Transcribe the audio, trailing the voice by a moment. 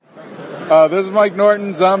This is Mike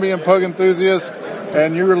Norton, zombie and pug enthusiast,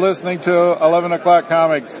 and you were listening to 11 O'Clock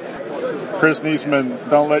Comics. Chris Niesman,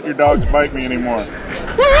 don't let your dogs bite me anymore.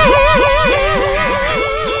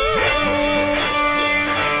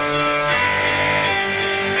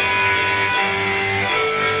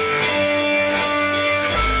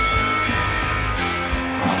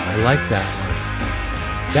 I like that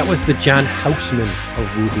one. That was the John Houseman of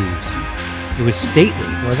Woohoos. It was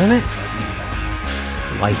stately, wasn't it?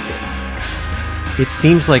 I liked it. It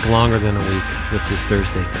seems like longer than a week with this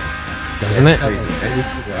Thursday thing, doesn't it? Crazy. 8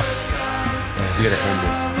 weeks ago. You gotta end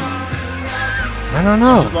this. I don't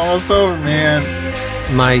know. It's almost over, man.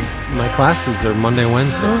 My classes are Monday,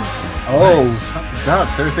 Wednesday. Oh, something's up.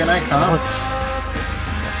 Thursday night comic.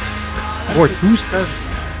 Or Tuesday.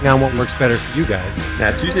 Now what works better for you guys?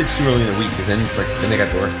 Nah, Tuesday's too early in the week, because then it's like, then they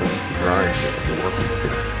got the rest of the week to grind. They're working too.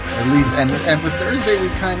 At least, and with Thursday we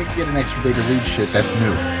kind of get an extra day to read shit that's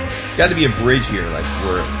new. Got to be a bridge here, like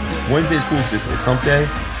where Wednesday's cool because it's hump day,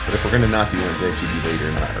 but if we're gonna not do Wednesday, it should be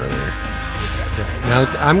later, not earlier. Now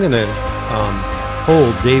I'm gonna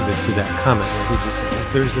hold David to that comment where he just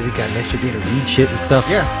said Thursday we got an extra day to read shit and stuff.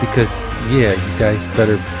 Yeah, because you guys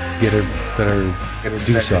better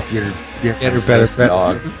do so. Get her better.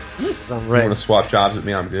 Dog. I'm right. You want to swap jobs with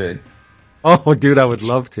me? I'm good. Oh, dude, I would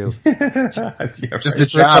love to. Just the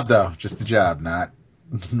job, though. Just the job, not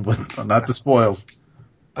the spoils.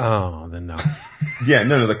 Oh, then no. Yeah,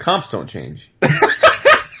 no, the comps don't change.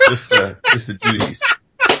 just the duties.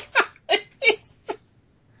 If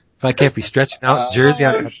I can't be stretching out Jersey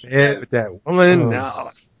on my bed with that woman,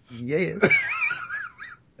 no. Yes.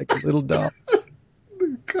 Like a little dog.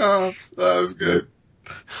 The comps. That was good.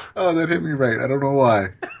 Oh, that hit me right. I don't know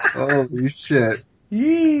why. Holy shit.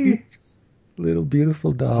 Yee. Little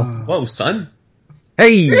beautiful dog. Whoa, son.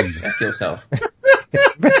 Hey! Ask yourself.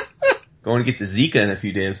 Going to get the Zika in a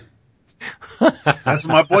few days. That's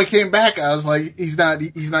when my boy came back. I was like, he's not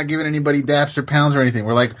giving anybody daps or pounds or anything.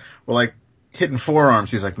 We're like hitting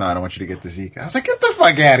forearms. He's like, no, I don't want you to get the Zika. I was like, get the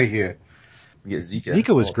fuck out of here. Get Zika.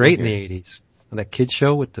 Zika was great in the 80s. On that kid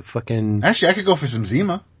show with the fucking... Actually, I could go for some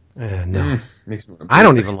Zima. No. I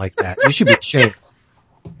don't even like that. You should be ashamed.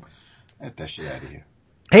 Get that shit out of here.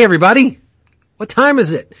 Hey everybody! What time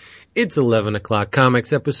is it? It's 11 o'clock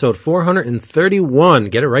comics episode 431.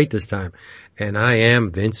 Get it right this time. And I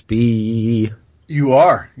am Vince B. You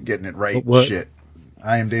are getting it right. What? Shit.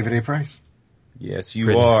 I am David A. Price. Yes, you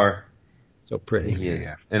Pretty. are. So pretty.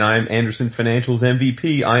 Yeah. And I am Anderson Financial's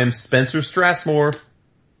MVP. I am Spencer Strassmore.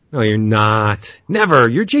 No, you're not. Never.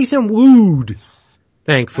 You're Jason Wood.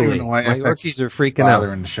 Thankfully. I don't know why my FX Yorkies are freaking out.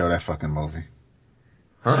 bothering to show that fucking movie.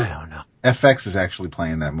 Huh? I don't know. FX is actually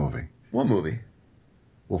playing that movie. What movie?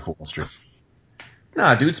 Wolf of Wall Street.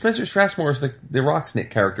 Nah, dude, Spencer Strassmore is like the Rocksnake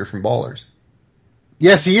character from Ballers.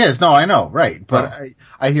 Yes, he is. No, I know, right. But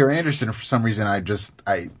I hear Anderson, and for some reason it's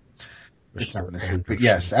not this week. But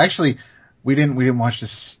yes, actually, we didn't watch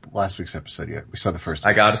this last week's episode yet. We saw the first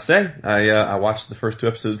one. I gotta say, I watched the first 2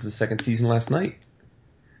 episodes of the second season last night.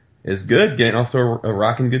 It's good, getting off to a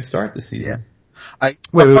rocking good start this season. Wait,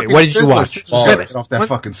 what did you watch? Get off that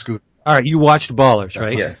fucking scooter. Alright, you watched Ballers,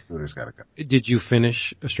 right? Yes. Scooter's gotta go. Did you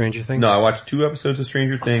finish Stranger Things? No, I watched 2 episodes of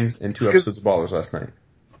Stranger Things and 2 episodes of Ballers last night.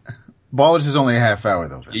 Ballers is only a half hour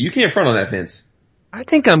though. Yeah, you can't front on that, Vince. I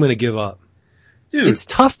think I'm gonna give up. Dude. It's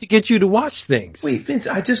tough to get you to watch things. Wait, Vince,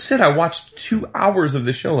 I just said I watched 2 hours of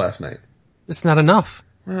the show last night. It's not enough.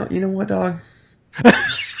 Well, you know what, dog?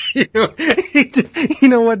 You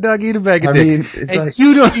know what, dog? Eat a bag of I dicks. mean, it's And like,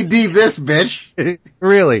 you don't CD this, bitch.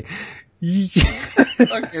 really.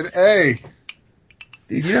 Fucking A.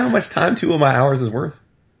 Dude, you know how much time 2 of my hours is worth?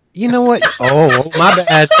 You know what? Oh, my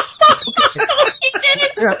bad.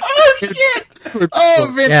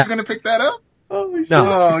 Oh, Vince, Yeah. you're gonna pick that up? Oh, shit. No.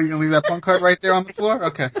 Oh, you gonna leave that punk card right there on the floor?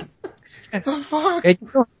 Okay. The fuck? And you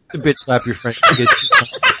don't have to bitch slap your friend to get you.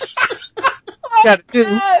 You gotta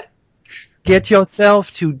do. Get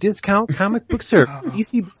yourself to Discount Comic Book Service,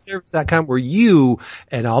 DCBookService.com, where you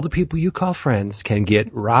and all the people you call friends can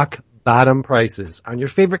get rock bottom prices on your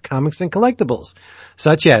favorite comics and collectibles,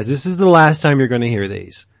 such as, this is the last time you're going to hear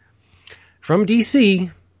these. From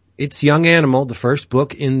DC, it's Young Animal, the first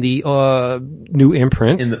book in the new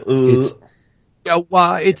imprint. It's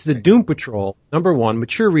the Doom Patrol, #1,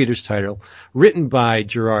 mature reader's title, written by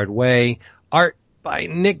Gerard Way, art by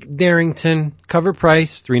Nick Darrington, cover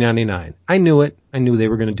price $3.99. I knew it. I knew they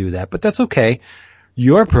were going to do that, but that's okay.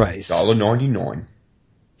 Your price. $1.99.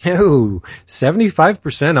 Oh,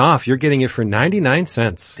 75% off. You're getting it for 99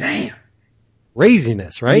 cents. Damn.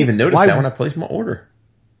 Craziness, right? I didn't even notice that when I placed my order.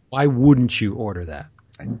 Why wouldn't you order that?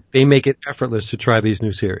 They make it effortless to try these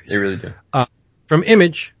new series. They really do. From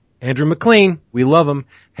Image, Andrew McLean, we love him.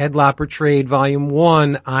 Headlopper Trade Volume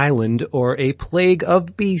 1, Island, or A Plague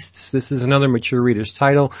of Beasts. This is another mature reader's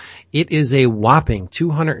title. It is a whopping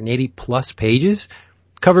 280 plus pages.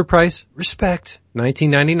 Cover price, respect,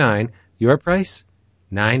 $19.99. Your price,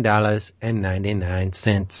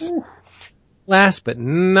 $9.99. Last but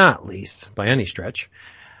not least, by any stretch,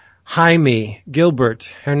 Jaime, Gilbert,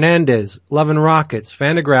 Hernandez, Love and Rockets,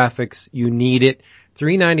 Fantagraphics, you need it.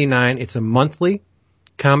 $3.99. It's a monthly.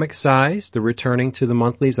 Comic size, the returning to the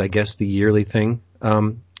monthlies, I guess the yearly thing,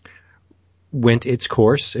 went its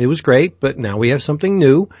course. It was great, but now we have something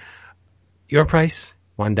new. Your price,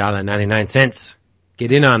 $1.99.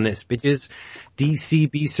 Get in on this, bitches.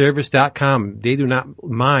 DCBService.com. They do not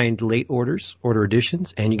mind late orders, order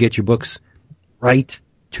editions, and you get your books right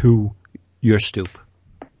to your stoop.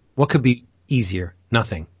 What could be easier?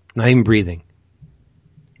 Nothing. Not even breathing.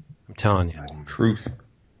 I'm telling you. Truth.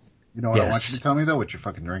 You know what I want you to tell me though? What you're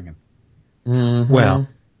fucking drinking? Mm-hmm. Well,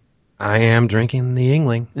 I am drinking the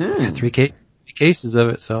Yingling. I got 3 cases of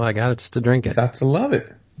it, so I got to drink it. Got to love it.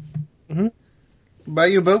 Mm-hmm. By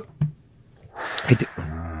you, Boo? I do.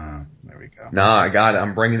 There we go. Nah, I got it.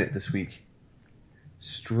 I'm bringing it this week.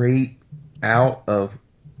 Straight out of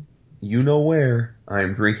you know where. I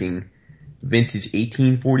am drinking vintage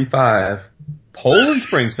 1845 Poland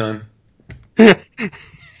Spring, son.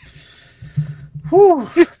 Whew.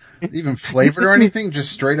 Even flavored or anything?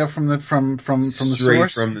 Just straight up from the from the Straight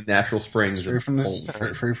source? from the natural springs. Straight from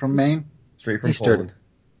Poland. straight from Maine? Straight from He stirred Poland.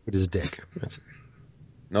 with his dick.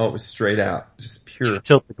 No, it was straight out. Just pure.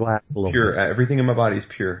 Tilt the glass a little Pure. bit. Everything in my body is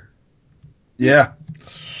pure. Yeah.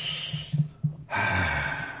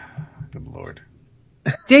 Good Lord.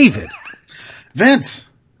 David, Vince!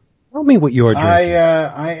 tell me what you're drinking. I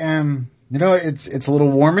am, you know, it's a little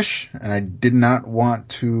warmish and I did not want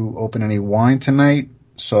to open any wine tonight.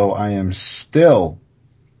 So I am still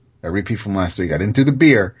a repeat from last week. I didn't do the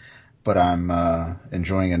beer, but I'm,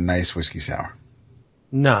 enjoying a nice whiskey sour.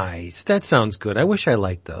 Nice. That sounds good. I wish I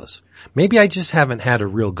liked those. Maybe I just haven't had a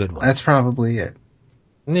real good one. That's probably it.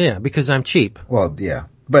 Yeah, because I'm cheap. Well, yeah,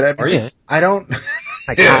 but Are you? I don't,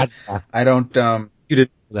 My God. I don't, You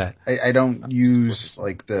didn't know that. I don't use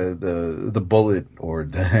like the Bullet or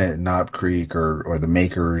the Knob Creek or the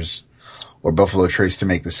Makers or Buffalo Trace to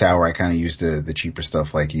make the sour. I kind of use the cheaper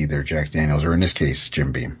stuff like either Jack Daniels or in this case,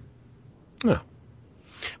 Jim Beam. Oh.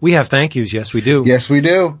 We have thank yous. Yes, we do. Yes, we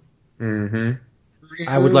do. Mm-hmm.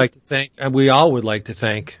 I would like to thank, we all would like to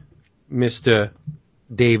thank Mr.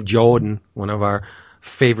 Dave Jordan, one of our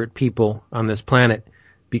favorite people on this planet,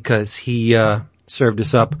 because he, served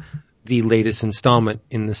us up the latest installment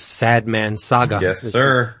in the Sad Man saga. Yes, This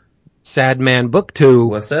sir. is Sad Man Book 2.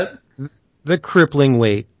 What's that? The crippling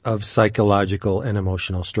weight of psychological and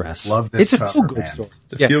emotional stress. Love this It's a cover, feel-good man. story.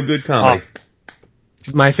 It's a Yeah. feel-good comedy.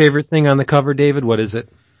 My favorite thing on the cover, David, what is it?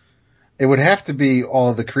 It would have to be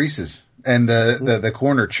all the creases and the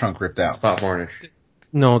corner chunk ripped out. Spot varnish.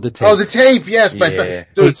 No, the tape. Oh, the tape. Yes. Yeah.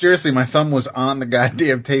 Dude, seriously, my thumb was on the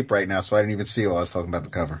goddamn tape right now, so I didn't even see it while I was talking about the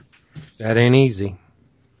cover. That ain't easy.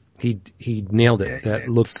 He nailed it. Yeah, he That did.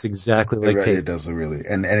 looks exactly like It tape. does really,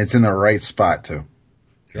 and it's in the right spot too.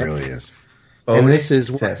 It Yep. really is. And this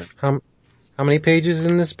is what, 7. how many pages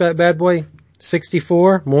in this bad boy?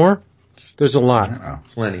 64? More? There's a lot. Oh.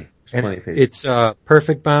 Plenty. There's And plenty of pages. it's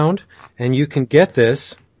perfect bound, and you can get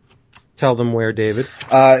this. Tell them where, David.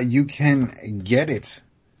 You can get it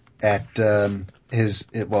at his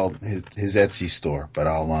Etsy store, but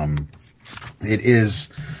it is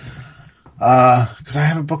because I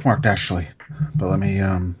have it bookmarked actually. But let me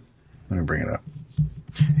bring it up.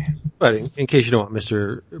 But in case you don't want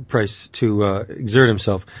Mr. Price to exert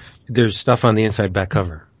himself, there's stuff on the inside back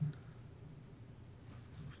cover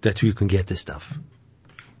that you can get this stuff.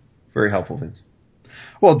 Very helpful, Vince.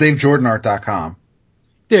 Well, DaveJordanArt.com,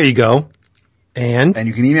 There you go. And and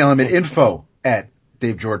you can email him at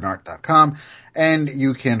info@DaveJordanArt.com, and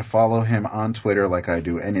you can follow him on Twitter like I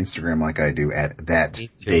do and Instagram like I do at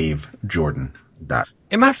ThatDaveJordan.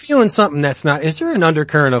 am I feeling something that's not? Is there an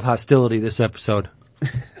undercurrent of hostility this episode?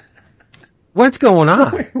 What's going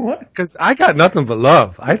on? Wait, what? Because I got nothing but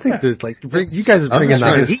love. I think there's like, you guys are I'm bringing just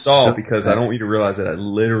trying out to heat. stall because I don't want you to realize that I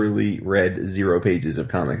literally read 0 pages of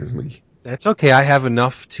comics this week. That's okay. I have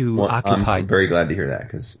enough to Well, occupy. I'm very glad to hear that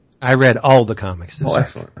because, I read all the comics this oh, week.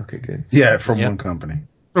 excellent. Okay, good. Yeah, from Yep. one company.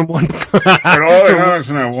 From one. All the comics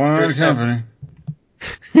in that one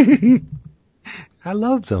company. I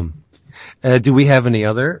love them. Do we have any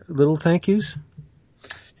other little thank yous?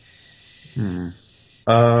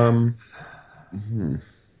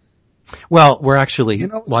 Well, we're actually, You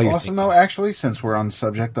know what's while you're awesome though, actually, since we're on the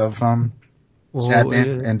subject of Well,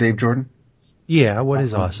 Sadman and Dave Jordan? Yeah, what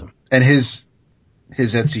is awesome? And his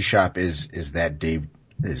Etsy shop is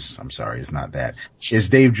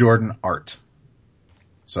Dave Jordan Art.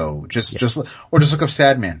 So just look up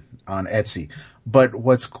Sadman on Etsy. But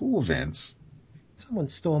what's cool, Vince, Someone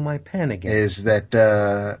stole my pen again. is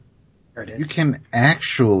that you can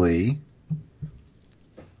actually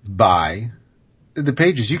buy the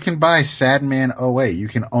pages. You can buy Sadman OA. You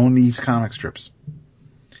can own these comic strips.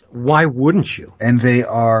 Why wouldn't you? And they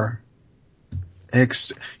are you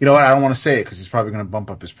know what? I don't want to say it because he's probably going to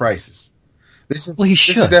bump up his prices. This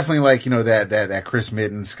is definitely like, that Chris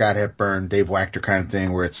Mitten, Scott Hepburn, Dave Wachter kind of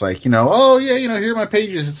thing where it's like, here are my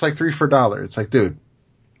pages. It's like 3 for $1. It's like, dude,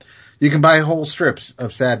 you can buy whole strips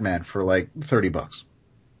of Sadman for like $30.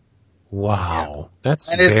 Wow. That's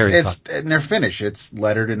and very fun. And they're finished. It's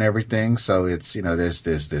lettered and everything. So it's,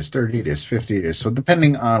 there's 30, there's 50, so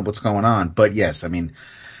depending on what's going on. But yes, I mean,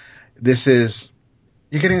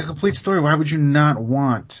 you're getting a complete story. Why would you not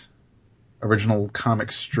want original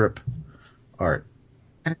comic strip art?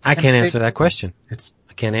 I can't answer that question.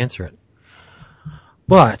 I can't answer it.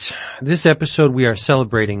 But this episode we are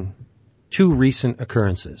celebrating 2 recent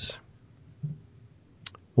occurrences.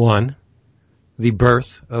 One, the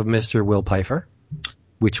birth of Mr. Will Pfeiffer,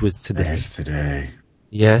 which was today. That is today.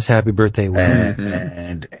 Yes, happy birthday, Will.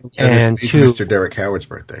 And 2, Mr. Derek Howard's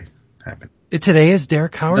birthday happened. Today is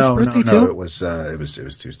Derek Howard's birthday too? No, it was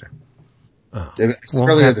Tuesday. Oh. It's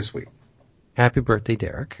earlier this week. Happy birthday,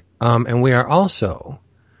 Derek. And we are also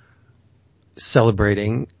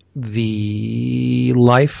celebrating the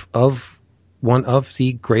life of one of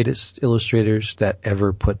the greatest illustrators that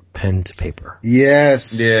ever put pen to paper. Yes,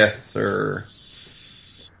 sir.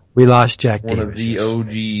 We lost Jack Davis. One of the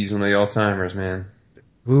OGs, one of the all-timers, man.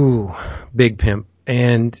 Ooh, big pimp.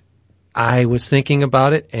 And I was thinking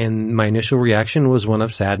about it, and my initial reaction was one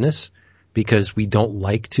of sadness, because we don't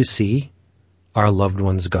like to see our loved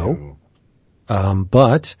ones go.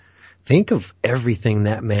 But think of everything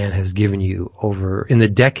that man has given you over in the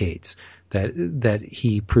decades that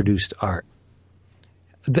he produced art.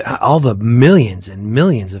 All the millions and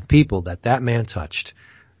millions of people that man touched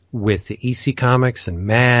with the EC Comics and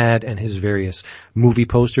Mad and his various movie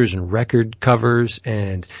posters and record covers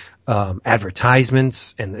and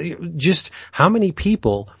advertisements, and just how many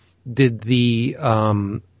people did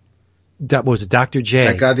that was it, Dr. J?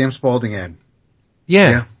 That goddamn Spalding ad.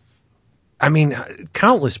 Yeah. I mean,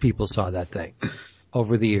 countless people saw that thing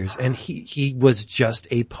over the years, and he was just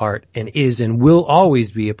a part, and is and will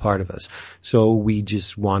always be a part of us. So we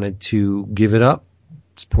just wanted to give it up.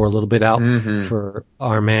 Let's pour a little bit out for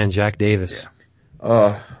our man, Jack Davis. Yeah. Oh,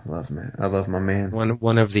 I love my man.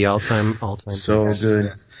 One of the all-time. So players.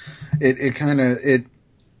 good.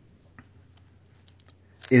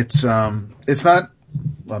 It's not,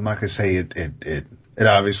 I'm not gonna say it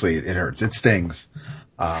obviously it hurts. It stings.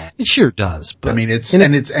 It sure does. But I mean,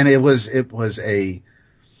 it was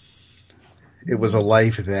a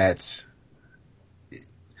life that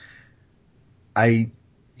I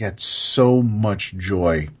got so much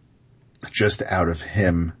joy just out of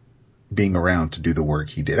him being around to do the work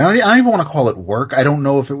he did. I don't even want to call it work. I don't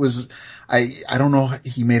know if it was, I don't know,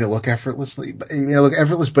 he made it look effortlessly, but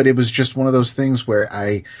it was just one of those things where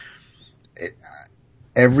I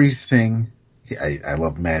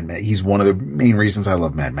love Mad Mag. He's one of the main reasons I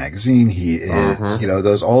love Mad Magazine. He is,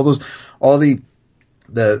 all the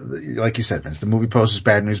like you said, Vince, the movie posters,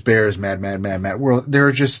 Bad News Bears, Mad World. There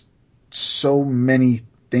are just so many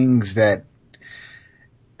things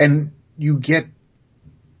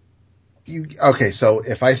okay, so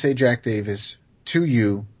if I say Jack Davis to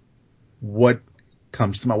you, what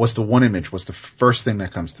comes to mind? What's the one image? What's the first thing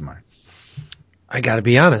that comes to mind? I gotta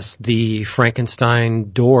be honest, the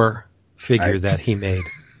Frankenstein door figure that he made.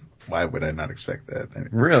 Why would I not expect that?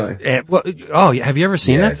 Really? Have you ever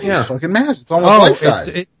seen that? It's fucking massive. It's almost life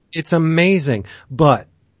size. It's amazing, but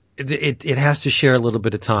it has to share a little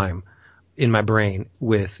bit of time in my brain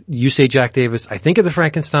with, you say Jack Davis, I think of the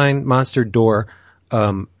Frankenstein monster door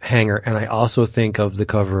hanger, and I also think of the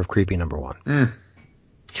cover of Creepy #1.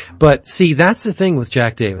 But see, that's the thing with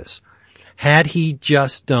Jack Davis. Had he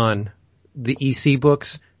just done the EC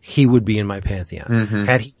books, he would be in my pantheon.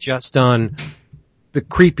 Had he just done the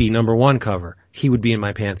Creepy #1 cover, he would be in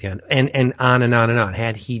my pantheon, and on and on and on.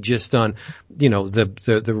 Had he just done,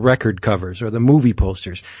 the record covers or the movie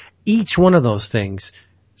posters, each one of those things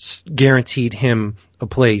guaranteed him a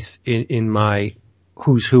place in my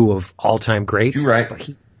who's who of all-time greats. You're right. But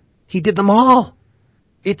he did them all.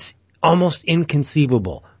 It's almost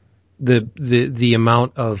inconceivable the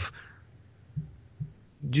amount of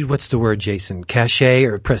what's the word, Jason? Cachet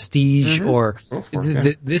or prestige or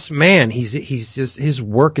this man, he's just, his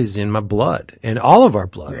work is in my blood and all of our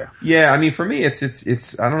blood. Yeah. Yeah, I mean, for me, it's,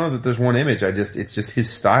 I don't know that there's one image. It's just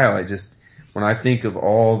his style. When I think of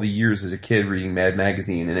all the years as a kid reading Mad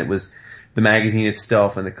Magazine, and it was the magazine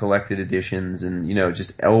itself and the collected editions and,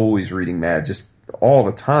 just always reading Mad, just all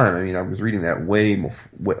the time. I mean, I was reading that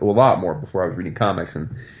a lot more before I was reading comics,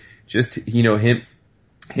 and just,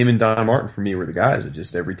 him and Don Martin for me were the guys that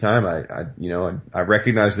just every time I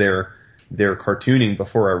recognized their cartooning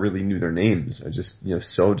before I really knew their names. I just,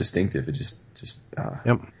 so distinctive. It just, it's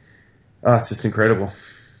just incredible.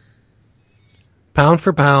 Pound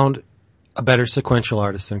for pound, a better sequential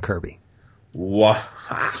artist than Kirby. Wow.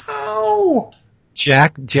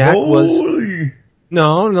 Jack Holy. was,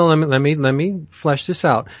 no, let me flesh this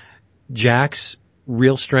out. Jack's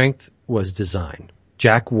real strength was design.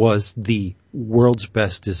 Jack was the world's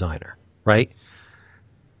best designer, right?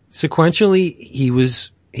 Sequentially, he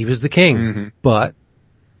was the king, but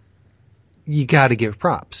you gotta give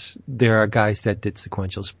props. There are guys that did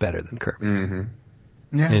sequentials better than Kirby.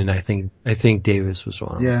 Yeah. And I think Davis was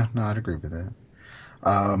one of them. Yeah, no, I'd agree with that.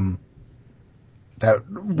 That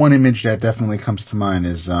one image that definitely comes to mind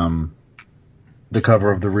is, the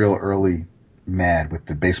cover of the real early Mad with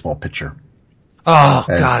the baseball pitcher. Oh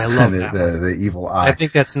God, I love that. The evil eye. I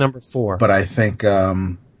think that's number 4. But I think,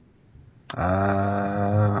 I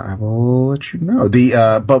will let you know.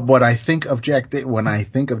 But what I think of when I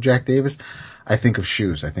think of Jack Davis, I think of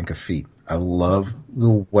shoes. I think of feet. I love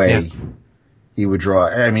the way he would draw.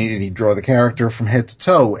 I mean, he'd draw the character from head to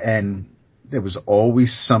toe, and there was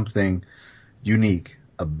always something unique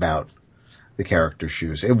about the character's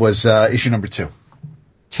shoes. It was, issue number 2.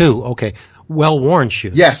 2, okay. Well-worn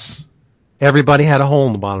shoes. Yes. Everybody had a hole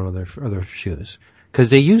in the bottom of their shoes. Cause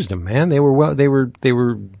they used them, man. They were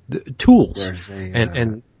tools.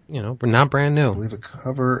 And, but not brand new. I believe a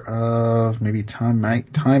cover of maybe Time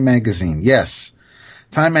Magazine. Yes.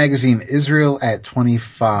 Time Magazine, Israel at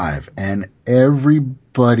 25. And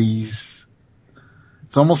it's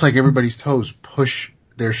almost like everybody's toes push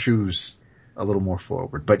their shoes a little more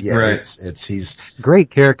forward. But yeah, right. he's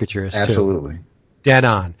great caricaturist. Absolutely. Too. Dead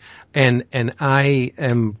on. And I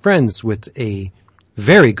am friends with a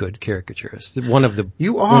very good caricaturist. One of the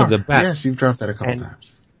best. Yes, you've dropped that a couple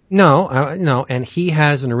times. No, and he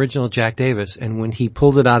has an original Jack Davis, and when he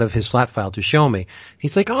pulled it out of his flat file to show me,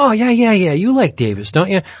 he's like, oh, yeah, you like Davis, don't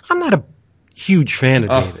you? I'm not a huge fan of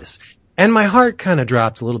Davis. And my heart kind of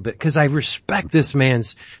dropped a little bit, because I respect this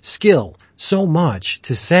man's skill so much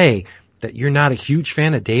to say that you're not a huge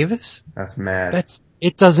fan of Davis. That's mad.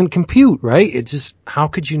 It doesn't compute, right? It's just, how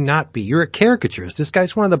could you not be? You're a caricaturist. This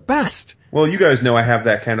guy's one of the best. Well, you guys know I have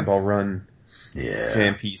that Cannonball Run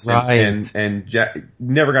jam piece. Right. And Jack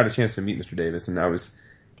never got a chance to meet Mr. Davis, and I was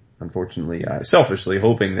unfortunately, selfishly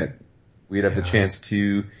hoping that we'd have the chance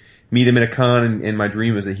to meet him in a con, and my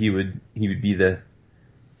dream was that he would be the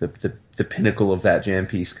pinnacle of that jam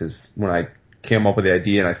piece, because when I came up with the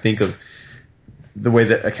idea and I think of the way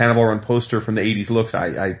that a Cannonball Run poster from the 80s looks,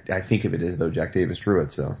 I think of it as though Jack Davis drew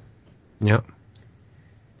it, so. Yep.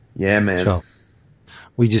 Yeah, man. So,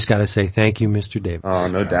 we just gotta say thank you, Mr. Davis. Oh,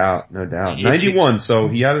 no doubt. 91, so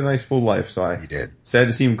he had a nice full life, so He did. Sad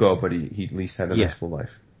to see him go, but he at least had a nice full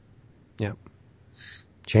life. Yep.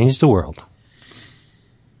 Changed the world.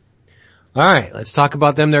 Alright, let's talk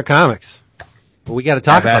about their comics. But we gotta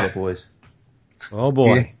talk about it, boys. Oh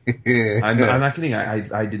boy. I'm not kidding.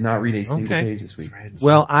 I did not read a single page this week.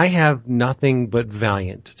 Well, I have nothing but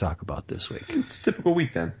Valiant to talk about this week. It's a typical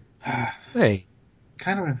week then. Hey.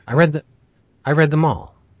 Kind of. I read them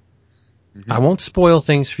all. I won't spoil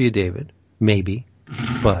things for you, David. Maybe.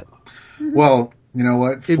 But. Well, you know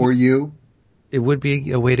what? For you. It would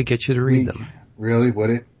be a way to get you to read them. Really? Would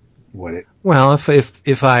it? Well,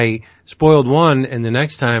 if I spoiled one and the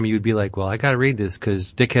next time you'd be like, well, I gotta read this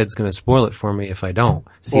because Dickhead's gonna spoil it for me if I don't.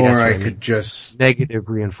 See, or I could just negative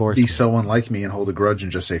reinforcement. Be someone like me and hold a grudge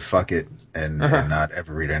and just say fuck it and not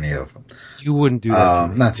ever read any of them. You wouldn't do that to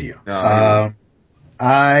me. Not to you. No.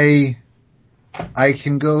 I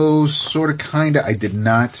can go sort of kinda. I did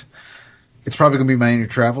not. It's probably gonna be my Annual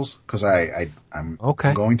Travels because I'm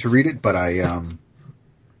going to read it, but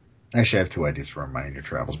actually, I have 2 ideas for my Annual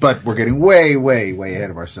Travels, but we're getting way, way, way ahead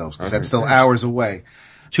of ourselves because that's still hours away.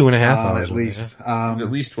 2.5 hours. At least. It's at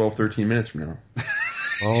least 12, 13 minutes from now.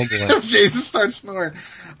 Oh boy. Jason starts snoring.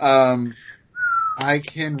 I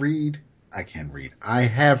can read. I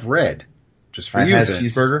have read. Just for you, Vince.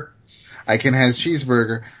 Cheeseburger? I can has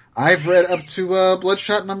Cheeseburger. I've read up to,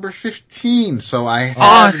 Bloodshot number 15, so I have.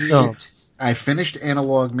 Awesome. I finished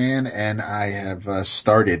Analog Man and I have,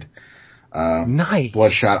 started Nice.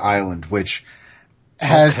 Bloodshot Island, which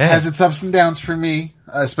has its ups and downs for me,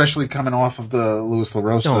 especially coming off of the Louis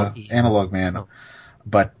LaRosa Analog Man. No.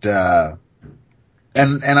 But,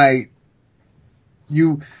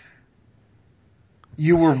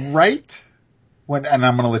 you were right when, and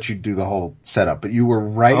I'm going to let you do the whole setup, but you were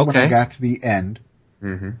right when I got to the end.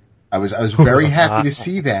 Mm-hmm. I was very happy to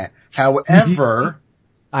see that. However,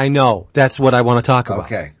 I know. That's what I want to talk about.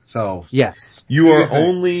 Okay. So. Yes. You are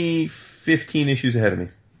only 15 issues ahead of me.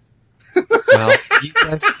 Well,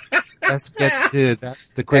 let's get to that.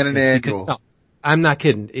 The quickness. No, I'm not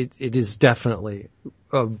kidding. It is definitely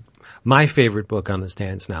my favorite book on the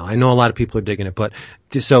stands now. I know a lot of people are digging it, but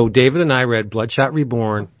so David and I read Bloodshot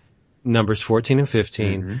Reborn, numbers 14 and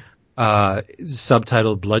 15,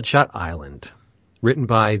 subtitled Bloodshot Island, written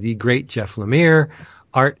by the great Jeff Lemire.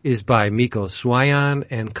 Art is by Miko Swayan,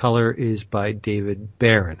 and color is by David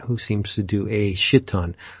Barron, who seems to do a shit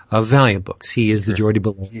ton of Valiant books. He is the Jordi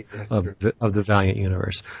Below of the Valiant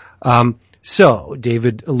universe. So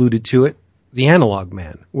David alluded to it. The Analog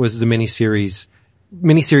Man was the miniseries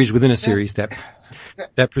within a series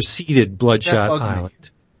that preceded Bloodshot Island.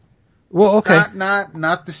 Well, okay.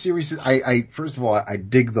 Not the series. I first of all, I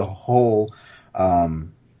dig the whole,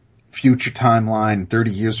 future timeline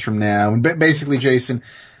 30 years from now. And basically, Jason,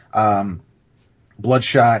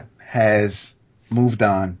 Bloodshot has moved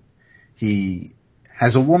on. He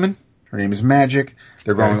has a woman. Her name is Magic.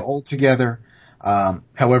 They're growing old together.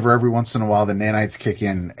 However, every once in a while the nanites kick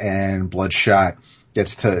in and Bloodshot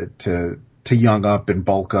gets to young up and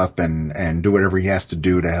bulk up and do whatever he has to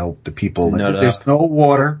do to help the people. There's no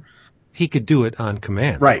water. He could do it on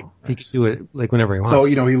command. Right. He could do it like whenever he wants. So,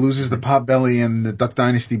 he loses the pot belly and the Duck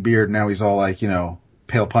Dynasty beard. Now he's all like,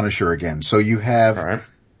 Pale Punisher again. So you have,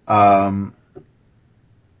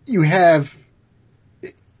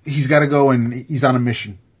 he's got to go and he's on a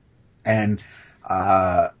mission. And,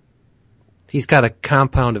 he's got a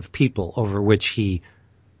compound of people over which he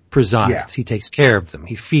presides. Yeah. He takes care of them.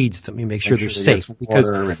 He feeds them. He makes sure they're safe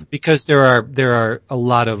because there are a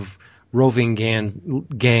lot of roving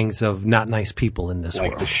gangs of not nice people in this world.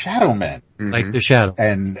 Like the Shadow Men. Mm-hmm. Like the Shadow.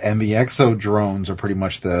 And the Exo drones are pretty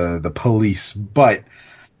much the police. But,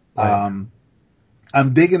 I'm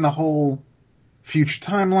digging the whole future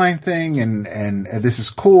timeline thing and this is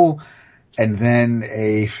cool. And then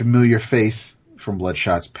a familiar face from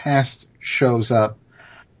Bloodshot's past shows up,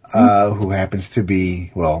 who happens to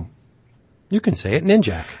be, well. You can say it,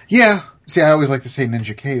 Ninjak. Yeah. See, I always like to say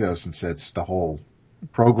Ninja K though, since it's the whole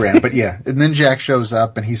program, but yeah, Ninjak shows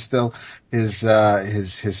up and he's still his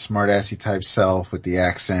smart-assy type self with the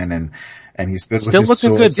accent and he's good with his swords.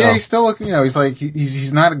 Still looking good though. Yeah, he's still looking, he's like,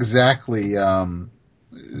 he's not exactly,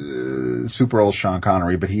 super old Sean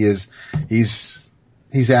Connery, but he's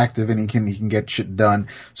active and he can get shit done.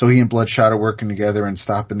 So he and Bloodshot are working together and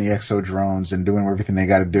stopping the Exo drones and doing everything they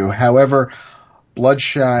gotta do. However,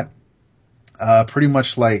 Bloodshot, pretty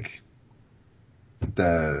much like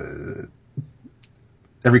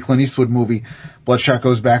every Clint Eastwood movie, Bloodshot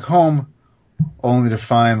goes back home only to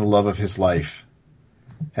find the love of his life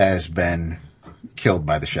has been killed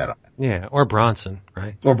by the Shadow. Yeah, or Bronson,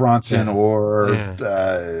 right? Or Bronson, or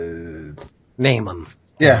name them.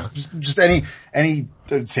 Yeah, just any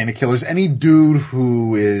Saint Killers, any dude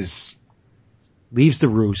who leaves the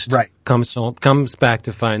roost, right? Comes home, comes back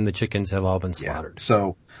to find the chickens have all been slaughtered. Yeah.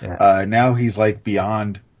 So now he's like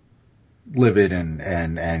beyond livid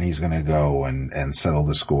and he's gonna go and settle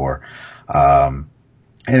the score. And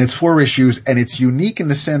it's 4 issues and it's unique in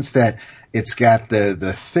the sense that it's got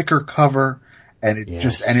the thicker cover and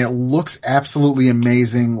it looks absolutely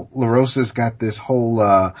amazing. LaRosa's got this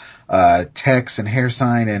whole, text and hair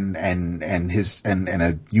sign and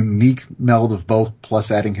a unique meld of both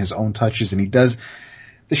plus adding his own touches. And he does,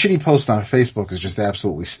 the shit he posts on Facebook is just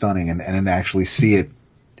absolutely stunning and then actually see it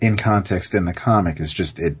in context in the comic is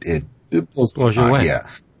just, it blows your way.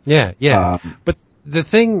 Yeah. Yeah. But the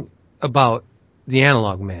thing about the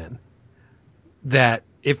Analog Man that,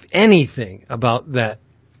 if anything about that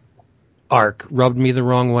arc rubbed me the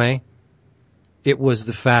wrong way, it was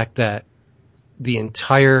the fact that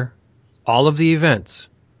all of the events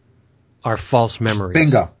are false memories.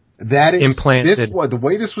 Bingo. That is implanted. The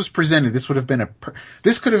way this was presented, this could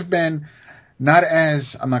have been not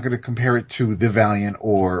as, I'm not going to compare it to The Valiant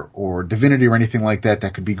or Divinity or anything like that.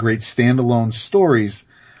 That could be great standalone stories.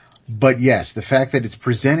 But yes, the fact that it's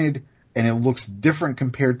presented and it looks different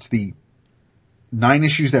compared to the 9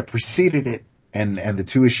 issues that preceded it and the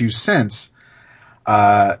 2 issues since,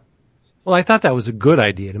 well, I thought that was a good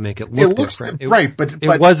idea to make it look different. Right, but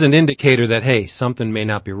it was an indicator that, hey, something may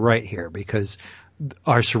not be right here because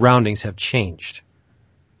our surroundings have changed.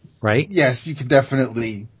 right? Yes, you can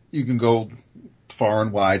definitely, you can go far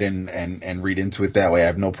and wide and read into it that way. I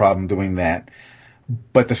have no problem doing that.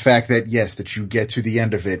 But the fact that, yes, that you get to the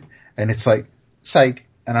end of it and it's like, psych.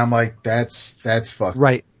 And I'm like, that's fucked.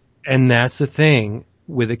 Right. And that's the thing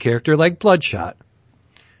with a character like Bloodshot,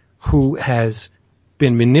 who has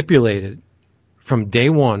been manipulated from day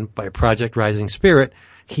one by Project Rising Spirit.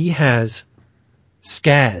 He has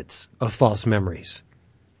scads of false memories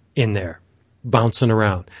in there, bouncing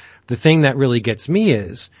around. The thing that really gets me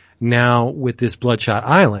is, now with this Bloodshot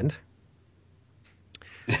Island,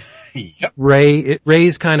 Yep.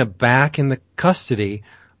 Ray's kind of back in the custody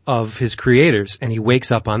of his creators, and he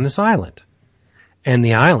wakes up on this island. And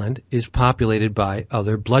the island is populated by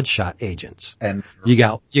other Bloodshot agents. And You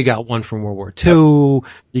got one from World War II,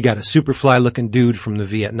 you got a Superfly looking dude from the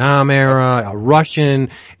Vietnam era, a Russian,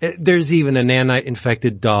 there's even a nanite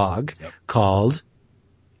infected dog called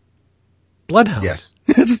Bloodhound. yes,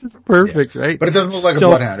 This is perfect, right? but it doesn't look like a So-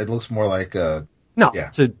 bloodhound. It looks more like a, No, Yeah.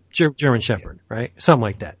 it's a German Shepherd, right? Something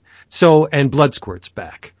like that. So, and Bloodsquirt's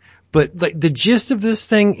back. But like the gist of this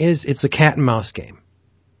thing is it's a cat and mouse game,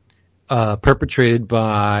 perpetrated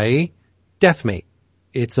by Deathmate.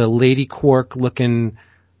 It's a Lady Quark looking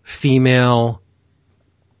female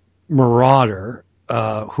marauder,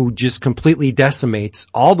 who just completely decimates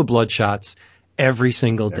all the Bloodshots every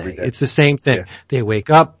single day. Every day. It's the same thing. Yeah. They wake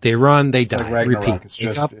up, they run, they die, like Ragnarok. repeat. It's Wake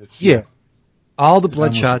just, up, it's, yeah. All the It's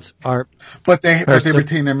almost- Bloodshots are, But they Person-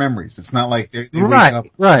 retain their memories. It's not like they wake Right, up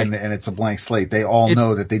right. and it's a blank slate. They all It's-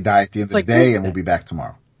 know that they die at the end of like the day Doomsday. and will be back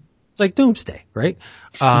tomorrow. it's like Doomsday, right?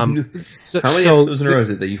 So, How many so episodes in a row is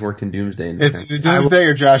it that you've worked in Doomsday? It's Doomsday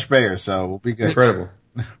or Josh Bayer, so we'll be good. incredible.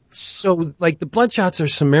 So, like, the Bloodshots are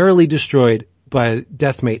summarily destroyed by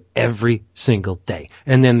Deathmate every single day.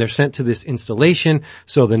 And then they're sent to this installation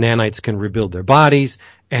so the nanites can rebuild their bodies.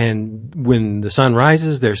 And when the sun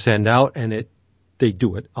rises, they're sent out and they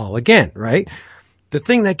do it all again, right? The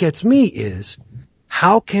thing that gets me is,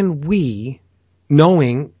 how can we,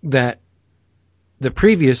 knowing that the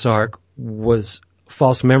previous arc was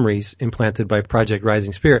false memories implanted by Project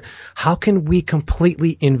Rising Spirit, how can we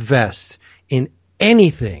completely invest in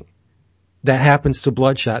anything that happens to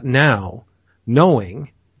Bloodshot now,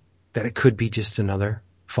 knowing that it could be just another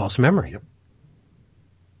false memory? Yep.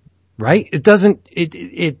 Right? It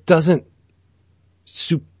doesn't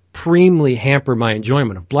supremely hamper my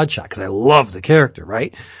enjoyment of Bloodshot because I love the character,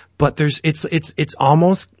 right? But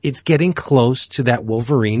it's getting close to that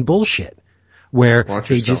Wolverine bullshit where Watch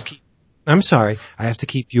they yourself. just keep, I'm sorry, I have to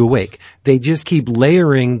keep you awake. They just keep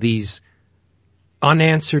layering these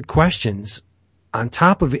unanswered questions on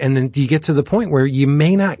top of it, and then you get to the point where you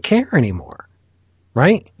may not care anymore,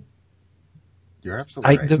 right? You're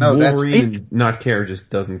absolutely right. the No, that's Wolverine and not care just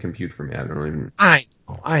doesn't compute for me. I don't even.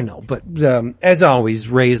 I know, but as always,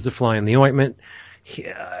 Ray is the fly in the ointment.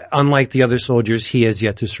 Unlike the other soldiers, he has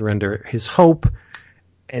yet to surrender his hope.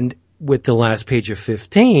 And with the last page of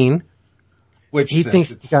 15, which he since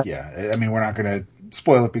thinks it's, it's got- yeah. I mean, we're not going to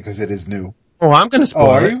spoil it because it is new. oh, I'm going to spoil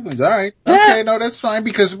Oh, are it. you? All right. Yeah. Okay. No, that's fine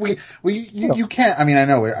because you can't. I mean, I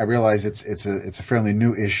know. I realize it's a fairly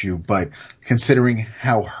new issue, but considering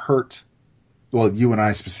how hurt, well, you and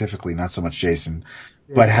I specifically, not so much Jason,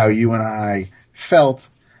 but how you and I felt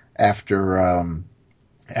after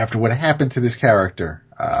what happened to this character,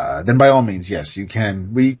 then by all means, yes, you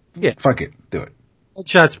can. Fuck it, do it.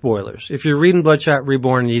 Bloodshot spoilers. If you're reading Bloodshot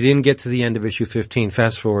Reborn and you didn't get to the end of issue 15,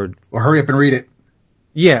 fast forward. Or hurry up and read it.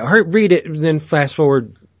 Yeah, read it and then fast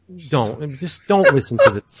forward. Don't listen to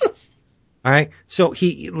this. All right. So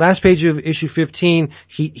last page of issue 15,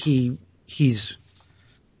 he's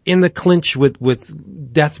in the clinch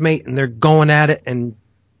with Deathmate and they're going at it and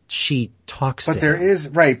she talks to But him. there is,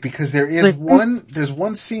 right, because there is there's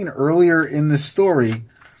one scene earlier in the story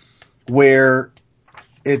where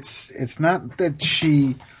it's not that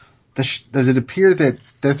does it appear that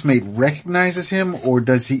Deathmate recognizes him or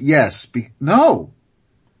does he, no,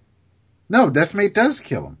 Deathmate does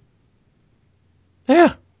kill him.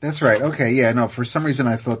 Yeah. That's right. Okay. Yeah. No, for some reason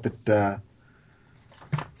I thought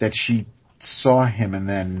that she saw him and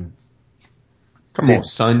then, Come on,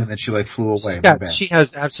 son. and then she like flew away. She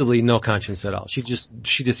has absolutely no conscience at all. She just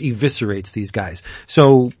eviscerates these guys.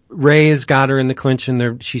 So Ray has got her in the clinch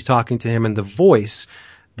and she's talking to him and the voice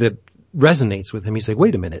that resonates with him. He's like,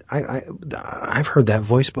 wait a minute. I've heard that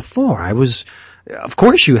voice before. Of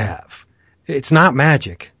course you have. It's not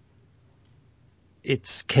magic.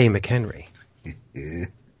 It's Kay McHenry.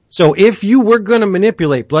 So if you were going to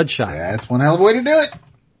manipulate Bloodshot. That's one hell of a way to do it.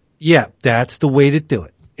 Yeah, that's the way to do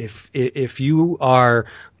it. If you are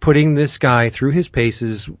putting this guy through his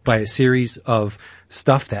paces by a series of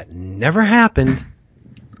stuff that never happened,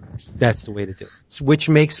 That's the way to do it. Which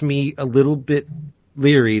makes me a little bit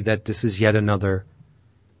leery that this is yet another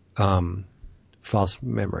false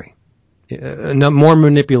memory. More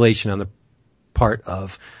manipulation on the part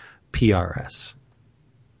of PRS.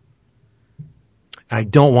 I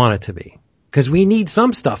don't want it to be. Because we need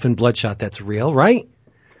some stuff in Bloodshot that's real, right?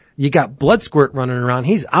 You got Bloodsquirt running around.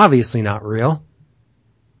 He's obviously not real.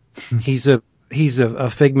 He's a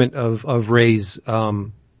figment of Ray's, he's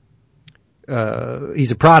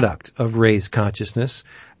a product of Ray's consciousness.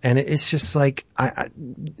 And it's just like,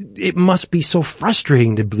 it must be so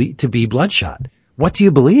frustrating to be Bloodshot. What do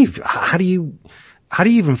you believe? How do you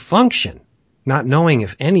even function not knowing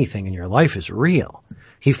if anything in your life is real?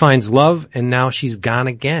 He finds love and now she's gone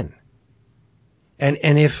again. And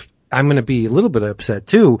if I'm going to be a little bit upset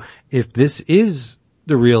too, if this is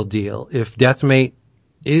the real deal, if Deathmate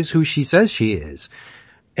is who she says she is,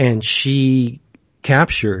 and she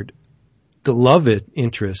captured the love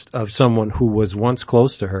interest of someone who was once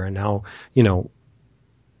close to her and now,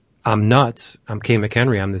 I'm nuts. I'm Kay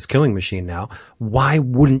McHenry. I'm this killing machine now. Why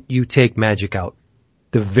wouldn't you take Magic out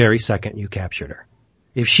the very second you captured her?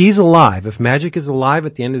 If she's alive, if Magic is alive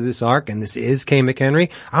at the end of this arc and this is Kay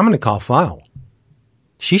McHenry, I'm going to call foul.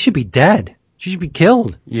 She should be dead. She should be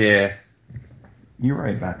killed. Yeah. You're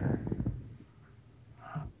right about that.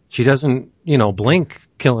 She doesn't, blink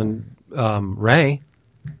killing, Ray.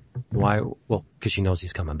 Why? Well, cause she knows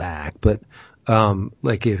he's coming back. But,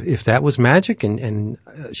 if that was Magic and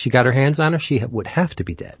she got her hands on her, she would have to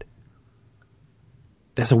be dead.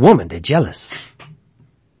 That's a woman. They're jealous.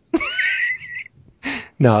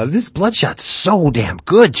 No, this Bloodshot's so damn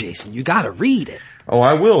good, Jason. You gotta read it. Oh,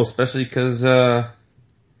 I will, especially cause, had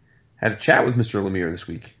a chat with Mr. Lemire this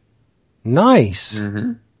week. Nice.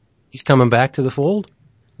 Mm-hmm. He's coming back to the fold.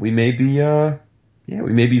 We may be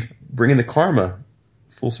bringing the karma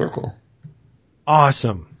full circle.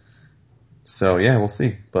 Awesome. So yeah, we'll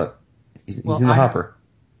see. But he's in the hopper.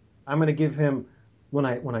 I'm going to give him, when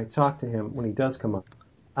I talk to him, when he does come up,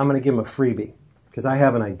 I'm going to give him a freebie. Because I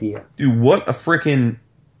have an idea. Dude, what a frickin'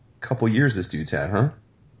 couple years this dude's had, huh?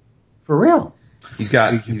 For real. He's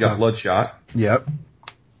got Bloodshot. Yep.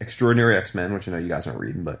 Extraordinary X-Men, which I know you guys aren't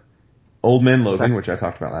reading, but Old Man Logan, which I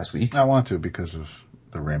talked about last week. I want to because of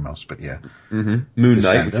the Ramos, but yeah. Mm-hmm. Moon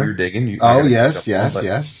Knight, which you're digging. Yes.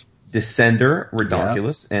 Descender,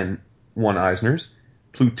 Redonkulous, and One Eisner's.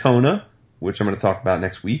 Plutona, which I'm going to talk about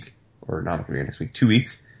next week, or not next week, 2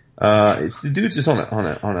 weeks. The dude's just on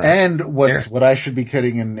a. And what I should be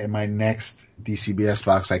getting in my next DCBS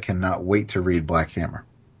box, I cannot wait to read Black Hammer.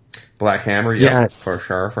 Black Hammer, yes, for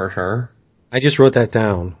sure. I just wrote that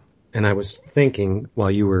down, and I was thinking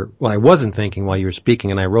I wasn't thinking while you were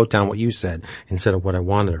speaking, and I wrote down what you said instead of what I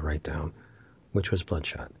wanted to write down, which was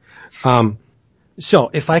Bloodshot. So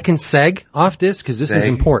if I can seg off this, cause this is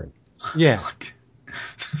important. Yeah.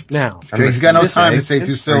 Now. He's got no time to say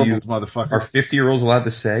 2 syllables, motherfucker. Are 50-year-olds allowed to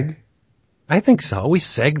seg? I think so. We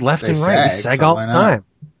seg left and right. We seg all the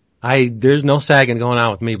time. There's no sagging going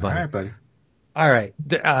on with me, buddy. Alright, buddy. Alright.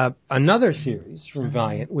 Another series from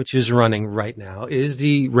Valiant, which is running right now, is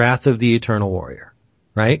the Wrath of the Eternal Warrior.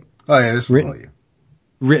 Right? Oh yeah, this is you.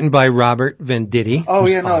 Written by Robert Venditti. Oh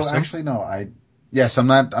yeah, no, awesome. Actually no, yes, I'm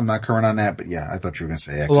not current on that, but yeah, I thought you were gonna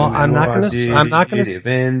say X. Well, I'm not gonna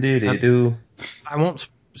I won't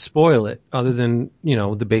spoil it other than,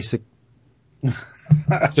 the basic,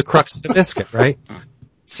 the crux of the biscuit, right?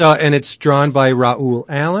 So, and it's drawn by Raoul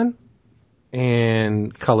Allen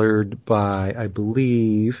and colored by, I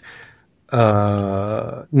believe,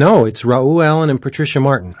 no, it's Raoul Allen and Patricia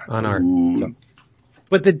Martin on art. So,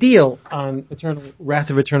 but the deal on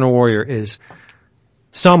Wrath of Eternal Warrior is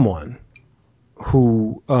someone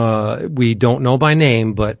who, we don't know by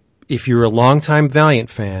name, but if you're a longtime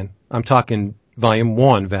Valiant fan, I'm talking Volume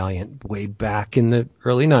 1 Valiant, way back in the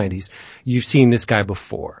early 90s, you've seen this guy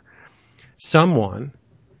before. Someone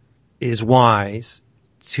is wise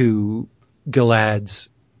to Galad's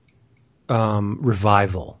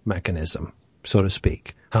revival mechanism, so to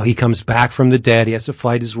speak. How he comes back from the dead, he has to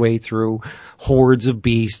fight his way through hordes of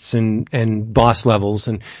beasts and boss levels,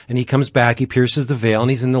 and he comes back, he pierces the veil, and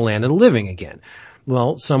he's in the land of the living again.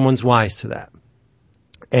 Well, someone's wise to that.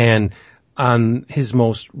 And on his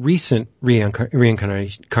most recent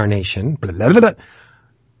reincarnation, blah, blah, blah,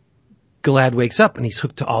 Galad wakes up and he's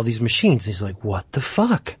hooked to all these machines. He's like, what the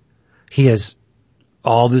fuck? He has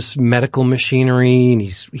all this medical machinery and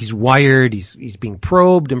he's wired, he's being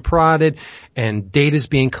probed and prodded and data's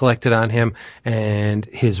being collected on him and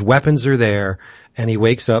his weapons are there and he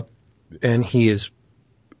wakes up and he is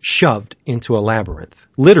shoved into a labyrinth.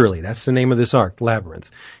 Literally, that's the name of this arc, Labyrinth.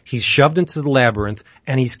 He's shoved into the labyrinth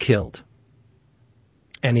and he's killed.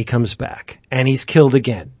 and he comes back, and he's killed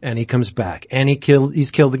again, and he comes back, and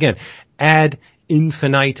he's killed again. Ad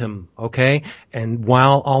infinitum, okay? And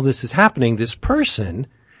while all this is happening, this person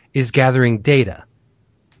is gathering data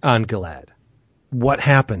on Gilad. What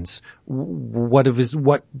happens?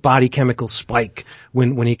 What body chemicals spike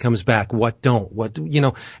when he comes back? What don't?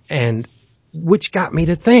 And which got me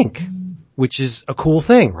to think, which is a cool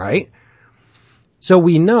thing, right? So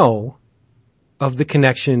we know of the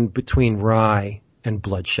connection between Rye and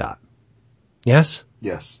Bloodshot. Yes?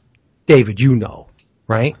 Yes. David, you know,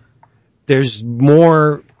 right? There's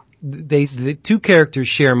more, the two characters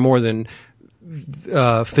share more than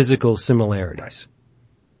physical similarities.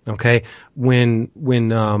 Okay? When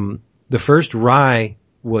the first Rye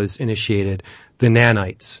was initiated, the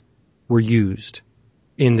nanites were used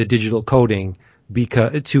in the digital coding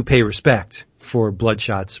to pay respect for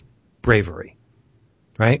Bloodshot's bravery.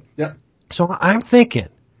 Right? Yep. So I'm thinking,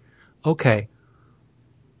 okay,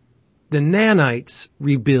 the nanites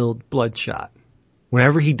rebuild Bloodshot.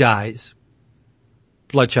 Whenever he dies,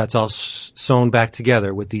 Bloodshot's all sewn back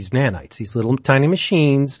together with these nanites, these little tiny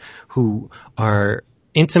machines who are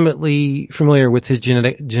intimately familiar with his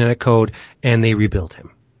genetic code, and they rebuild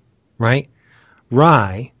him. Right?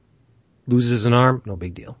 Rye loses an arm, no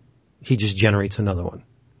big deal. He just generates another one.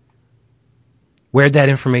 Where'd that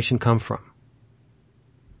information come from?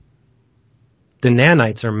 The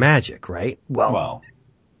nanites are magic, right? Well,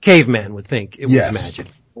 caveman would think it was magic.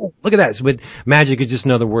 Oh, look at that. But magic is just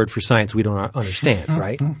another word for science we don't understand,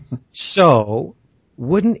 right? So,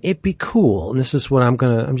 wouldn't it be cool? And this is what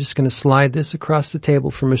I'm just gonna slide this across the table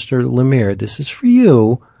for Mr. Lemire. This is for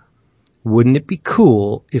you. Wouldn't it be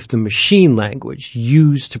cool if the machine language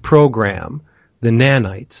used to program the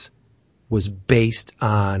nanites was based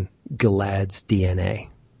on Gilad's DNA?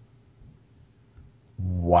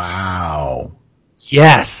 Wow.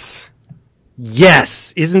 Yes.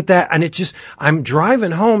 Isn't that, and I'm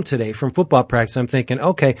driving home today from football practice. I'm thinking,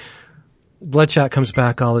 okay, Bloodshot comes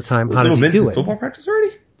back all the time. How does he do it? Football practice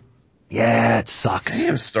already? Yeah, it sucks.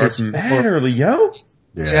 Damn, starts mad early, yo.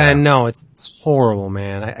 Yeah, no, it's horrible,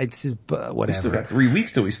 man. Whatever. We still got 3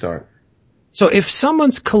 weeks till we start. So if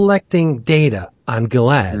someone's collecting data on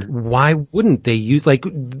Gilad, why wouldn't they use, like,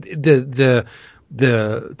 the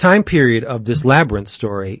time period of this Labyrinth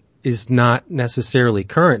story is not necessarily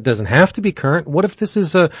current, doesn't have to be current. What if this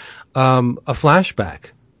is a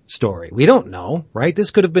flashback story? We don't know, right?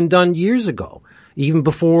 This could have been done years ago, even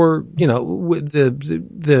before,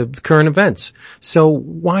 the current events. So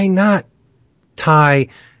why not tie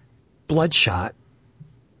Bloodshot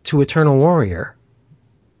to Eternal Warrior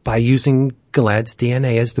by using Gilad's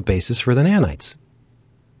DNA as the basis for the nanites?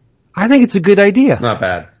 I think it's a good idea. It's not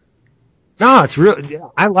bad. No, it's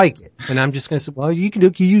real. I like it. And I'm just going to say, well, you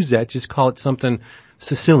can use that. Just call it something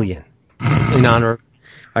Sicilian in honor of.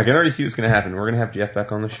 I can already see what's going to happen. We're going to have Jeff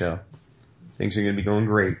back on the show. Things are going to be going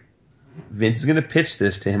great. Vince is going to pitch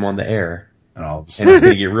this to him on the air. And it's going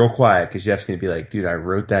to get real quiet because Jeff's going to be like, dude, I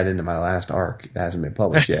wrote that into my last arc. It hasn't been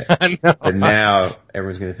published yet. But now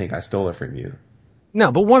everyone's going to think I stole it from you.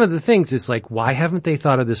 No, but one of the things is like, why haven't they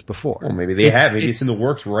thought of this before? Well, maybe they have. Maybe it's in the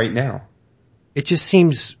works right now. It just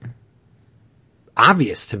seems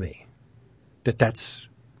obvious to me that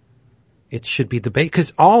it should be the base,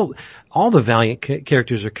 because all the Valiant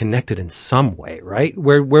characters are connected in some way, right?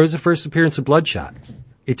 Where was the first appearance of Bloodshot?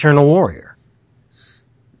 Eternal Warrior.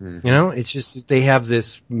 Mm-hmm. It's just they have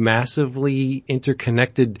this massively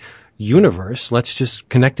interconnected universe. Let's just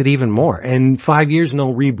connect it even more. And 5 years,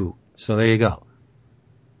 no reboot. So there you go.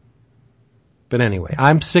 But anyway,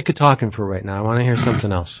 I'm sick of talking for right now. I want to hear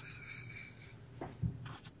something else.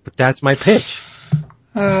 But that's my pitch.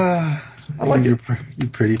 I like your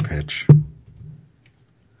pretty pitch.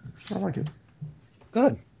 I like it.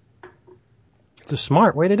 Good. It's a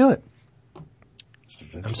smart way to do it.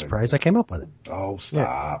 I'm surprised I came up with it. Oh, stop.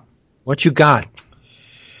 Yeah. What you got?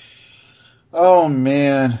 Oh,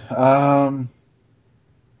 man.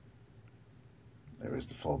 There was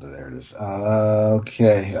the folder. There it is.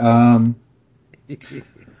 Okay.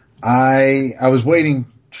 I was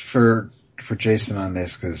waiting for Jason on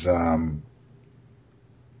this because, don't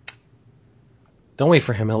wait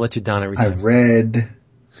for him. He'll let you down every time. I read.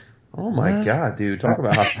 Oh my God, dude. Talk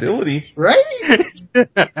about hostility. Right?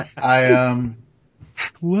 I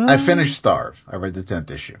finished Starve. I read the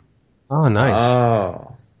 10th issue. Oh, nice.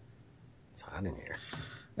 Oh. It's hot in here.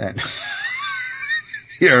 And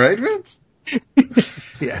you alright, Vince?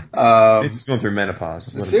 Yeah. It's just going through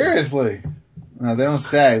menopause. Seriously. No, they don't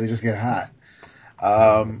sag, they just get hot.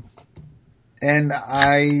 And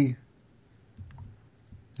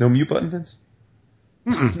no mute button, Vince?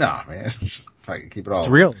 No, man. Just fucking keep it all. It's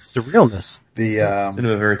real. It's the realness. The,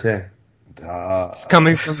 Cinema verite. It's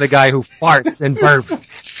coming from the guy who farts and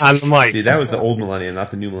burps on the mic. See, that was the old millennium, not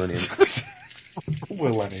the new millennium.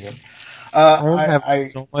 millennium. I have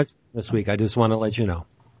so much this week. I just want to let you know.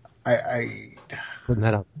 Putting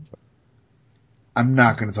that up. I'm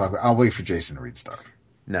not going to talk about, I'll wait for Jason to read stuff.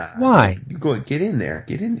 Nah. Why? You go, get in there.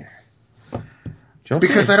 Jump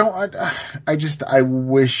Because in. I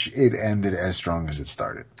wish it ended as strong as it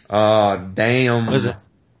started. Oh, damn. What is it?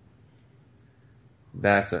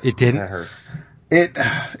 It didn't? That hurts.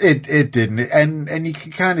 It didn't. And you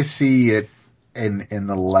can kind of see it in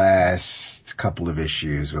the last couple of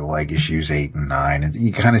issues with like issues 8 and 9. And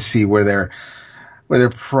you kind of see where they're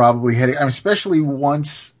probably heading. I mean, especially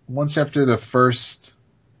once after the first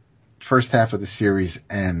half of the series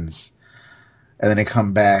ends, and then they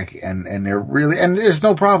come back and they're really, and there's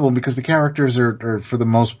no problem because the characters are for the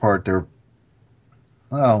most part,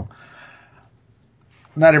 well,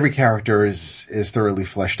 not every character is thoroughly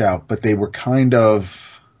fleshed out, but they were kind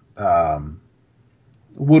of,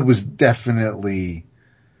 Wood was definitely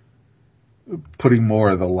putting more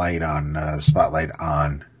of the spotlight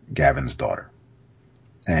on Gavin's daughter.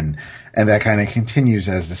 And that kind of continues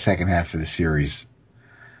as the second half of the series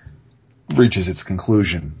reaches its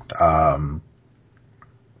conclusion.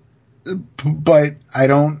 But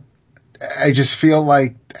I just feel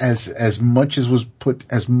like as much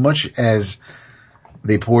as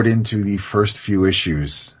they poured into the first few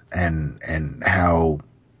issues and how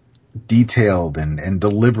detailed and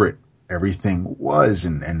deliberate everything was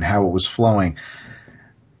and how it was flowing,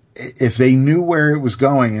 if they knew where it was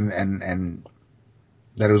going and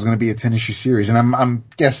that it was going to be a 10-issue series, and I'm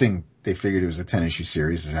guessing they figured it was a 10-issue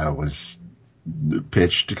series is how it was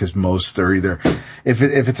pitched, because most are either, if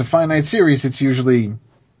it's a finite series, it's usually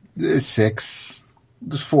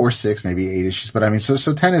 4, 6, maybe 8 issues, but I mean,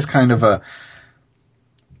 so 10 is kind of I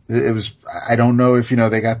don't know if,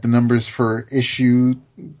 they got the numbers for issue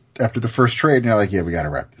after the first trade and they're like, yeah, we got to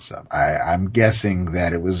wrap this up. I'm guessing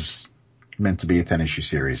that it was meant to be a 10-issue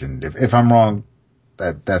series, and if I'm wrong,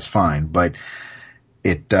 that's fine, but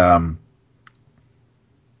it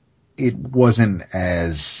wasn't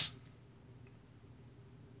as,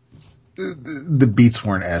 the beats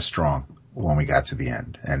weren't as strong when we got to the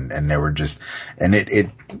end, and they were just, and it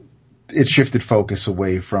shifted focus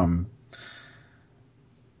away from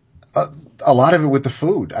a lot of it with the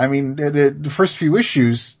food. I mean, the first few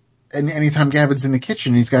issues, and anytime Gavin's in the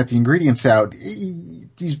kitchen, he's got the ingredients out,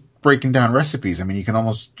 he's breaking down recipes. I mean, you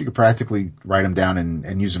could practically write them down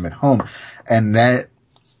and use them at home. And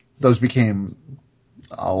those became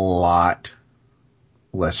a lot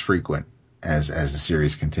less frequent as the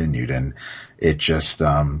series continued. And it just,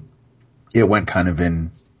 it went kind of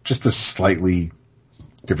in just a slightly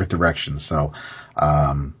different direction. So,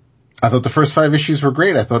 I thought the first 5 issues were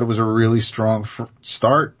great. I thought it was a really strong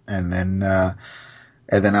start, and then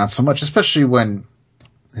not so much, especially when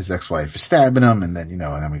his ex-wife is stabbing him, and then, and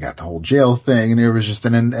then we got the whole jail thing, and it was just,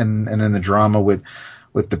 and then the drama with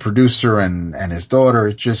the producer and his daughter.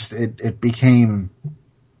 It became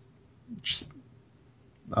just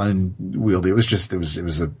unwieldy. It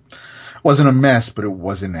wasn't a mess, but it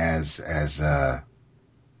wasn't as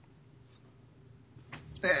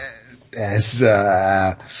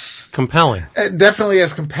compelling. Definitely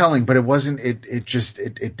as compelling, but it wasn't,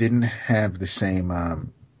 it didn't have the same,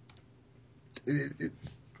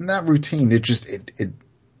 not routine. It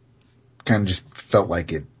kind of just felt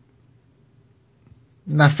like it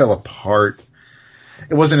not fell apart.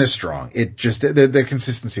 It wasn't as strong. It just, the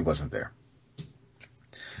consistency wasn't there.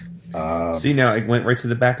 See, now it went right to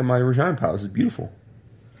the back of my Rajan pile. This is beautiful.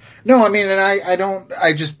 No, I mean, and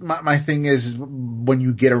my thing is, when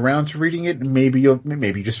you get around to reading it, maybe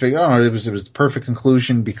you just figure, oh, it was the perfect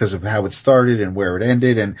conclusion because of how it started and where it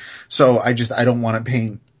ended. And so I don't want to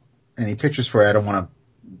paint any pictures for it. I don't want to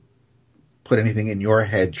put anything in your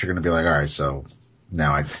head. You're going to be like, all right, so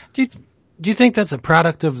now do you think that's a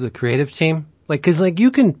product of the creative team? Like, cause like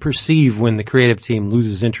you can perceive when the creative team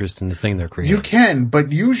loses interest in the thing they're creating. You can,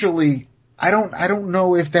 but usually I don't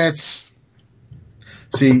know if that's,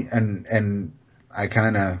 see, and I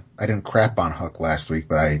didn't crap on Huck last week,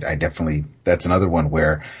 but I definitely, that's another one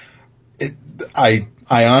where I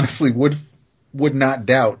honestly would not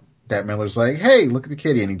doubt that Miller's like, hey, look at the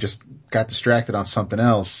kitty, and he just got distracted on something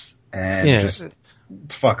else and just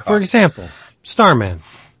fuck Huck. For example, Starman.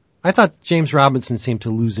 I thought James Robinson seemed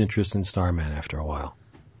to lose interest in Starman after a while.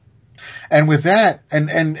 And with that, and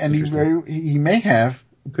he may have,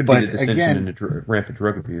 Could but be the dissension again, into rampant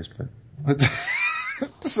drug abuse, but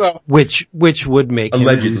so which would make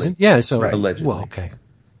allegedly, him lose, yeah. So right. Allegedly, well, okay.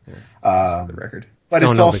 For the record. But No,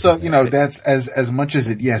 it's no, also, because- that's as much as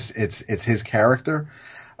it's his character.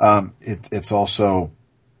 It's also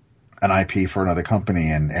an IP for another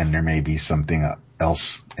company, and there may be something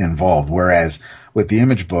else involved. Whereas with the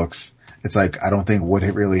Image books, it's like, I don't think Wood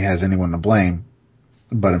really has anyone to blame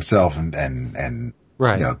but himself and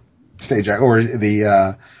Right. stage or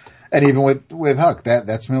the, and even with Huck,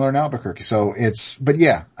 that's Miller and Albuquerque. So but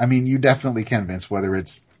yeah, I mean, you definitely can, Vince, whether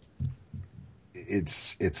it's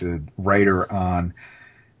a writer on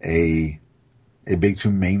a big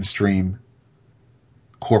two mainstream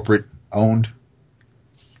corporate owned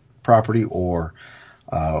property or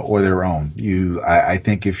their own. I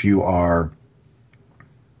think if you are,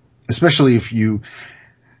 especially if you're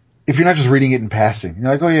not just reading it in passing, you're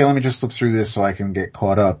like, oh yeah, let me just flip through this so I can get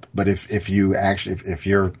caught up. But if you're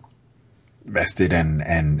vested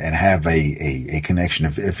and have a connection,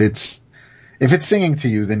 if it's singing to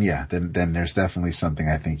you, then yeah, then there's definitely something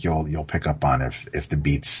I think you'll pick up on if the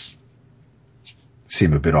beats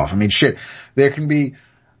seem a bit off. I mean, shit, there can be,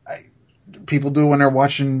 people do when they're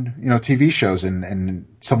watching, TV shows and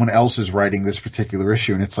someone else is writing this particular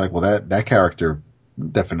issue and it's like, well, that character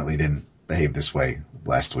definitely didn't behave this way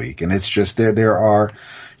last week. And it's just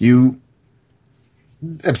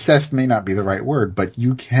obsessed may not be the right word, but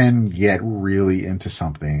you can get really into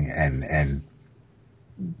something and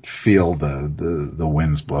feel the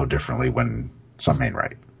winds blow differently when something ain't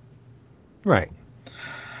right. Right.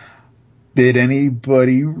 Did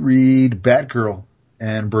anybody read Batgirl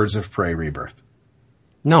and Birds of Prey Rebirth?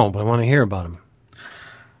 No, but I want to hear about him.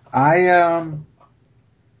 I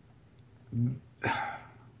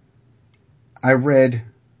read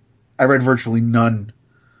virtually none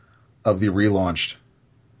of the relaunched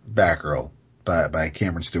Batgirl by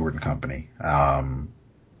Cameron Stewart and Company.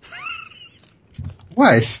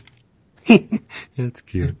 What? It's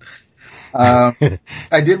cute. I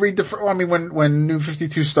did read when New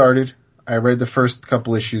 52 started, I read the first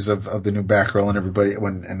couple issues of the new Batgirl, and everybody,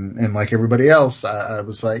 and like everybody else, I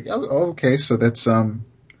was like, oh, okay, so that's, It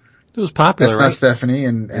was popular, that's right? not Stephanie,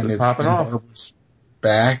 and was it's popping off. Barbara's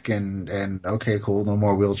back, and okay, cool, no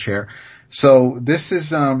more wheelchair. So this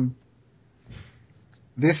is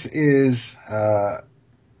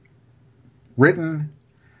written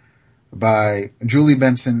by Julie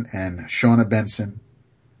Benson and Shauna Benson.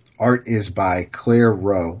 Art is by Claire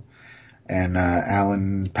Rowe, and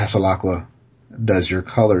Alan Pasalacqua does your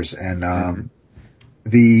colors. And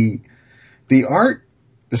the art,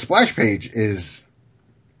 the splash page is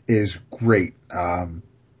great. So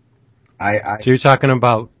you're talking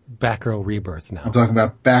about Batgirl Rebirth now. I'm talking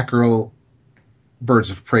about Batgirl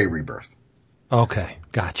Birds of Prey Rebirth. Okay,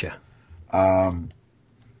 gotcha. The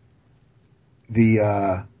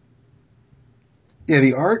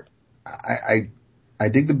art, I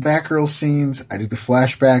dig the Batgirl scenes, I dig the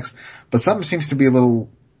flashbacks, but something seems to be a little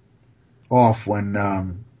off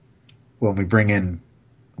when we bring in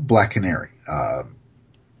Black Canary.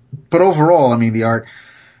 But overall, I mean, the art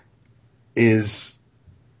is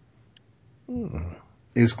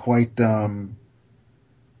quite, I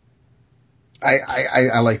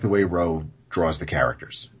like the way Rowe draws the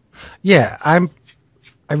characters. Yeah, I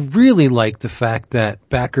really like the fact that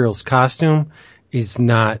Batgirl's costume is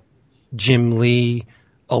not Jim Lee,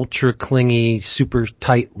 ultra clingy, super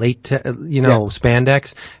tight latex,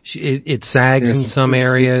 spandex. It sags in some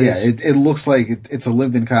areas. Yeah, it looks like it's a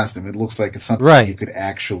lived-in costume. It looks like it's something right. You could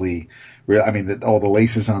actually, all the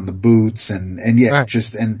laces on the boots and yeah,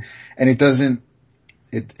 right. and it doesn't,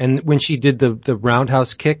 and when she did the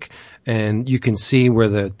roundhouse kick, and you can see where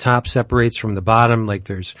the top separates from the bottom, like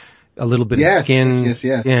there's a little bit of skin. Yes.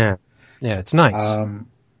 Yeah, it's nice.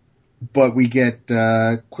 But we get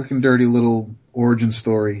quick and dirty little origin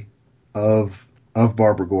story of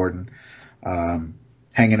Barbara Gordon,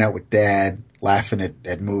 hanging out with Dad, laughing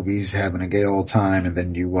at movies, having a gay old time, and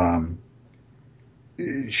then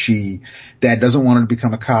Dad doesn't want her to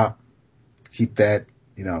become a cop. Keep that,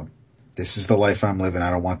 this is the life I'm living. I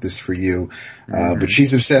don't want this for you. But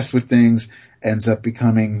she's obsessed with things, ends up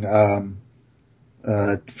becoming a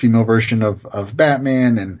female version of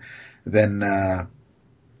Batman, and then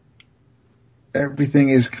everything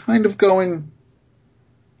is kind of going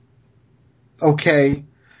okay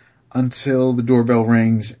until the doorbell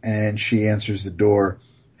rings and she answers the door,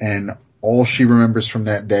 and all she remembers from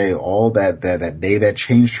that day, all that day that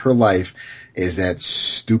changed her life, is that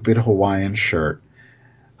stupid Hawaiian shirt.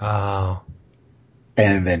 Oh.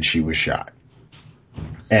 And then she was shot.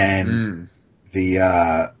 And she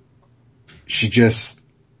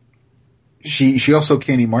also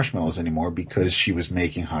can't eat marshmallows anymore because she was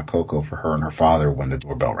making hot cocoa for her and her father when the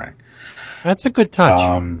doorbell rang. That's a good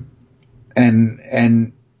touch.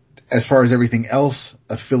 And as far as everything else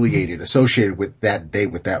associated with that date,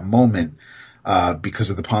 with that moment, because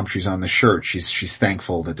of the palm trees on the shirt, she's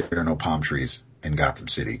thankful that there are no palm trees in Gotham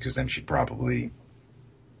City, because then she'd probably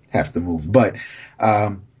have to move. But,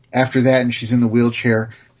 after that, and she's in the wheelchair,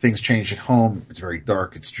 things change at home. It's very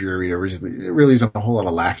dark. It's dreary. There really isn't a whole lot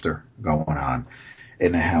of laughter going on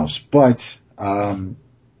in the house, but,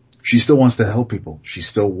 she still wants to help people. She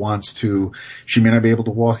may not be able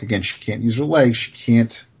to walk again. She can't use her legs. She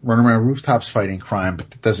can't run around rooftops fighting crime,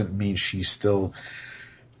 but that doesn't mean she still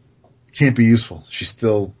can't be useful.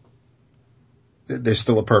 There's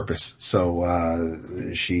still a purpose.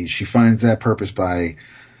 So, she finds that purpose by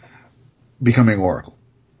becoming Oracle.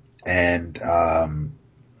 And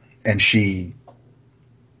she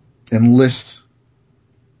enlists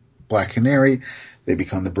Black Canary. They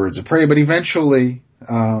become the birds of prey, but eventually,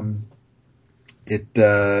 it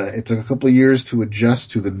took a couple of years to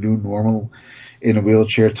adjust to the new normal in a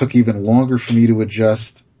wheelchair. It took even longer for me to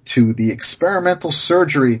adjust to the experimental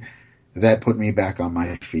surgery that put me back on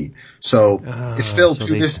my feet. So it's still to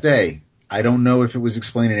this day, I don't know if it was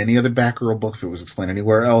explained in any other Batgirl book, if it was explained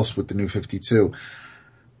anywhere else with the New 52,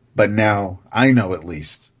 but now I know, at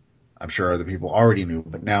least. I'm sure other people already knew,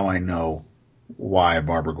 but now I know why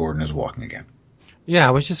Barbara Gordon is walking again. Yeah,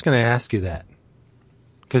 I was just going to ask you that,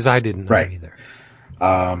 because I didn't know either.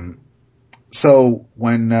 So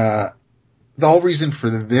when the whole reason for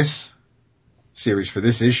this series, for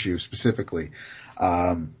this issue specifically,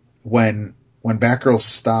 when Batgirl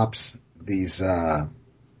stops these,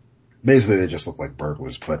 basically they just look like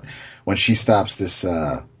burglars, but when she stops this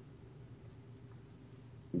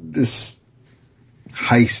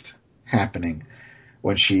heist happening,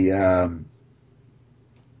 when she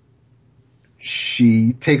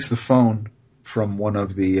takes the phone from one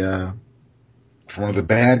of the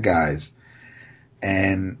bad guys,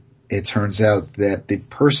 and it turns out that the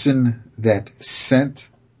person that sent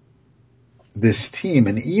this team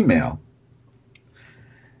an email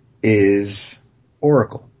is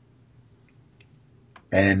Oracle.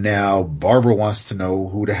 And now Barbara wants to know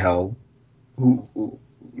who the hell, who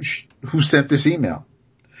sent this email.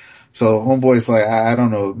 So Homeboy's like, I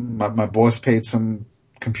don't know, my boss paid some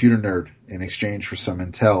computer nerd in exchange for some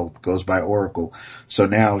intel, goes by Oracle. So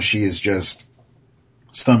now she is just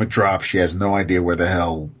stomach drop. She has no idea where the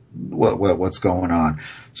hell, what's going on.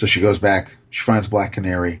 So she goes back, she finds Black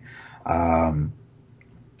Canary, and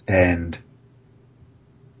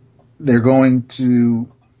they're going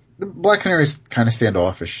to, Black Canary's kind of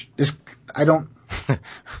standoffish. I don't,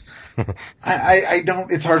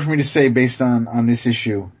 it's hard for me to say based on this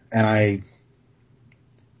issue, and I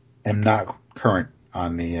am not current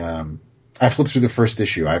on the, I flipped through the first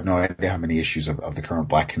issue. I have no idea how many issues of the current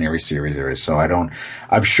Black Canary series there is, so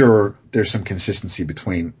I'm sure there's some consistency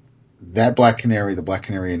between that Black Canary, the Black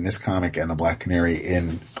Canary in this comic, and the Black Canary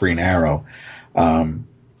in Green Arrow.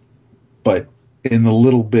 But in the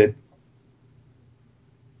little bit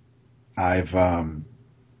I've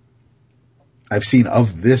seen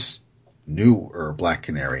of this newer Black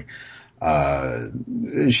Canary,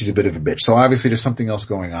 she's a bit of a bitch. So obviously there's something else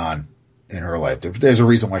going on in her life. There's a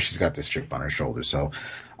reason why she's got this chip on her shoulder. So,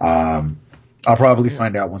 I'll probably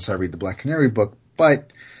find out once I read the Black Canary book,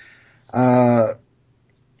 but,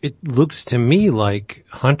 it looks to me like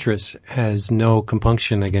Huntress has no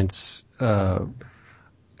compunction against,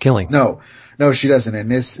 killing. No, she doesn't. And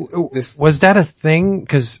this was that a thing?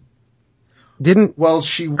 Cause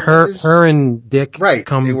her and Dick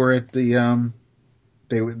they were at the,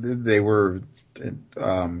 they were,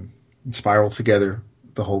 spiraled together,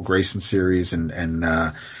 the whole Grayson series,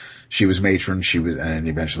 and she was matron, and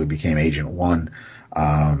eventually became Agent 1,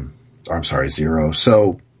 Zero.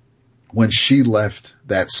 So when she left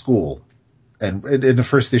that school, and in the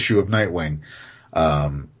first issue of Nightwing,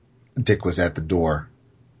 Dick was at the door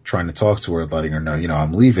trying to talk to her, letting her know,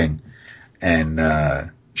 I'm leaving,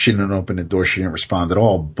 and she didn't open the door, she didn't respond at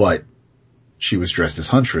all, but she was dressed as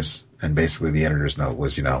Huntress, and basically the editor's note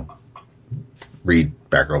was, read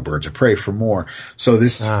Batgirl Birds of Prey for more. So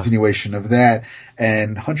this is a continuation of that,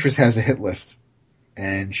 and Huntress has a hit list,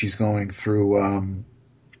 and she's going through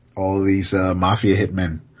all of these mafia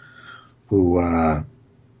hitmen who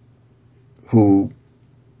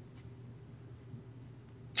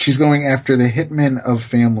she's going after the hitmen of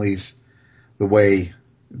families the way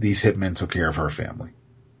these hitmen took care of her family.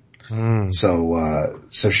 So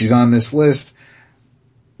she's on this list.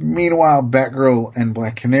 Meanwhile, Batgirl and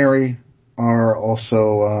Black Canary are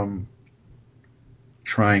also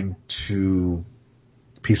trying to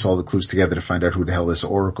piece all the clues together to find out who the hell this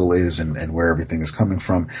Oracle is and where everything is coming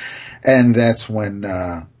from. And that's when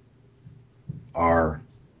our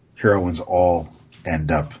heroines all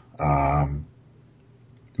end up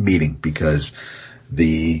meeting, because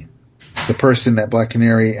the person that Black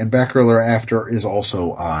Canary and Batgirl are after is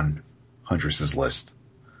also on Huntress's list.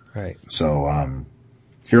 Right. So,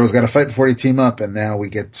 heroes gotta fight before they team up, and now we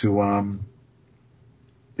get to,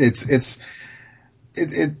 it's,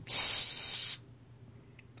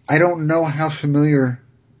 I don't know how familiar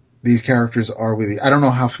these characters are with I don't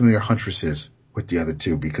know how familiar Huntress is with the other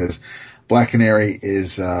two, because Black Canary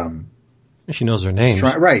is, she knows their names.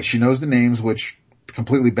 Right. She knows the names, which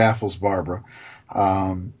completely baffles Barbara.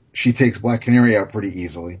 She takes Black Canary out pretty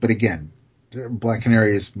easily. But again, Black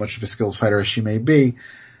Canary is much of a skilled fighter as she may be.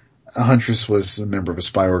 Huntress was a member of a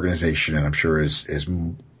spy organization, and I'm sure is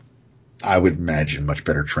I would imagine much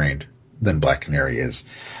better trained than Black Canary is.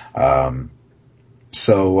 Then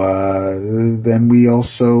we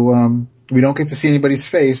also, we don't get to see anybody's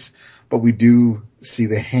face, but we do see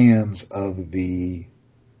the hands of the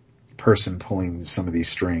person pulling some of these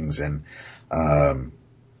strings and,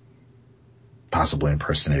 possibly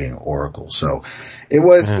impersonating Oracle. So it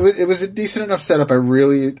was a decent enough setup. I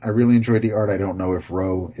really enjoyed the art. I don't know if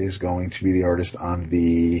Rowe is going to be the artist on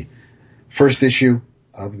the first issue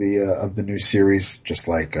of the new series, just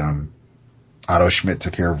like, Otto Schmidt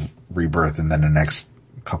took care of Rebirth and then the next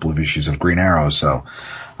couple of issues of Green Arrow. So,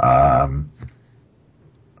 but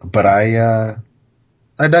I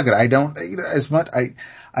dug it. I don't, as much,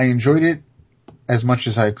 I enjoyed it as much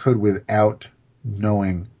as I could without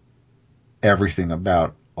knowing everything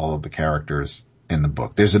about all of the characters in the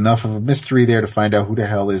book. There's enough of a mystery there to find out who the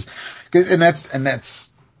hell is, and that's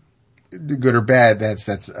good or bad.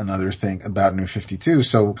 That's another thing about New 52.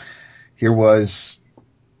 So here was,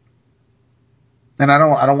 and I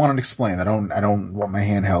don't want to explain. I don't want my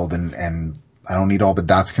hand held, and I don't need all the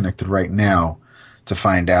dots connected right now to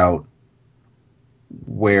find out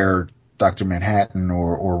where Dr. Manhattan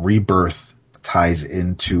or Rebirth ties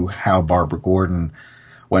into how Barbara Gordon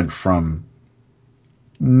went from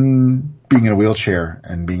being in a wheelchair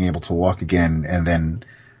and being able to walk again, and then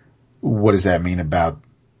what does that mean about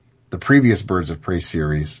the previous Birds of Prey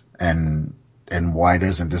series, and why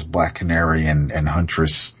doesn't this Black Canary and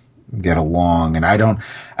Huntress get along? And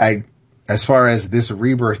as far as this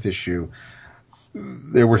Rebirth issue,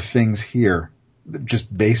 there were things here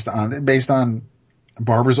just based on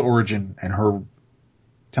Barbara's origin and her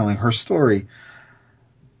telling her story,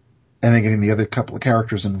 and then getting the other couple of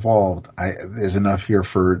characters involved. There's enough here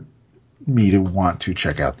for me to want to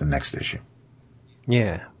check out the next issue.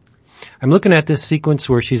 Yeah. I'm looking at this sequence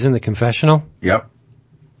where she's in the confessional. Yep.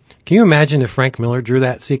 Can you imagine if Frank Miller drew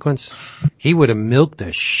that sequence? He would have milked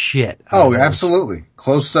the shit. Oh, absolutely.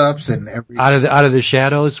 Close-ups and everything. Out of the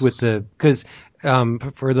shadows because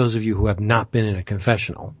for those of you who have not been in a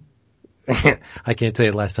confessional, I can't tell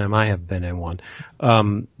you the last time I have been in one.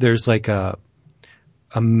 There's like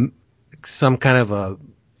some kind of a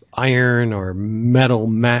iron or metal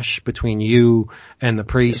mesh between you and the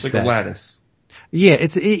priest. It's like a lattice. Yeah,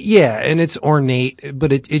 and it's ornate,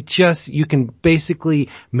 but it just, you can basically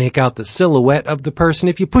make out the silhouette of the person.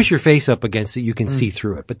 If you push your face up against it, you can see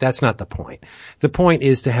through it, but that's not the point. The point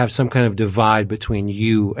is to have some kind of divide between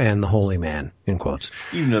you and the holy man, in quotes.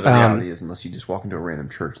 Even though the reality is, unless you just walk into a random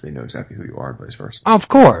church, they know exactly who you are, vice versa. Of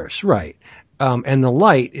course, right. And the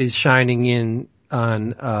light is shining in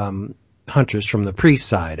on, Huntress from the priest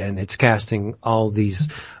side, and it's casting all these,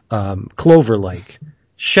 clover-like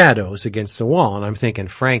shadows against the wall, and I'm thinking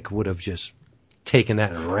Frank would have just taken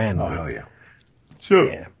that and ran with it. Oh, hell yeah. Sure.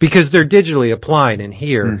 Yeah. Because they're digitally applied in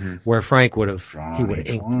here, where Frank would have,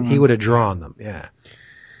 he would have drawn them, yeah.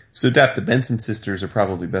 So, Dap, the Benson sisters are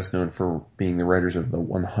probably best known for being the writers of the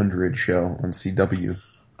 100 show on CW.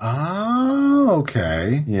 Oh,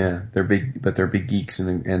 okay. Yeah, they're big geeks,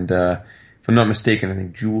 and if I'm not mistaken, I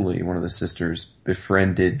think Julie, one of the sisters,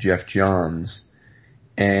 befriended Jeff Johns,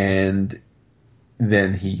 and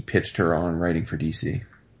then he pitched her on writing for DC.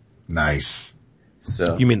 Nice.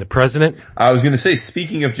 So you mean the president? I was going to say,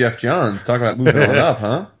 speaking of Jeff Johns, talk about moving on up,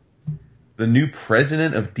 huh? The new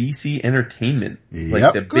president of DC Entertainment,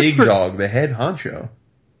 like the big dog, the head honcho.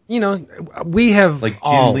 You know, we have like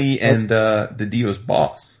Jim Lee and Didio's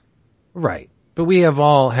boss, right? But we have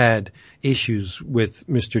all had issues with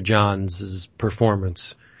Mr. Johns'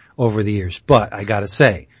 performance over the years. But I gotta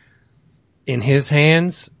say, in his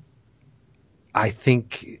hands, I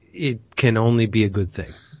think it can only be a good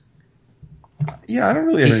thing. Yeah, I don't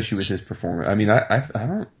really have an issue with his performance. I mean, I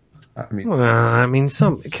don't. I mean,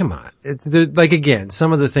 come on. It's like, again,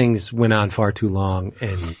 some of the things went on far too long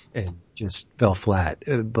and just fell flat.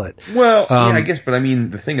 But yeah, I guess. But I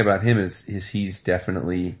mean, the thing about him is he's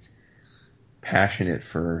definitely passionate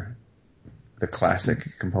for the classic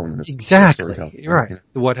component of Exactly. storytelling. Right.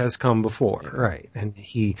 What has come before. Right. And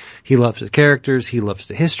he loves his characters. He loves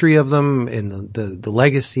the history of them and the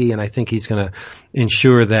legacy. And I think he's going to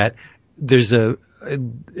ensure that there's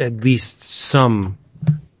at least some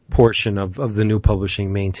portion of the new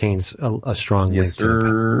publishing maintains a strong link. Yes,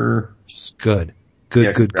 sir. Good.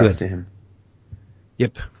 Yeah, Good. to him.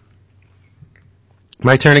 Yep.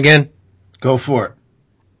 My turn again? Go for it.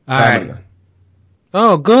 All right.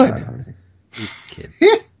 Oh, good. You kid.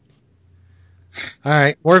 All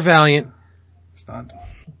right. More Valiant. Stunned.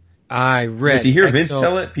 I read. Did you hear Vince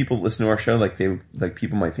tell it? People listen to our show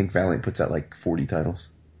people might think Valiant puts out like 40 titles.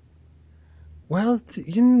 Well,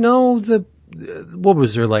 what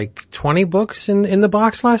was there, like 20 books in the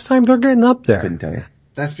box last time? They're getting up there. Couldn't tell you.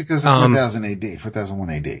 That's because of 4000 AD, 4001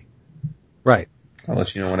 AD. Right. I'll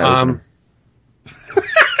let you know when I open them.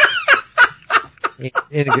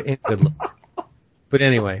 In a good look. But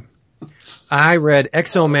anyway, I read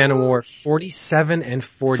X-O Manowar 47 and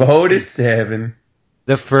 48. 47.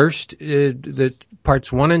 The first, the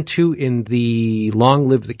parts 1 and 2 in the Long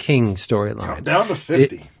Live the King storyline. Countdown to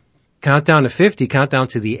 50. Countdown to 50, countdown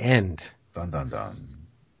to the end. Dun dun dun.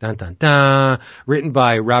 Dun dun dun. Written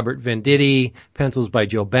by Robert Venditti, pencils by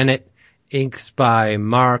Joe Bennett, inks by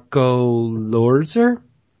Marco Lorzer,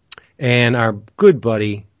 and our good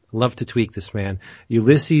buddy, love to tweak this man,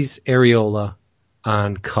 Ulysses Areola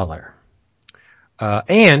on color.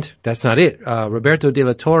 And that's not it. Roberto De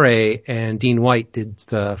La Torre and Dean White did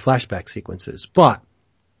the flashback sequences, but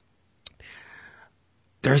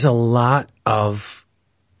there's a lot of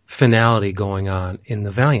finality going on in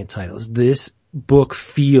the Valiant titles. This book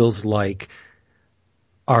feels like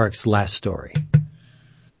Aric's last story.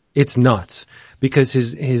 It's nuts because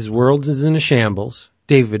his world is in a shambles.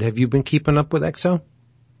 David, have you been keeping up with X-O?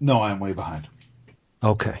 No, I'm way behind.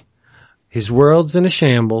 Okay. His world's in a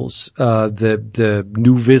shambles. The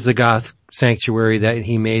new Visigoth sanctuary that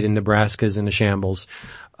he made in Nebraska is in a shambles.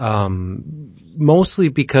 Mostly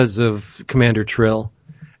because of Commander Trill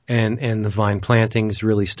and the vine plantings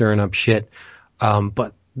really stirring up shit.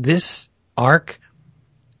 But this arc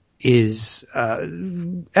is,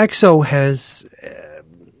 X-O has,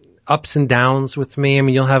 ups and downs with me. I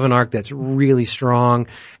mean, you'll have an arc that's really strong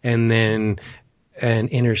and then an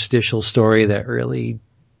interstitial story that really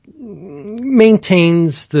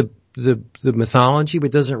maintains the mythology,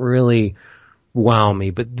 but doesn't really wow me.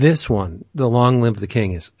 But this one, The Long Live the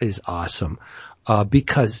King, is awesome,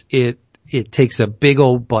 because it takes a big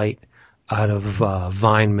old bite out of,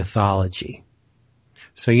 Vine mythology.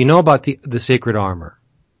 So you know about the sacred armor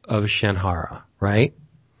of Shenhara, right?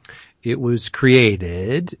 It was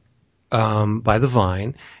created, by the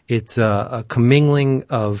Vine. It's a commingling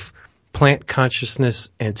of plant consciousness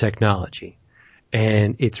and technology.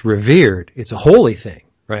 And it's revered. It's a holy thing,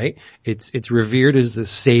 right? It's revered as the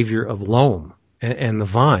savior of Loam and the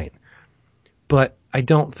Vine. But I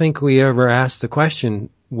don't think we ever asked the question,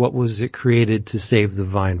 what was it created to save the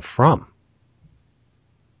Vine from?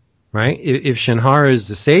 Right? If Shenhara is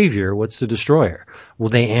the savior, what's the destroyer? Well,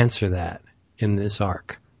 they answer that in this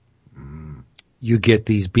arc. You get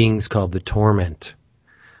these beings called the Torment.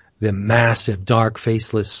 The massive, dark,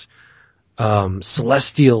 faceless,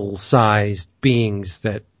 celestial-sized beings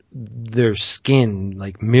that their skin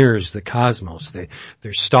like mirrors the cosmos.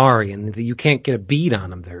 They're starry and you can't get a bead on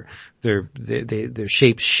them. Their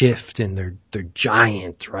shapes shift and they're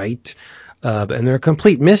giant, right? And they're a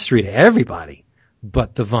complete mystery to everybody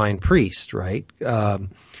but the Vine Priest, right?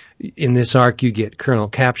 In this arc, you get Colonel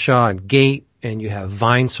Capshaw and Gate, and you have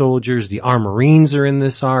Vine soldiers. The Armorines are in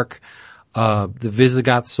this arc. The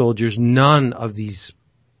Visigoth soldiers. None of these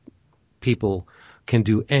people can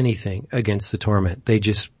do anything against the Torment.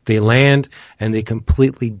 They land and they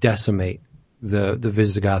completely decimate the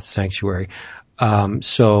Visigoth sanctuary.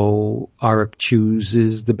 So Arik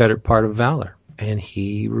chooses the better part of valor and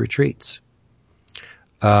he retreats.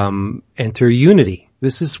 Enter Unity.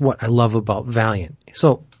 This is what I love about Valiant.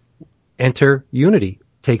 So enter Unity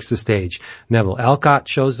takes the stage. Neville Alcott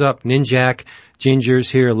shows up, Ninjak,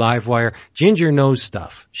 Ginger's here, Livewire. Ginger knows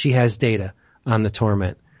stuff. She has data on the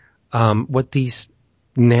Torment. What these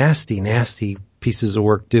nasty pieces of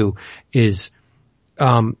work do is,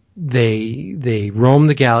 they roam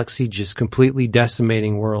the galaxy just completely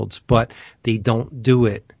decimating worlds, but they don't do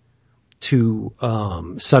it to,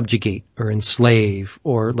 subjugate or enslave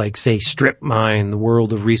or like say strip mine the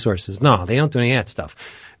world of resources. No, they don't do any of that stuff.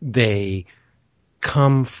 They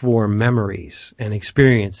come for memories and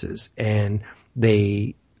experiences and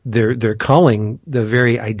they're culling the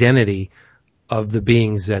very identity of the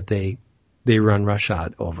beings that they run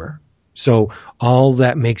roughshod over. So all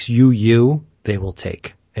that makes you, they will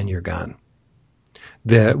take and you're gone.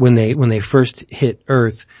 when they first hit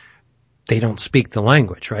Earth, they don't speak the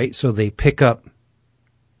language, right? So they pick up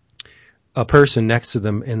a person next to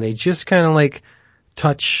them and they just kind of like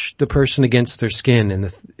touch the person against their skin, and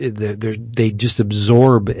they just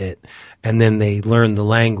absorb it, and then they learn the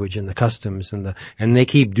language and the customs and they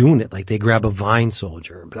keep doing it. Like they grab a vine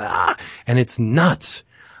soldier, blah, and it's nuts.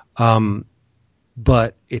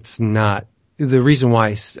 But it's not. The reason why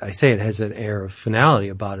I say it has an air of finality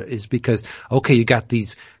about it is because, okay, you got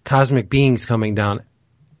these cosmic beings coming down.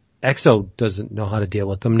 Exo doesn't know how to deal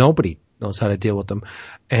with them. Nobody knows how to deal with them.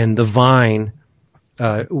 And the Vine,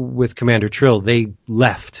 with Commander Trill, they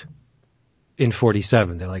left in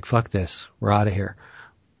 47. They're like, fuck this. We're out of here.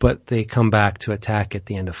 But they come back to attack at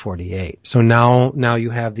the end of 48. So now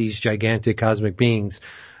you have these gigantic cosmic beings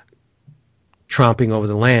tromping over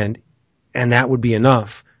the land, and that would be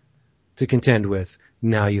enough to contend with.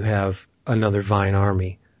 Now you have another Vine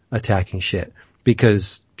army attacking shit,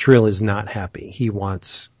 because Trill is not happy. He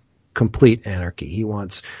wants complete anarchy. He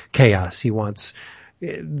wants chaos.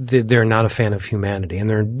 They're not a fan of humanity,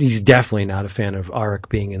 and he's definitely not a fan of Arik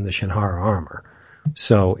being in the Shinhara armor.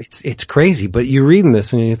 So it's crazy, but you're reading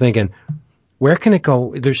this and you're thinking, where can it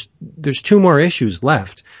go? There's 2 more issues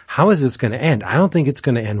left. How is this going to end? I don't think it's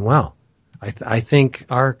going to end well. I think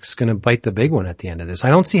Arik's going to bite the big one at the end of this. I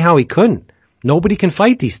don't see how he couldn't. Nobody can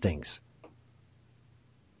fight these things.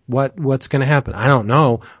 What's going to happen? I don't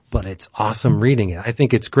know, but it's awesome reading it. I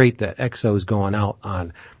think it's great that Exo is going out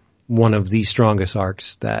on one of the strongest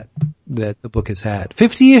arcs that the book has had.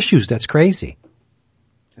 50 issues, that's crazy.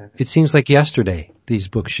 It seems like yesterday these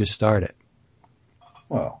books just started.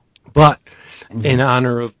 Well, but in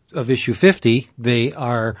honor of issue 50, they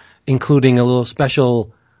are including a little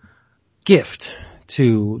special gift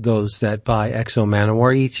to those that buy Exo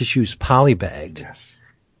Manowar. Each issue's polybagged. yes.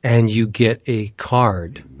 And you get a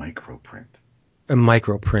card. Microprint. A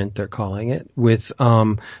microprint, they're calling it, with,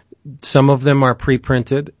 some of them are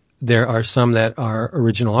pre-printed. There are some that are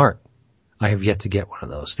original art. I have yet to get one of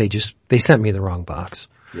those. They sent me the wrong box.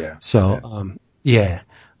 Yeah. So, yeah.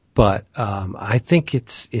 But, I think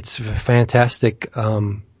it's a fantastic,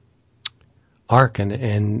 arc,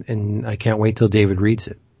 and I can't wait till David reads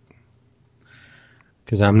it.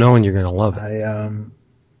 Cause I'm knowing you're gonna love it.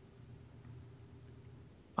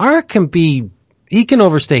 Arik he can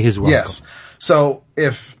overstay his welcome. Yes. So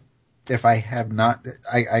if I have not,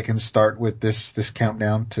 I can start with this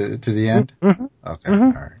countdown to the end? Mm-hmm. Okay.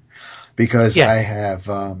 Mm-hmm. All right. Because yeah. I have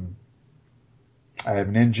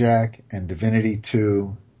Ninjak and Divinity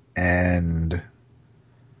 2 and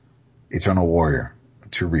Eternal Warrior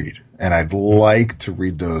to read. And I'd like to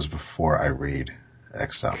read those before I read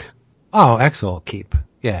Exo. Oh, Exo will keep.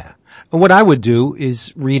 Yeah. And what I would do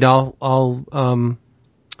is read all Long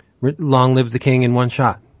Live the King in one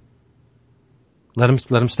shot. Let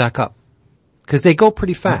them stack up. Cause they go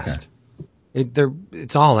pretty fast. Okay.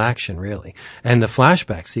 It's all action, really. And the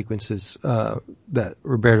flashback sequences, that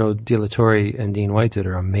Roberto De La Torre and Dean White did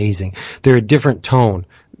are amazing. They're a different tone.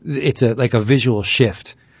 It's like a visual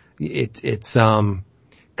shift. It's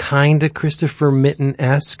kinda Christopher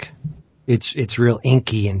Mitten-esque. It's real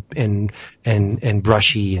inky and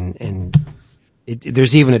brushy and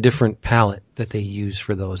there's even a different palette that they use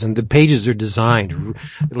for those. And the pages are designed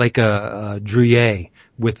like a Druillet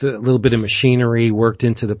with a little bit of machinery worked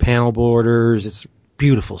into the panel borders. It's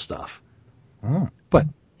beautiful stuff. Oh. But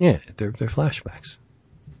yeah, they're flashbacks.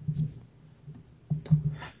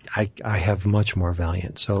 I have much more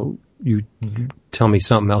Valiant. So you tell me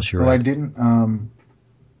something else you're Well, right. I didn't,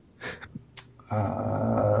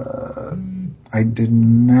 I did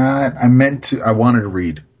not, I wanted to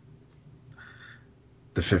read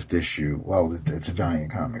the 5th issue. Well, it's a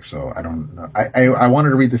Valiant comic, so I don't know. I wanted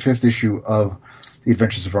to read the 5th issue of The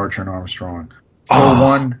Adventures of Archer and Armstrong for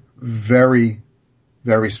one very,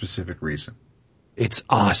 very specific reason. It's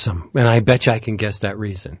awesome. And I bet you I can guess that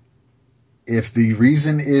reason. If the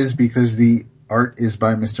reason is because the art is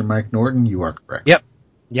by Mr. Mike Norton, you are correct.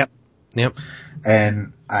 Yep.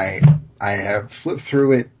 And I have flipped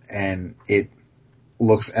through it and it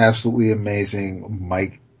looks absolutely amazing.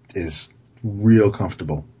 Mike is real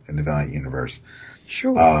comfortable in the Valiant universe.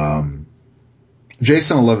 Sure.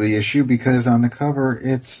 Jason will love the issue because on the cover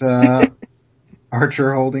it's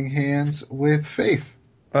Archer holding hands with Faith.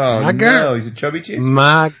 Oh My no, girl. he's a chubby cheese.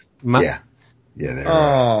 My Yeah.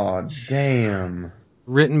 Oh damn.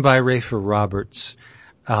 Written by Rafer Roberts.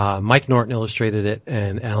 Mike Norton illustrated it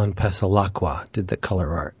and Alan Pesalacqua did the color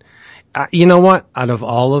art. You know what? Out of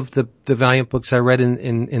all of the Valiant books I read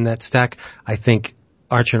in that stack, I think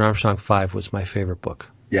Archer and Armstrong 5 was my favorite book.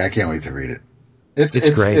 Yeah, I can't wait to read it. It's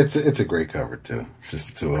great. It's a great cover too. Just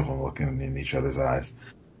the two of them looking in each other's eyes.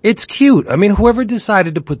 It's cute. I mean, whoever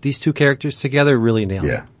decided to put these two characters together really nailed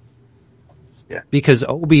it. Yeah. Because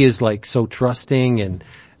Obi is like so trusting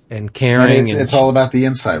and caring. And it's all about the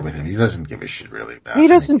inside with him. He doesn't give a shit really about he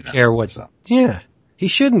doesn't anything, care what, so. yeah, he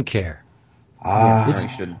shouldn't care. He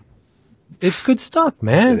should. It's good stuff,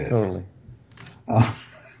 man. It is. Totally.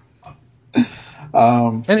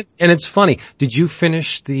 And it's funny. Did you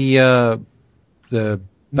finish the Bag of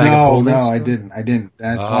No, Holdings? I didn't.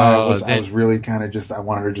 That's why I was really kind of I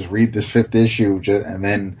wanted to just read this 5th issue and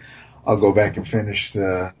then I'll go back and finish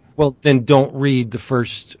the. Well, then don't read the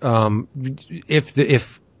first,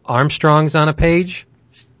 if Armstrong's on a page,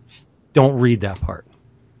 don't read that part.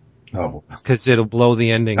 Oh. Cause it'll blow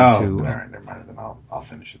the ending Oh, to, alright, never mind. Then I'll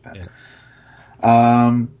finish it then.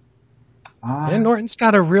 Yeah. And Norton's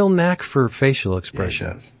got a real knack for facial Yeah, he expression.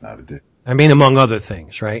 does. Not a dude. I mean, among other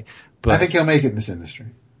things, right? But I think he'll make it in this industry.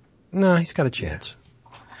 no, he's got a chance.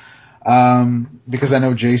 Because I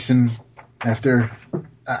know Jason, after,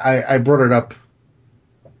 I brought it up,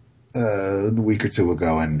 a week or two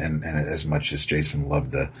ago and as much as Jason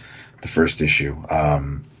loved the first issue,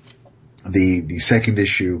 the second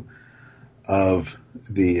issue of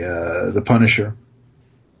the Punisher,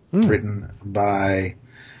 written by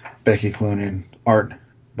Becky Cloonan, art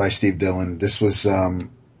by Steve Dillon. This was,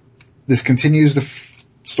 this continues the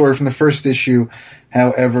story from the first issue.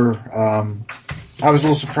 However, I was a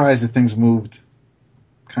little surprised that things moved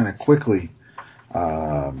kind of quickly,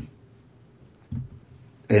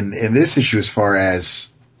 in this issue as far as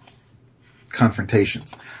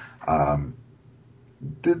confrontations.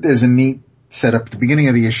 There's a neat setup at the beginning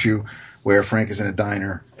of the issue where Frank is in a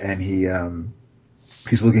diner and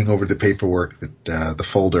he's looking over the paperwork that, the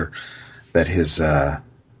folder that his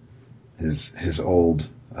old,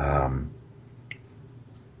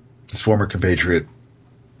 his former compatriot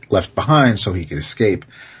left behind so he could escape.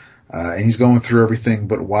 And he's going through everything,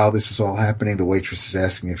 but while this is all happening, the waitress is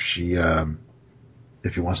asking if she,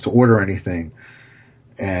 if he wants to order anything.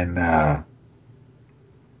 And,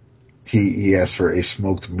 he asked for a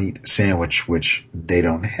smoked meat sandwich, which they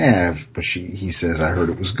don't have, but he says, I heard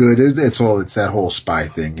it was good. It's that whole spy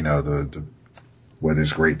thing, you know, the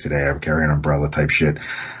weather's great today, I carry an umbrella type shit.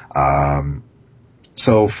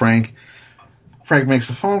 So Frank makes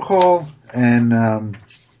a phone call and,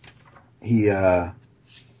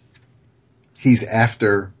 he's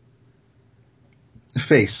after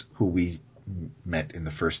Face, who we met in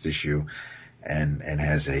the first issue and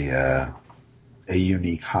has a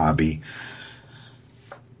unique hobby.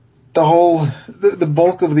 The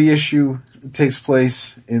bulk of the issue takes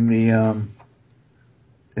place in the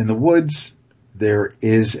woods. There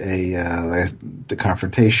is the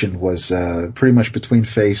confrontation was, pretty much between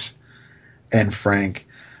Face and Frank.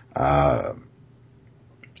 It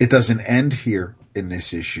doesn't end here in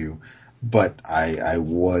this issue, but I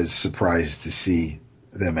was surprised to see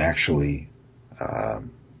them actually,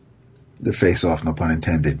 the face off, no pun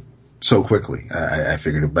intended, so quickly. I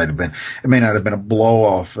figured it may not have been a blow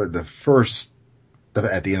off at the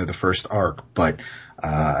end of the first arc, but,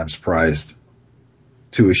 I'm surprised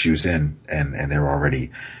 2 issues in and they're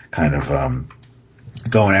already kind of,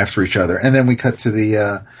 going after each other. And then we cut to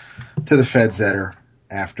the feds that are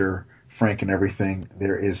after Frank and everything.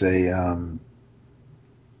 There is and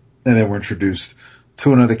then we're introduced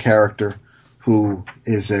to another character who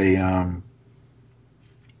is who,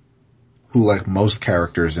 like most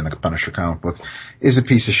characters in a Punisher comic book, is a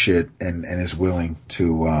piece of shit and is willing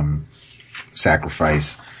to,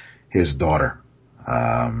 sacrifice his daughter,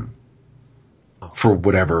 for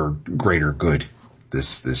whatever greater good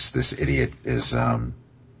this idiot is,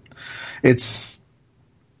 it's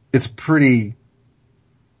pretty,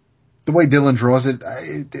 the way Dillon draws it,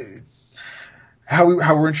 how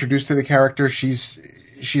we're introduced to the character, she's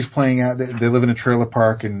playing out, they live in a trailer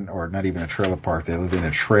park or not even a trailer park, they live in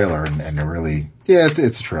a trailer and they're really,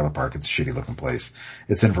 it's a trailer park, it's a shitty looking place.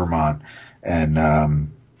 It's in Vermont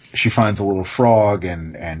and, she finds a little frog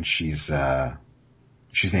and she's named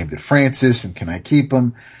it Francis and can I keep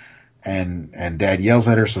him? And Dad yells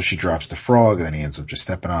at her so she drops the frog and then he ends up just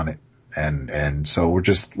stepping on it. And so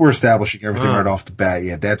we're establishing everything right off the bat.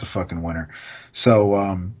 Yeah, Dad's a fucking winner.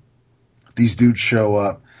 So, these dudes show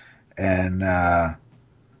up and,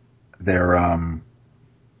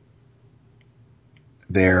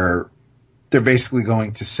 they're basically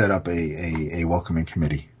going to set up a welcoming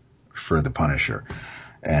committee for the Punisher.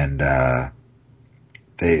 And,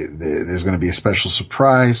 there's going to be a special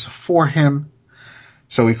surprise for him.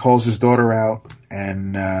 So he calls his daughter out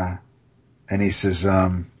and he says,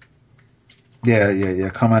 yeah,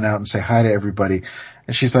 come on out and say hi to everybody.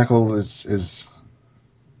 And she's like, well, is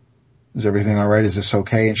Is everything all right? Is this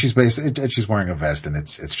okay? And she's wearing a vest, and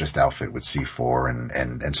it's just outfit with C4,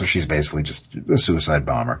 and so she's basically just a suicide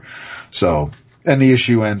bomber. So, and the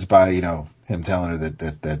issue ends by, him telling her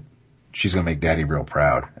that she's gonna make Daddy real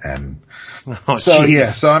proud. And so, geez. yeah,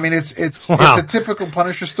 so I mean, it's a typical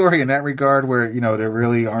Punisher story in that regard where, there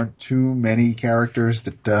really aren't too many characters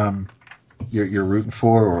that, you're rooting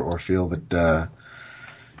for or feel that,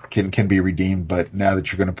 can be redeemed. But now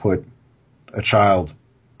that you're gonna put a child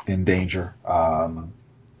in danger, I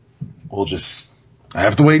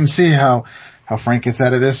have to wait and see how Frank gets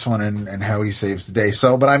out of this one and how he saves the day.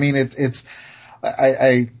 So, but I mean,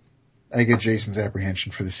 I get Jason's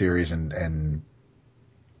apprehension for the series and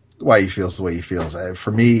why he feels the way he feels.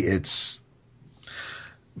 For me, it's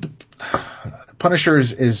Punisher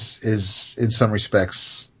is in some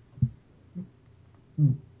respects,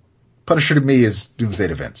 Punisher to me is Doomsday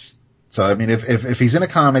to Vince. So I mean, if he's in a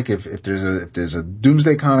comic, if there's a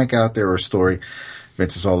Doomsday comic out there or a story,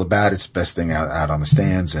 Vince is all about it. It's the best thing out on the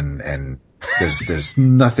stands, and there's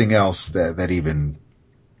nothing else that even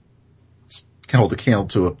can hold a candle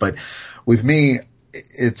to it. But with me,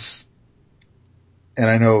 it's, and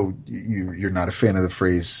I know you're not a fan of the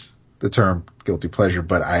term guilty pleasure,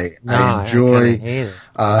 but I enjoy. I hate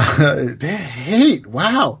it. Hate.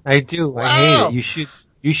 Wow. I do. Wow. I hate it.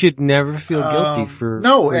 You should never feel guilty for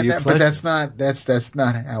but that's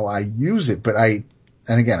not how I use it. But I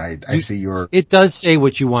see your. It does say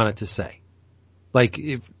what you want it to say. Like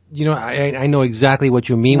if I know exactly what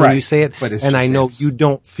you mean when you say it, and I know you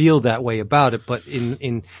don't feel that way about it. But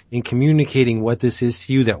in communicating what this is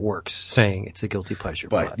to you, that works. Saying it's a guilty pleasure.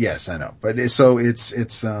 But yes, I know. But it's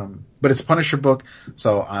a Punisher book,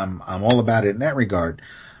 so I'm all about it in that regard.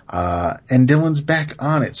 And Dylan's back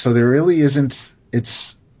on it, so there really isn't.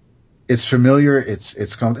 It's familiar. It's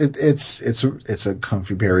a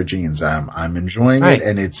comfy pair of jeans. I'm enjoying it,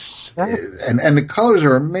 and and the colors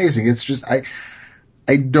are amazing. It's just, I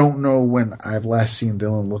don't know when I've last seen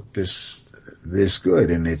Dylan look this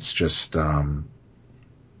good, and it's just, I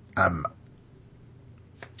am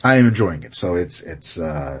enjoying it. So it's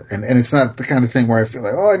and it's not the kind of thing where I feel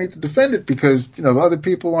like, I need to defend it because, the other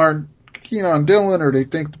people aren't keen on Dylan or they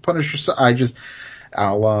think the Punisher,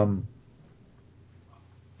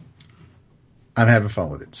 I'm having fun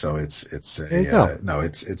with it. So it's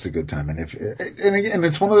a good time. And again,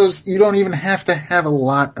 it's one of those, you don't even have to have a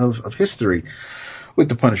lot of history with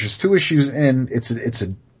the Punishers. 2 issues in,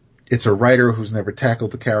 it's a writer who's never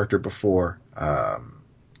tackled the character before.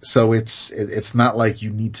 So it's not like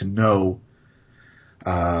you need to know,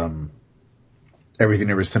 everything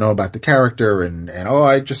there is to know about the character and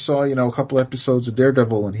I just saw, a couple episodes of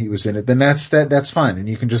Daredevil and he was in it. Then that's fine. And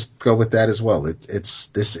you can just go with that as well.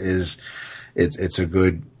 It's a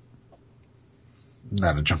good,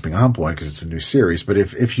 not a jumping on point because it's a new series, but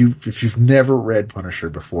if you've never read Punisher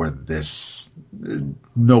before this,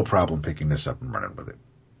 no problem picking this up and running with it.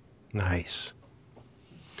 Nice.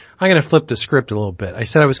 I'm going to flip the script a little bit. I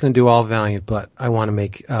said I was going to do all Valiant, but I want to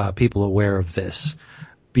make people aware of this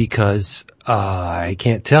because I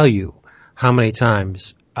can't tell you how many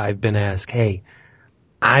times I've been asked, hey,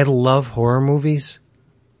 I love horror movies.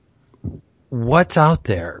 What's out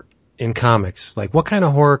there in comics? Like, what kind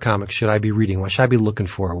of horror comics should I be reading? What should I be looking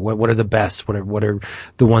for? What are the best? What are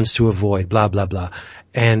the ones to avoid? Blah, blah, blah.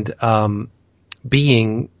 And,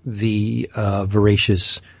 being the,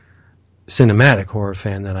 voracious cinematic horror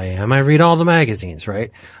fan that I am, I read all the magazines, right?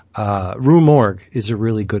 Rue Morgue is a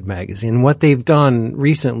really good magazine. What they've done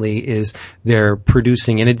recently is they're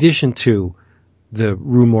producing, in addition to the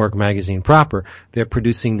Rue Morgue magazine proper, they're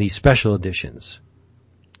producing these special editions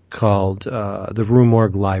called the Rue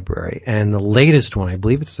Morgue Library, and the latest one, I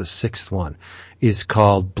believe it's the 6th one, is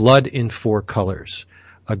called Blood in 4 Colors,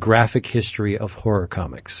 a graphic history of horror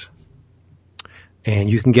comics.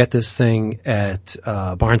 And you can get this thing at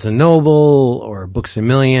Barnes & Noble or Books A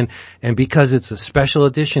Million, and because it's a special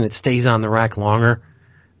edition, it stays on the rack longer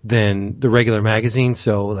than the regular magazine,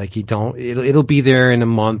 so like it'll be there in a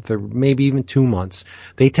month or maybe even 2 months.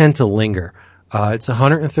 They tend to linger. It's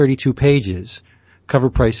 132 pages.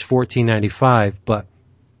 Cover price $14.95, but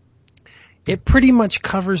it pretty much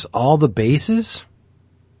covers all the bases.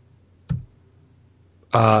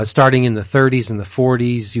 Starting in the 30s and the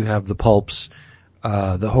 40s, you have the pulps,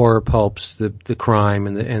 the horror pulps, the crime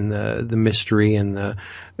and the mystery and the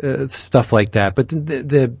stuff like that. But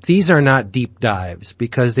these are not deep dives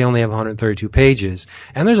because they only have 132 pages,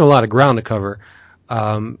 and there's a lot of ground to cover.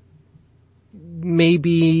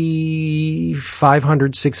 Maybe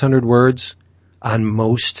 500, 600 words on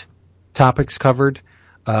most topics covered.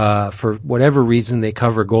 For whatever reason, they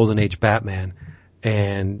cover Golden Age Batman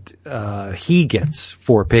and he gets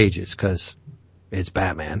 4 pages because it's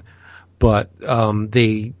Batman. But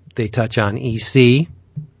they touch on EC,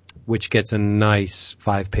 which gets a nice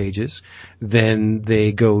 5 pages. Then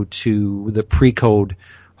they go to the pre-code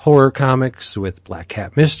horror comics with Black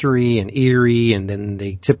Cat Mystery and Eerie, and then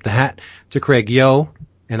they tip the hat to Craig Yo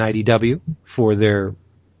and IDW for their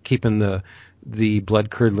keeping the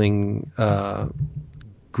blood-curdling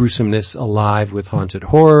gruesomeness alive with haunted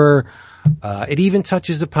horror. It even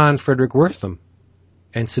touches upon Frederick Wertham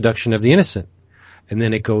and Seduction of the Innocent. And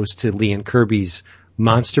then it goes to Lee and Kirby's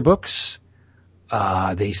monster books.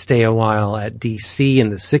 They stay a while at DC in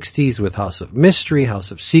the 60s with House of Mystery,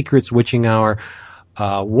 House of Secrets, Witching Hour.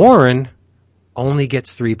 Warren only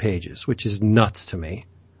gets 3 pages, which is nuts to me.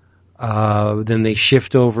 Then they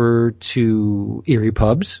shift over to Eerie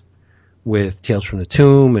Pubs with Tales from the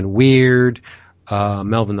Tomb and Weird,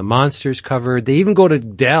 Melvin the Monsters covered. They even go to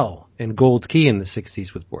Dell and Gold Key in the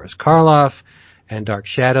 60s with Boris Karloff and Dark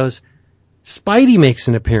Shadows. Spidey makes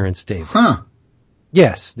an appearance, Dave. Huh.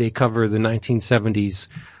 Yes, they cover the 1970s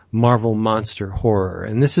Marvel monster horror.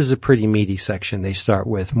 And this is a pretty meaty section. They start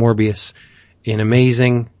with Morbius in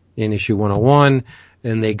Amazing in issue 101.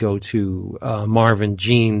 Then they go to Marvin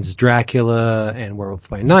Jean's Dracula and Werewolf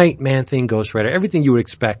by Night, Man-Thing, Ghost Rider, everything you would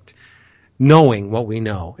expect, knowing what we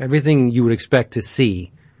know. Everything you would expect to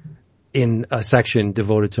see in a section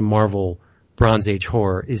devoted to Marvel Bronze Age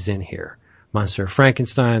horror is in here. Monster of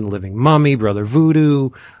Frankenstein, Living Mummy, Brother Voodoo,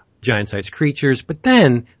 Giant-Sized Creatures. But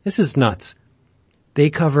then, this is nuts. They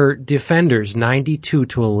cover Defenders 92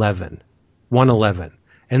 to 111.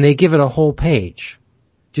 And they give it a whole page.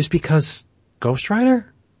 Just because Ghost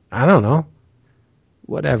Rider? I don't know.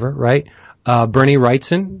 Whatever, right? Bernie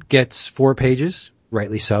Wrightson gets 4 pages,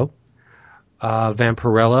 rightly so.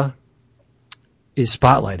 Vampirella is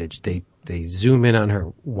spotlighted. They zoom in on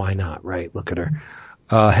her. Why not, right? Look at her.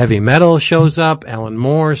 Heavy Metal shows up. Alan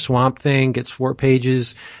Moore, Swamp Thing gets 4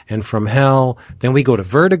 pages. And From Hell. Then we go to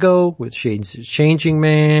Vertigo with Changing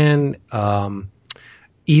Man.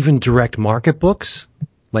 Even direct market books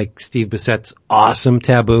like Steve Bissett's awesome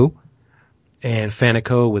Taboo. And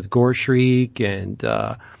Fanico with Gore Shriek. And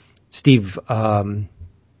Steve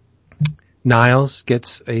Niles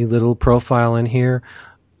gets a little profile in here.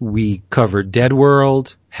 We covered Dead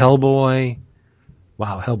World, Hellboy.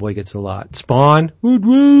 Wow, Hellboy gets a lot. Spawn, woot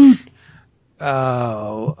woot.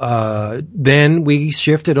 Then we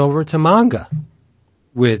shifted over to manga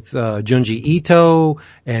with Junji Ito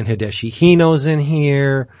and Hideshi Hino's in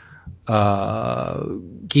here.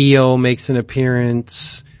 Gyo makes an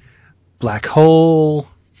appearance. Black Hole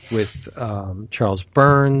with Charles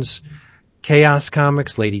Burns. Chaos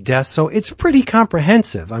Comics, Lady Death. So it's pretty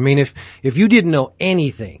comprehensive. I mean, if you didn't know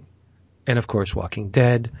anything, and of course Walking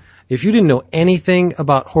Dead, if you didn't know anything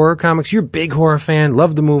about horror comics, you're a big horror fan,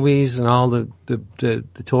 love the movies and all the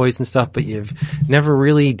toys and stuff, but you've never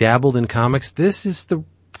really dabbled in comics, this is the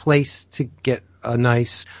place to get a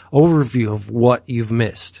nice overview of what you've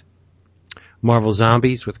missed. Marvel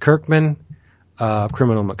Zombies with Kirkman,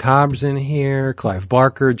 Criminal Macabre's in here, Clive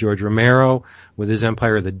Barker, George Romero with his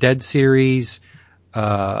Empire of the Dead series.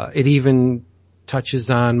 It even touches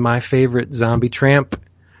on my favorite Zombie Tramp,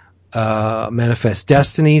 Manifest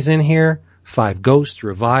Destiny's in here, Five Ghosts,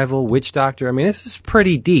 Revival, Witch Doctor. I mean, this is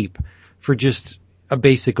pretty deep for just a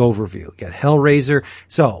basic overview. You got Hellraiser.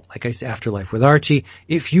 So, like I said, Afterlife with Archie.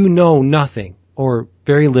 If you know nothing or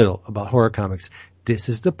very little about horror comics, this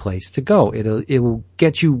is the place to go. It will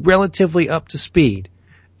get you relatively up to speed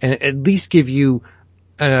and at least give you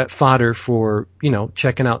fodder for,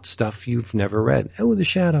 checking out stuff you've never read. Oh, The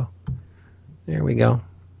Shadow. There we go.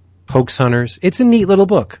 Hoax Hunters. It's a neat little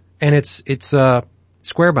book. And it's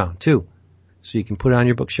square bound too. So you can put it on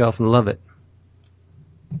your bookshelf and love it.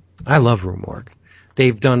 I love Rue Morgue.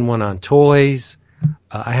 They've done one on toys.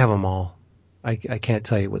 I have them all. I can't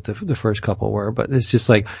tell you what the first couple were, but it's just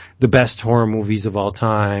like the best horror movies of all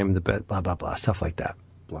time, the best blah, blah, blah, stuff like that.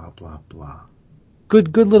 Blah, blah, blah.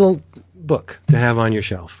 Good little book to have on your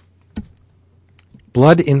shelf.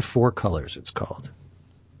 Blood in 4 Colors, it's called.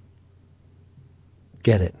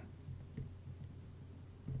 Get it.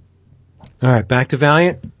 All right, back to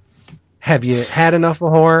Valiant. Have you had enough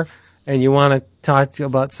of horror and you want to talk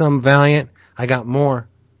about some Valiant? I got more.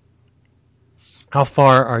 How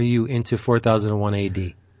far are you into 4001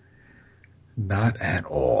 AD? Not at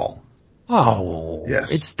all. Oh,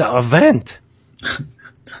 yes. It's the event.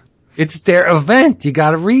 It's their event. You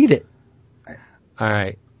got to read it. All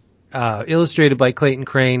right. Illustrated by Clayton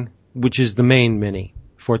Crane, which is the main mini.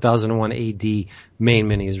 4001 AD main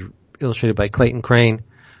mini is illustrated by Clayton Crane.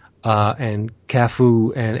 And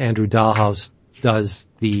Cafu and Andrew Dahlhaus does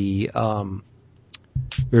the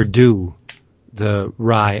or do the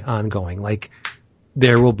Rai ongoing. Like,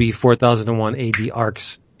 there will be 4001 AD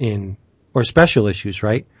arcs or special issues,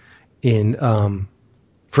 right? For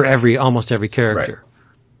almost every character.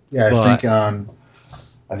 Right. Yeah,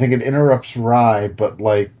 I think it interrupts Rai, but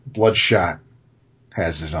like Bloodshot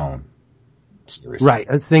has his own series. Right,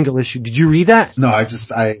 a single issue. Did you read that? No, I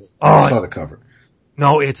saw the cover.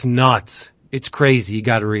 No, it's nuts. It's crazy. You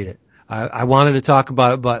gotta read it. I wanted to talk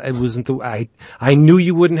about it, but it wasn't I knew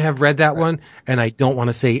you wouldn't have read that one, and I don't want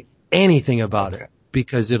to say anything about it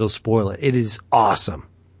because it'll spoil it. It is awesome.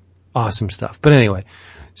 Awesome stuff. But anyway,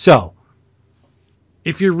 so,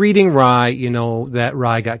 if you're reading Rai, you know that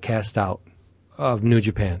Rai got cast out of New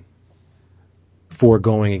Japan for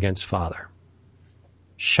going against Father.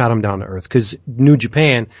 Shot him down to Earth. Because New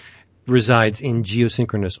Japan resides in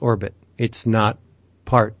geosynchronous orbit. It's not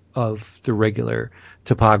part of the regular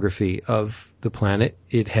topography of the planet.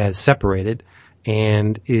 It has separated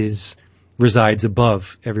and resides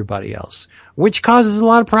above everybody else, which causes a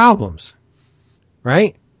lot of problems,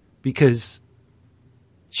 right? Because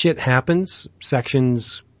shit happens,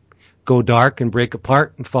 sections go dark and break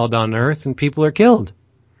apart and fall down to Earth, and people are killed.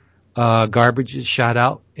 Garbage is shot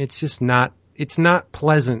out. It's not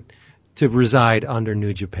pleasant to reside under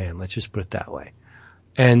New Japan. Let's just put it that way.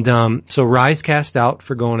 And so Rai's cast out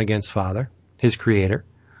for going against Father, his creator,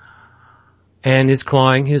 and is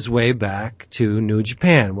clawing his way back to New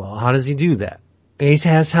Japan. Well, how does he do that? He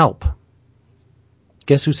has help.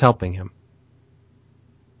 Guess who's helping him?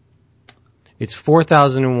 It's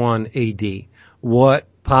 4001 AD.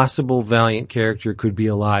 What possible Valiant character could be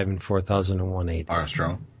alive in 4001 AD?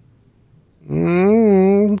 Armstrong.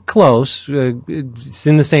 Close. It's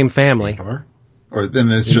in the same family. Or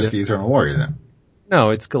then it's just the Eternal Warrior then.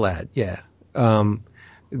 No, it's Galad, yeah.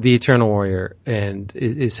 The Eternal Warrior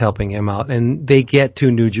is helping him out. And they get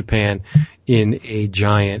to New Japan in a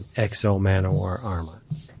giant Exo Manowar armor.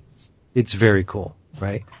 It's very cool,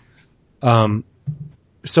 right?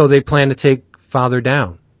 So they plan to take Father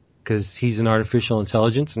down because he's an artificial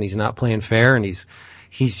intelligence and he's not playing fair and he's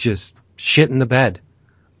just shit in the bed.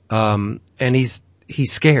 And he's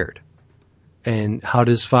scared. And how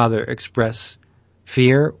does Father express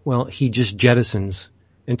fear? Well, he just jettisons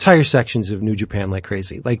entire sections of New Japan like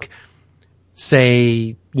crazy. Like,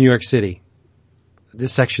 say, New York City.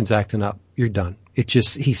 This section's acting up. You're done.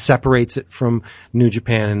 He separates it from New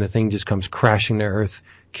Japan and the thing just comes crashing to Earth,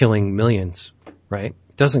 killing millions, right?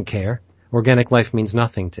 Doesn't care. Organic life means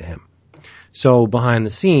nothing to him. So behind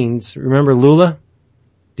the scenes, remember Lula?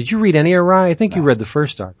 Did you read any of Rai? I think you read the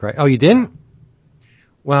first arc, right? Oh, you didn't?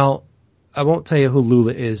 Well, I won't tell you who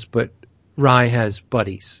Lula is, but Rai has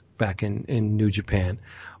buddies back in New Japan.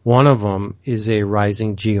 One of them is a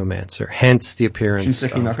rising geomancer, hence the appearance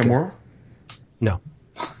Shunseki Nakamura? No.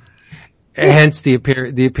 Hence the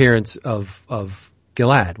appearance of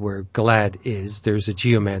Galad, where Galad there's a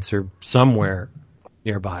geomancer somewhere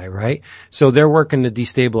nearby, right? So they're working to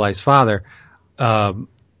destabilize Father.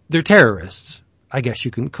 They're terrorists. I guess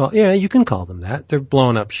you can call them that. They're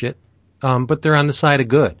blowing up shit. But they're on the side of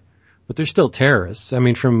good. But they're still terrorists. I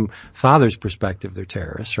mean, from Father's perspective, they're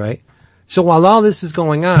terrorists, right? So while all this is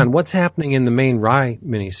going on, what's happening in the main Rai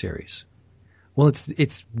miniseries? Well,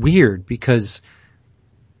 it's weird because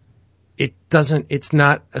it's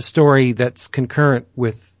not a story that's concurrent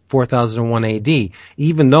with 4001 AD,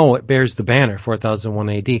 even though it bears the banner 4001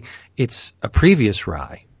 AD. It's a previous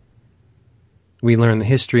Rai. We learn the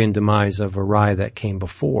history and demise of a Rai that came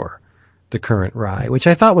before the current Rai, which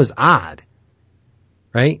I thought was odd,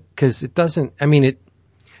 right? Because it doesn't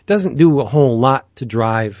do a whole lot to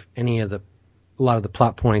drive a lot of the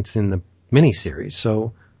plot points in the miniseries.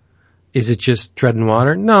 So is it just treading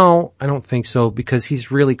water? No, I don't think so, because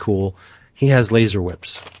he's really cool. He has laser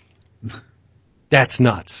whips. That's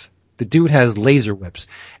nuts. The dude has laser whips.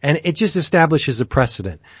 And it just establishes a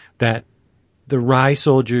precedent that the Rai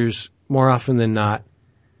soldiers, more often than not,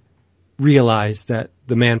 realize that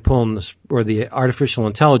the man pulling the artificial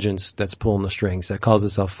intelligence that's pulling the strings, that calls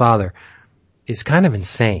itself Father, is kind of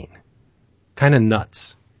insane. Kind of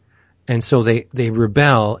nuts. And so they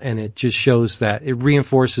rebel, and it just shows that it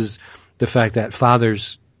reinforces the fact that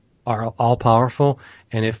fathers are all powerful,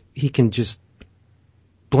 and if he can just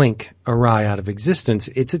blink a Rai out of existence,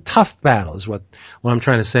 it's a tough battle is what I'm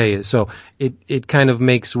trying to say is. So it kind of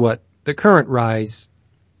makes what the current Rai's,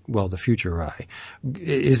 well, the future Rai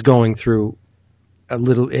is going through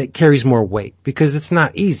it carries more weight because it's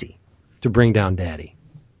not easy to bring down Daddy,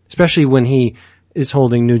 especially when he is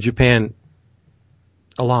holding New Japan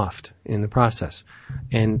aloft in the process.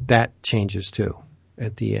 And that changes too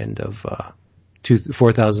at the end of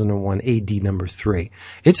 4001 AD number 3.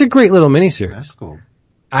 It's a great little miniseries. That's cool.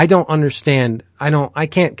 I don't understand. I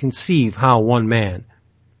can't conceive how one man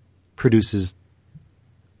produces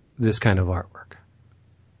this kind of artwork.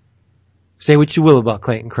 Say what you will about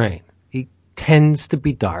Clayton Crane. He tends to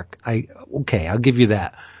be dark. Okay, I'll give you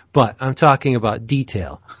that. But I'm talking about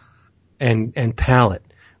detail and palette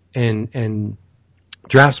and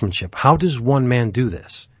draftsmanship. How does one man do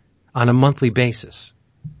this on a monthly basis?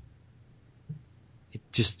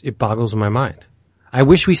 It boggles my mind. I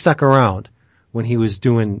wish we stuck around when he was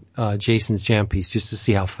doing Jason's Jam piece just to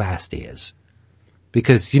see how fast he is.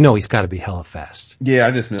 Because he's got to be hella fast. Yeah,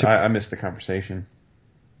 I missed the conversation.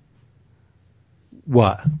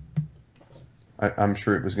 What? I'm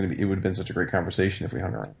sure it would have been such a great conversation if we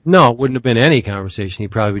hung around. No, it wouldn't have been any conversation. He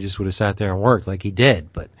probably just would have sat there and worked like he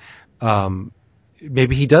did. But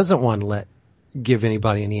maybe he doesn't want to give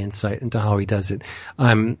anybody any insight into how he does it.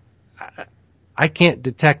 I can't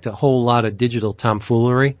detect a whole lot of digital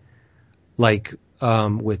tomfoolery like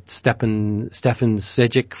with Stefan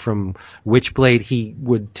Sejic from Witchblade. He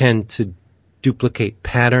would tend to duplicate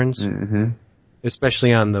patterns,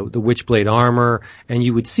 especially on the Witchblade armor, and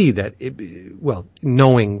you would see that,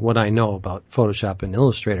 knowing what I know about Photoshop and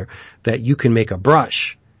Illustrator, that you can make a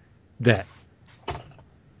brush that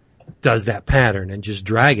does that pattern and just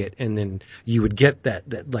drag it, and then you would get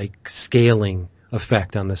that like scaling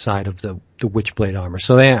effect on the side of the Witchblade armor.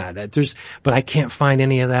 So but I can't find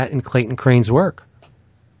any of that in Clayton Crane's work.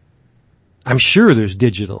 I'm sure there's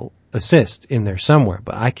digital assist in there somewhere,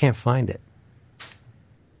 but I can't find it.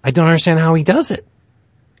 I don't understand how he does it.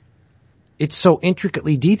 It's so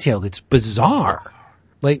intricately detailed. It's bizarre.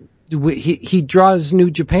 Like, he draws New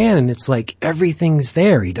Japan and it's like everything's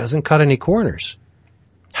there. He doesn't cut any corners.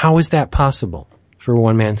 How is that possible for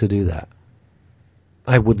one man to do that?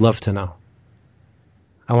 I would love to know.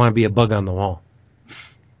 I want to be a bug on the wall.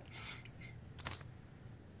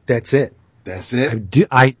 That's it. That's it?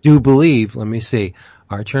 I do believe, let me see,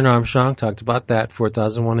 Archer and Armstrong talked about that,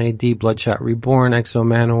 4001 AD, Bloodshot Reborn, Exo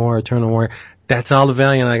Manowar, Eternal Warrior. That's all the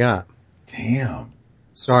Valiant I got. Damn.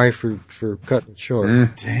 Sorry for cutting it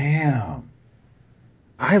short. Damn.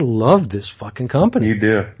 I love this fucking company. You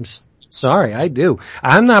do. I'm sorry, I do.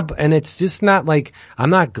 And it's just not like, I'm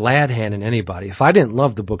not glad-handing anybody. If I didn't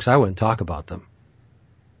love the books, I wouldn't talk about them.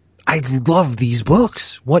 I love these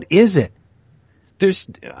books. What is it?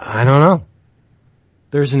 I don't know.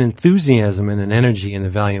 There's an enthusiasm and an energy in the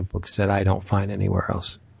Valiant books that I don't find anywhere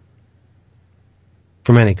else.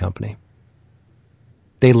 From any company.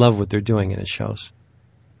 They love what they're doing and it shows.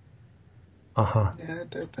 Yeah,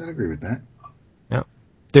 I'd agree with that. Yeah.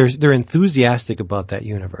 They're enthusiastic about that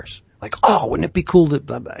universe. Like, oh, wouldn't it be cool to,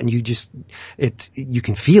 blah, blah, and you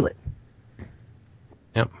can feel it.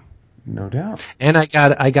 Yep. No doubt. And I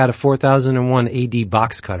got a 4001 AD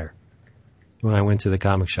box cutter when I went to the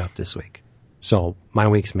comic shop this week. So my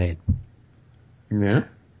week's made. Yeah.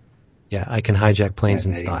 Yeah, I can hijack planes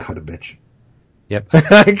in style. Cut a bitch. Yep.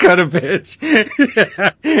 I cut a bitch.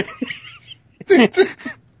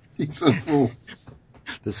 He's a fool.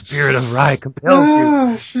 The spirit of Rai compels you.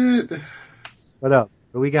 Oh, shit. What up?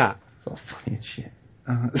 What we got? It's all funny and shit.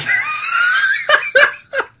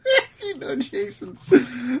 Jason's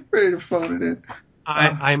ready to phone it in.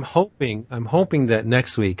 I'm hoping that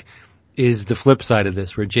next week is the flip side of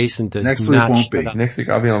this, where Jason does next week not won't be. up. Next week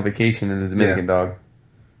I'll be on vacation in the Dominican, dog.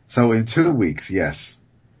 So in 2 weeks, yes,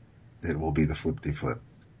 it will be the flip.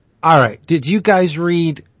 All right. Did you guys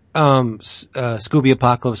read Scooby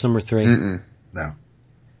Apocalypse #3? Mm-mm. No.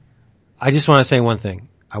 I just want to say one thing.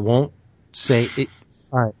 I won't say it.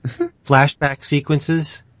 All right. Flashback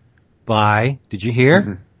sequences by, did you hear?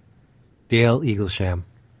 Mm-mm. Dale Eaglesham.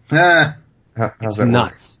 Ah. How's It's that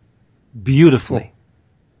nuts. Beautifully.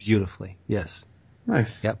 Beautifully. Yes. work?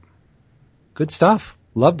 Nice. Yep. Good stuff.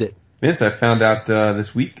 Loved it. Vince, I found out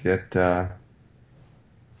this week that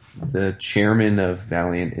the chairman of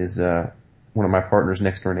Valiant is one of my partner's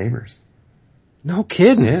next door neighbors. No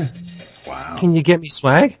kidding. Yeah. Wow. Can you get me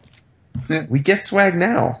swag? We get swag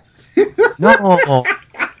now. No.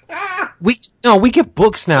 We get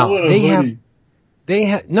books now.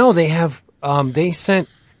 They sent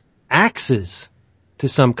axes to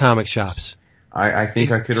some comic shops. I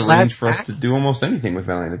think I could arrange for us to do almost anything with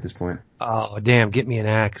Valiant at this point. Oh, damn, get me an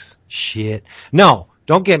axe. Shit. No,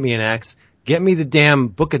 don't get me an axe. Get me the damn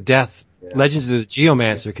Book of Death, Legends of the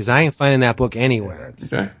Geomancer, because I ain't finding that book anywhere.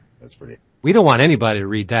 Okay. That's pretty. We don't want anybody to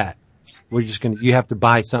read that. We're just you have to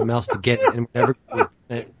buy something else to get it. And whatever.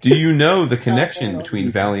 Do you know the connection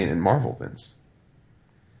between Valiant and Marvel, Vince?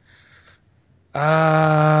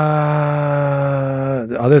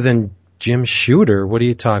 Other than Jim Shooter, what do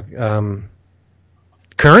you talk,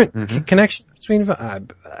 current connection between, I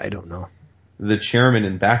don't know. the chairman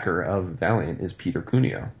and backer of Valiant is Peter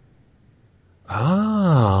Cuneo.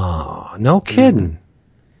 Oh, no kidding.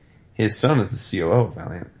 His son is the COO of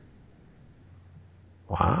Valiant.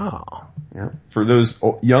 Wow. Yeah. For those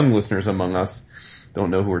young listeners among us don't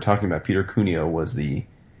know who we're talking about, Peter Cuneo was the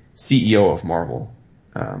CEO of Marvel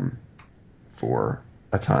for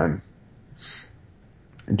a time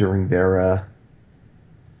during their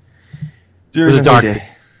during the dark day.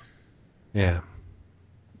 Yeah.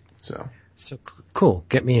 So cool.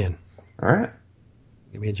 Get me in. All right.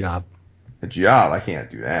 Give me a job. A job? I can't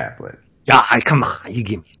do that, but Yeah, come on. You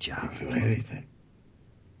give me a job. Do anything.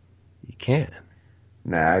 You can.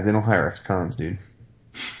 nah, they don't hire ex-cons, dude.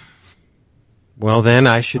 Well, then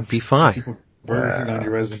I should be fine. Keep working on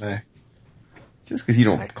your resume. Just because you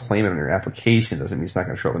don't claim it on your application doesn't mean it's not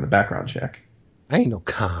going to show up in the background check. I ain't no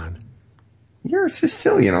con. You're a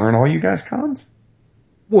Sicilian, aren't all you guys cons?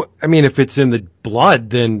 Well, I mean, if it's in the blood,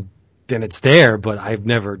 then it's there, but I've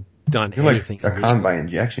never done You're anything. like a con by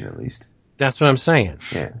injection, at least. That's what I'm saying.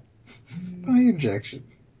 Yeah, By injection.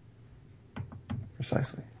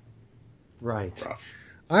 precisely. Right.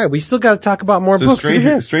 All right, we still got to talk about more So books.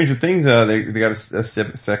 Stranger Things, they got a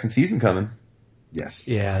second season coming. Yes.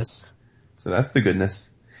 Yes. So that's the goodness.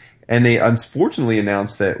 And they unfortunately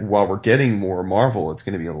announced that while we're getting more Marvel, it's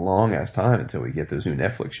going to be a long ass time until we get those new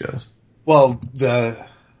Netflix shows. Well, the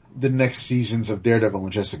next seasons of Daredevil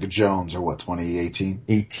and Jessica Jones are what, 2018?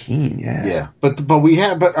 18, yeah. Yeah. But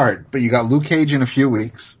you got Luke Cage in a few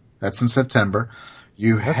weeks. That's in September.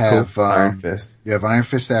 You have, Cool. Iron Fist. You have Iron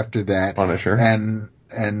Fist after that. Punisher. And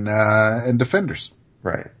Defenders.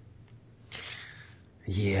 Right.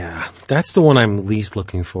 Yeah, that's the one I'm least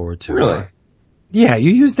looking forward to. Really? Yeah,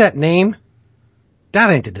 you use that name. That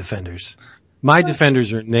ain't the Defenders. My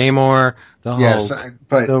Defenders are Namor, the Hulk,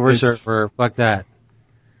 but Silver Surfer, fuck that.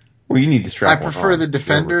 Well, you need to strap I one prefer on. the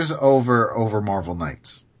Defenders over Marvel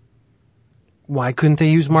Knights. Why couldn't they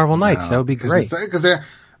use Marvel Knights? That would be great. Because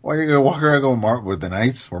why are you going to walk around and go with the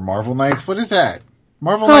Knights or Marvel Knights? What is that?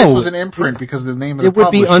 Marvel No, Knights was an imprint because of the name of the It would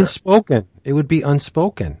publisher. be unspoken. It would be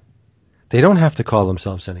unspoken. They don't have to call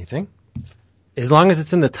themselves anything. As long as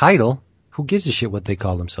it's in the title, who gives a shit what they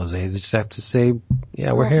call themselves? They just have to say,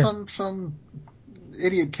 yeah, we're here. Some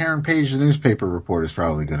idiot Karen Page, the newspaper reporter, is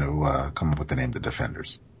probably going to come up with the name The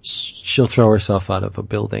Defenders. She'll throw herself out of a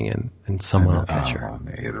building and someone will catch her.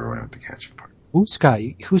 They either way with the catching part. Who's got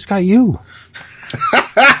you?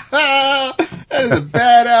 That is a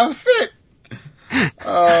bad outfit.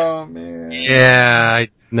 Oh man. Yeah, I'm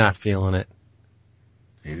not feeling it.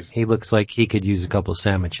 Haters, He looks like he could use a couple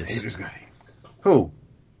sandwiches. haters gonna hate. Who?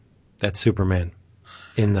 That's Superman.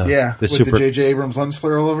 In the, Yeah, the with super, the J.J. Abrams lens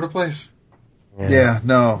flare all over the place. Yeah,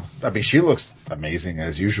 no. I mean, she looks amazing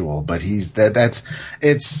as usual, but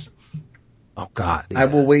it's, Oh God. I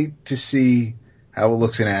will wait to see how it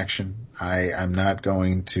looks in action. I'm not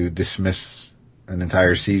going to dismiss an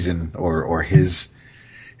entire season or his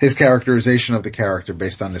characterization of the character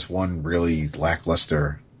based on this one really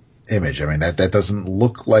lackluster image. I mean, that doesn't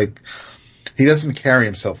look like, he doesn't carry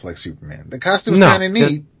himself like Superman. The costume's kind of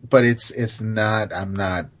neat, but it's not,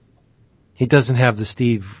 He doesn't have the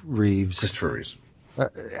Steve Reeves. Christopher Reeves.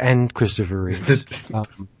 And Christopher Reeves.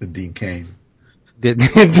 The Dean Cain.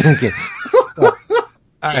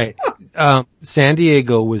 All right. San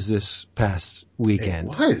Diego was this past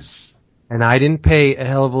weekend. It was. And I didn't pay a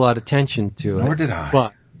hell of a lot of attention to it. Nor did I.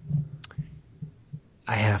 But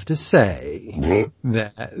I have to say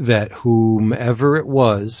that whomever it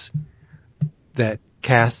was that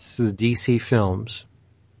casts the DC films,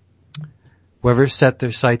 whoever set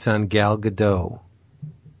their sights on Gal Gadot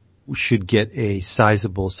should get a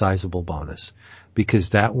sizable bonus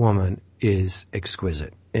because that woman is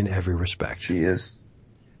exquisite in every respect. She is.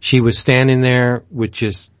 She was standing there with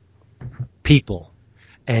just people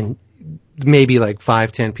and maybe like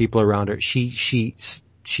 5-10 people around her. She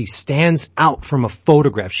stands out from a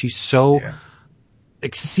photograph. She's so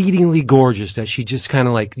exceedingly gorgeous that she just kind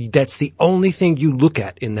of like, that's the only thing you look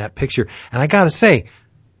at in that picture. And I gotta say,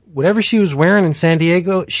 whatever she was wearing in San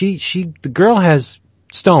Diego, the girl has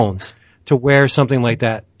stones to wear something like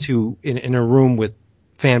that in a room with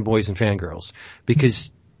fanboys and fangirls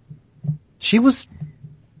because she was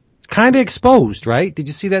kind of exposed, right? Did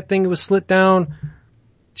you see that thing that was slit down?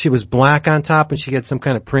 She was black on top and she had some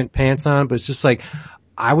kind of print pants on, but it's just like,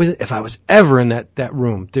 if I was ever in that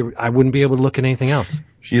room, I wouldn't be able to look at anything else.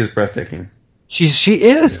 She is breathtaking. She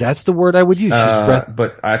is. That's the word I would use. She's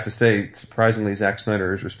but I have to say, surprisingly, Zack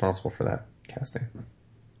Snyder is responsible for that casting.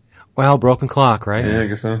 Well, broken clock, right? Yeah, I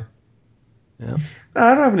guess so. Yeah. No,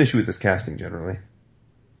 I don't have an issue with his casting generally.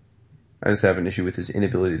 I just have an issue with his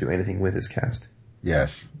inability to do anything with his cast.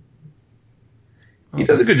 Yes. He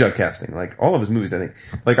does a good job casting. Like all of his movies, I think.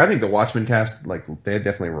 Like I think the Watchmen cast, like they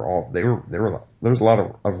definitely were all. There was a lot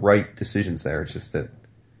of right decisions there. It's just that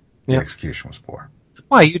The execution was poor.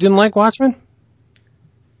 Why, you didn't like Watchmen?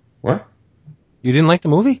 what? You didn't like the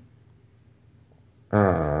movie?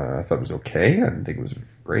 I thought it was okay. I didn't think it was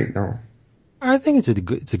great. No. I think it's a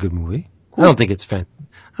good movie. Cool. I don't think it's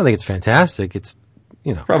fantastic. It's,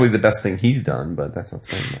 you know. Probably the best thing he's done, but that's not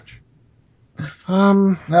saying much.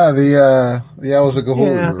 No, the Owls of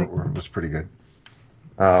Ga'Hoole was pretty good.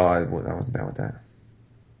 Oh, I wasn't down with that.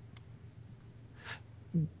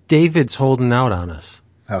 David's holding out on us.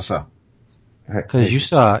 How so? Cause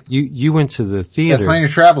you went to the theater. That's Plan Your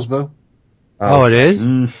Travels, Boo. Oh, it is?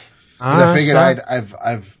 'Cause I figured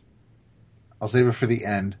I'll save it for the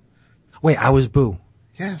end. Wait, I was Boo.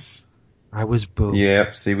 Yes. I was Boo.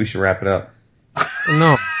 Yep. See, we should wrap it up.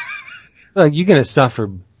 No. Look, you're gonna suffer,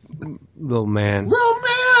 little man. Little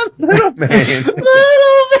man! Little man. Little man!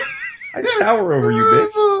 I tower over you,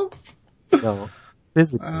 bitch. No.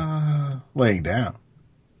 Physically. Laying down.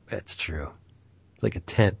 That's true. It's like a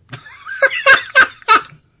tent.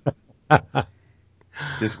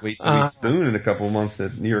 Just wait till we spoon in a couple of months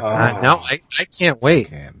at New York. No, I can't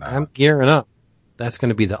wait. I'm gearing up. That's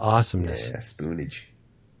gonna be the awesomeness. Yeah, spoonage.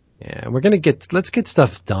 Yeah, let's get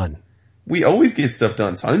stuff done. We always get stuff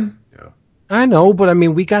done, son. Yeah. I know, but I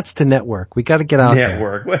mean, we got to network. We got to get out there.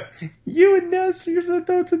 Network. What? You and Ness, you're so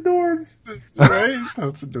totes and dorms. Right?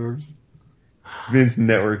 Totes and dorms. Vince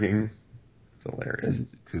networking. It's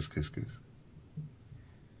hilarious. Coos.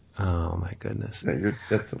 Oh my goodness.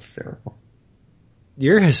 That's hysterical.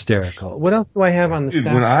 You're hysterical. What else do I have on the Dude,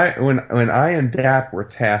 stack? when I and Dap were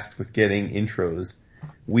tasked with getting intros,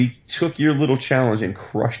 we took your little challenge and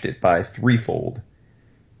crushed it by threefold.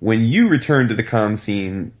 When you returned to the con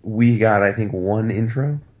scene, we got, I think, one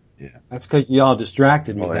intro. Yeah. That's because y'all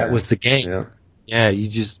distracted me. That was the game. Yeah, you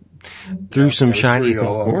just threw some shiny things.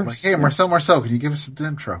 Like, hey, Marcel, can you give us the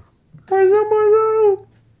intro?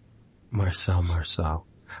 Marcel.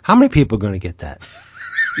 How many people are going to get that?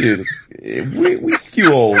 Dude, we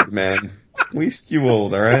skew old, man. We skew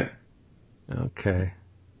old, alright? Okay.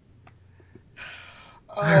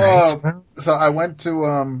 So I went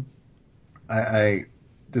to,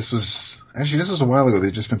 this was a while ago.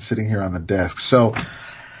 They'd just been sitting here on the desk. So,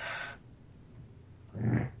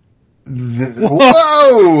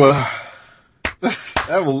 whoa!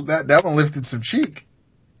 That one lifted some cheek.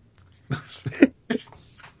 I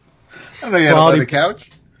don't know you had it by the couch.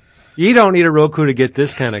 You don't need a Roku to get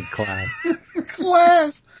this kind of class.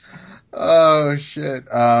 Class. Oh shit.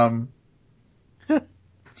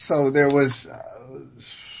 So there was,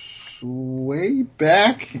 way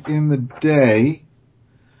back in the day,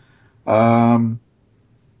 like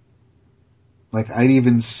I'd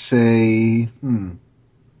even say,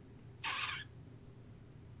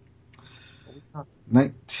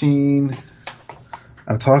 19,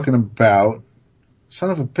 I'm talking about, son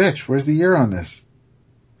of a bitch, where's the year on this?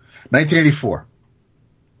 1984.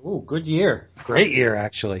 Ooh, good year. Great year,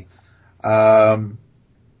 actually.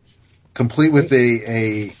 Complete with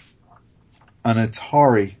an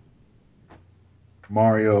Atari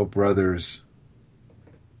Mario Brothers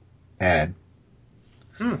ad.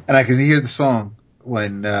 And I can hear the song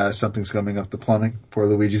when something's coming up the plumbing. Poor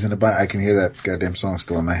Luigi's in the butt. I can hear that goddamn song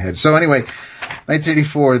still in my head. So anyway,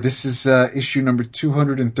 1984, this is issue number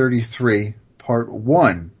 233, part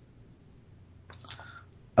 1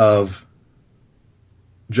 of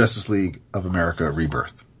Justice League of America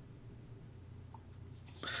Rebirth.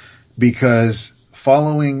 Because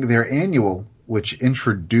following their annual, which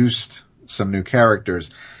introduced some new characters,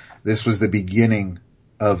 this was the beginning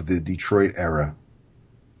of the Detroit era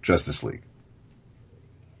Justice League.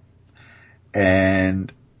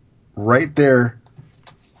 And right there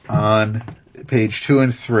on page 2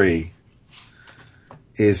 and 3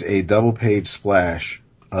 is a double page splash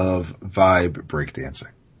of Vibe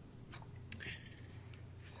breakdancing.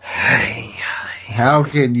 How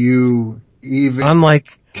can you even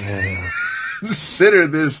consider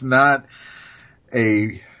this not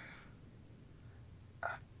a...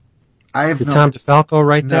 Did Tom DeFalco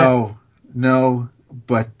write that? No,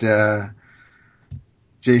 but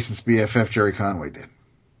Jason's BFF Jerry Conway did.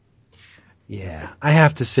 Yeah, I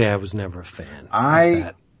have to say I was never a fan.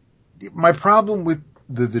 My problem with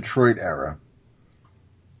the Detroit era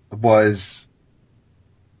was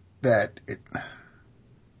that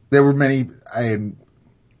there were many,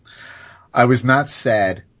 I was not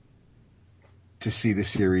sad to see the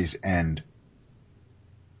series end.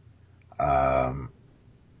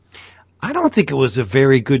 I don't think it was a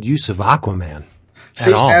very good use of Aquaman.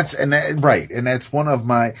 See, at all. Right. And that's one of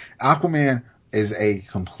my, Aquaman is a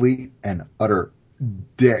complete and utter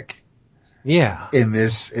dick Yeah. in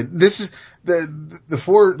this. This is the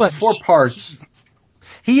four parts.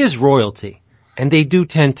 He is royalty, and they do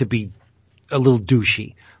tend to be a little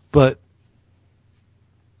douchey, but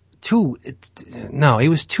he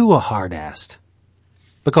was too a hard-assed.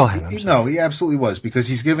 But go ahead. No, he absolutely was, because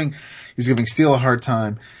he's giving Steel a hard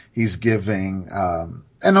time. He's giving, and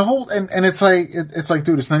it's like,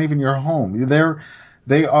 dude, it's not even your home. They're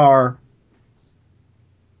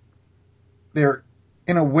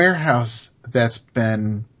in a warehouse that's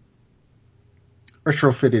been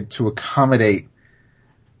retrofitted to accommodate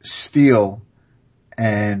Steel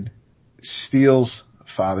and Steel's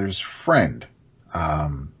father's friend,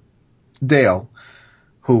 Dale,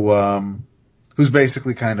 who's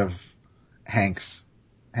basically kind of Hank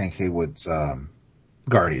Haywood's,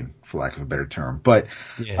 guardian, for lack of a better term. But,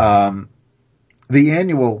 the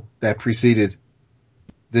annual that preceded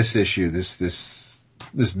this issue, this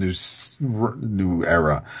new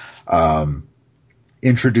era,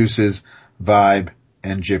 introduces Vibe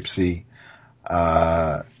and Gypsy,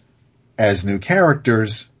 as new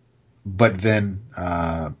characters, but then,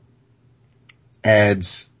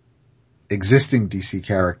 adds existing DC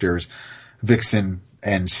characters, Vixen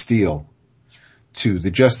and Steel, to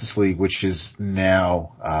the Justice League, which is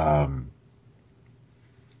now,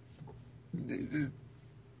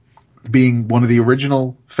 being one of the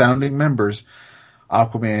original founding members.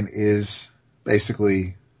 Aquaman is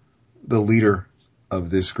basically the leader of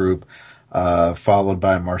this group, followed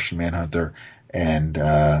by Martian Manhunter and,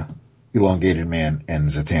 Elongated Man and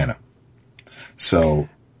Zatanna. So.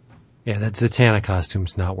 Yeah, that Zatanna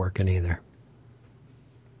costume's not working either.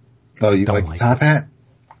 Oh, you like the top hat?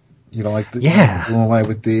 You don't like the blue and white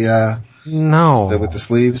with the with the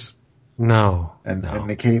sleeves? No. And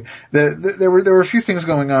the cape. There were a few things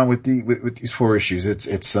going on with these 4 issues.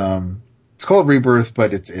 It's called Rebirth,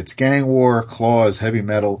 but it's Gang War, Claws, Heavy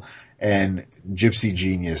Metal, and Gypsy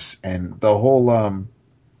Genius. And the whole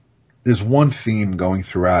there's one theme going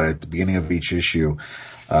throughout at the beginning of each issue.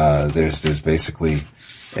 There's basically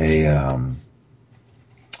a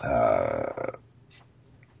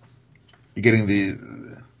you're getting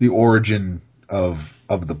the origin of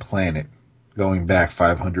the planet going back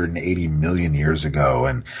 580 million years ago,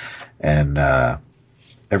 and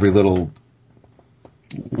every little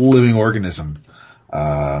living organism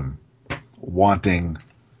wanting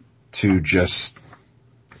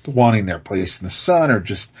their place in the sun, or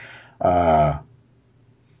just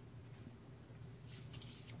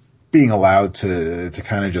being allowed to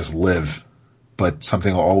kind of just live, but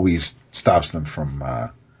something always stops them from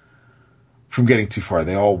getting too far.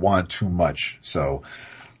 They all want too much. So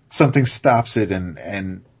something stops it,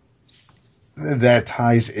 and that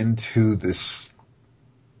ties into this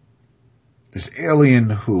alien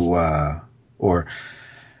who, or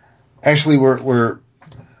actually we're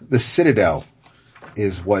the Citadel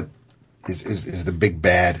is what is the big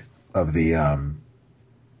bad of the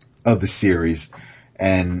series.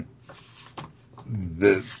 And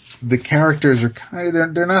the characters are kind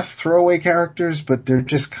of, they're not throwaway characters, but they're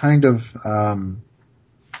just kind of,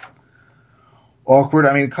 awkward.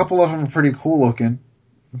 I mean, a couple of them are pretty cool looking.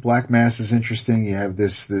 Black Mass is interesting. You have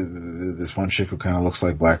this one chick who kind of looks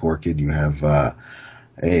like Black Orchid. You have, a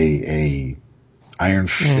Iron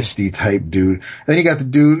Fisty type dude. And then you got the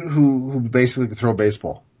dude who basically can throw a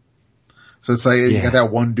baseball. So it's like, you got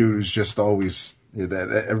that one dude who's just always,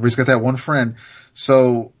 everybody's got that one friend.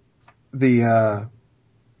 So when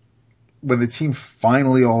the team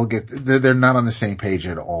finally all they're not on the same page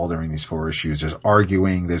at all during these 4 issues. There's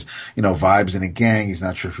arguing. There's, Vibes in a gang. He's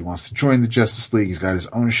not sure if he wants to join the Justice League. He's got his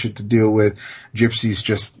own shit to deal with. Gypsy's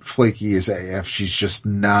just flaky as AF. She's just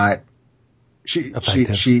not, she's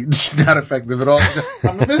not effective at all.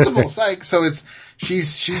 I'm invisible, psych. So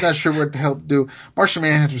she's not sure what to help do. Martian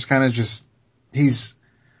Manhunter's kind of just, he's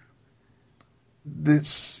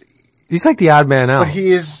like the odd man out. But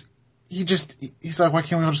he's like, why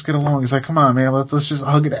can't we all just get along? He's like, come on, man, let's just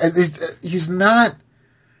hug it. He's not,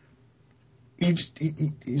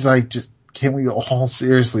 he's like, just, can we all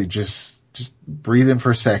seriously just breathe in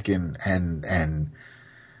for a second, and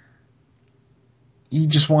he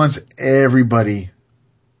just wants everybody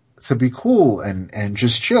to be cool and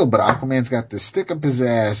just chill. But Aquaman's got this stick up his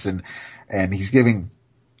ass, and he's giving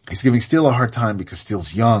Steel a hard time because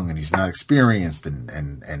Steel's young and he's not experienced,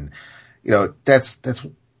 and that's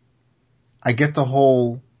I get the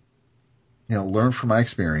whole, learn from my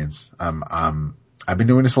experience. I've been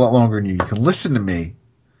doing this a lot longer than you. You can listen to me,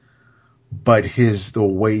 but the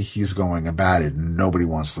way he's going about it, nobody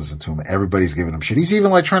wants to listen to him. Everybody's giving him shit. He's even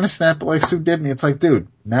like trying to snap it like Sue did, and it's like, dude,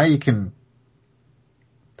 now you can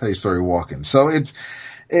tell your story walking. So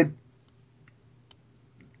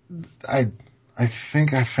I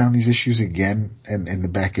think I found these issues again in the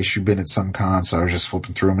back issue bin at some con, so I was just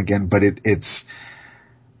flipping through them again. But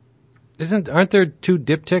aren't there 2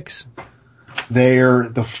 diptychs? They're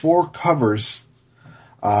the 4 covers,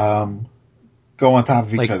 go on top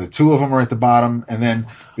of each other. 2 of them are at the bottom, and then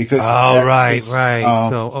because right.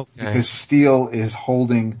 because Steel is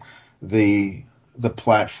holding the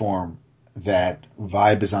platform that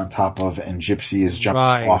Vibe is on top of, and Gypsy is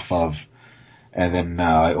jumping off of, and then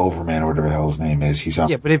Overman or whatever the hell his name is, he's on.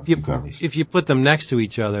 Yeah, but if you put them next to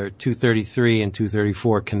each other, 233 and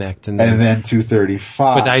 234 connect, and then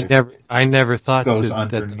 235. But I never thought goes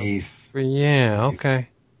underneath. Yeah, okay.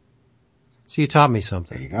 So you taught me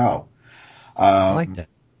something. There you go. I like that.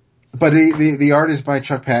 But the art is by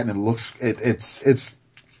Chuck Patton. It looks,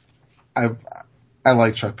 I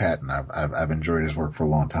like Chuck Patton. I've enjoyed his work for a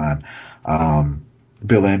long time.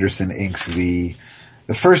 Bill Anderson inks the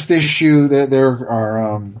first issue. There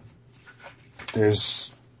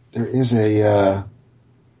is a,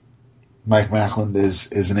 Mike Macklin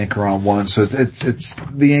is an inker on one. So it's,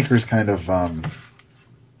 the inkers kind of,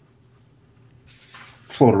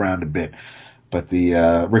 float around a bit. But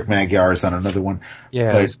the Rick Magyar is on another one.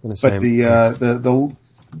 Yeah, I was gonna say. But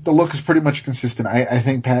the look is pretty much consistent. I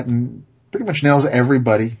think Patton pretty much nails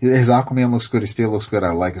everybody. His Aquaman looks good. His Steel looks good.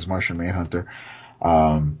 I like his Martian Manhunter.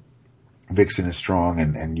 Vixen is strong,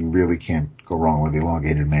 and you really can't go wrong with the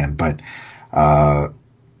Elongated Man. But yeah,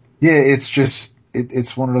 it's just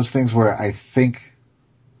it's one of those things where I think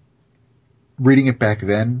reading it back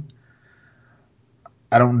then,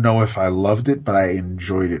 I don't know if I loved it, but I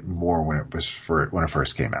enjoyed it more when it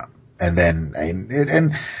first came out. And then,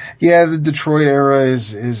 yeah, the Detroit era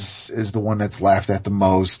is the one that's laughed at the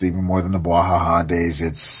most, even more than the Bwahaha days.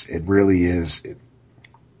 It really is.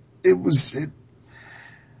 It was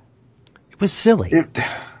silly.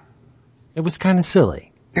 It was kind of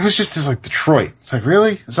silly. It was just like Detroit. It's like,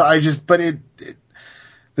 really? So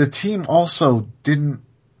the team also didn't,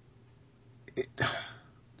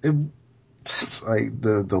 it's like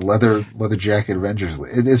the leather jacket Avengers.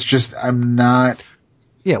 It's just, I'm not.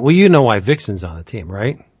 Yeah, well, you know why Vixen's on the team,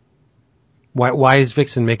 right? Why is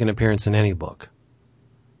Vixen making an appearance in any book?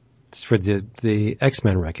 It's for the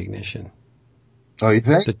X-Men recognition. Oh, you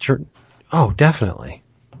think? Oh, definitely.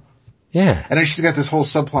 Yeah. And then she's got this whole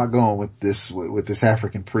subplot going with this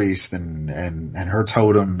African priest and her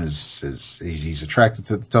totem he's attracted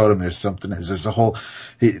to the totem. There's a whole,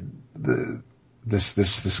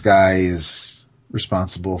 this guy is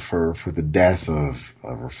responsible for the death of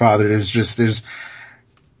her father.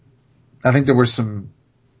 I think there were some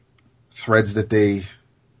threads that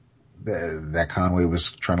Conway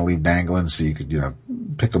was trying to leave dangling so you could,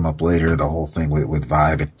 pick them up later, the whole thing with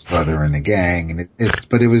Vibe and his brother and the gang. And it's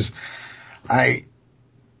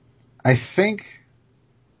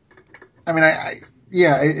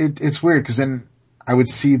weird because then I would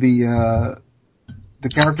see the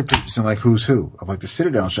character pictures and like who's who of like the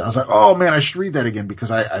Citadel show. I was like, oh man, I should read that again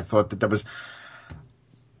because I thought that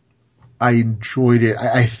I enjoyed it.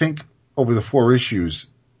 I think over the 4 issues,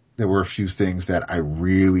 there were a few things that I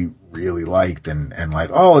really, really liked and like,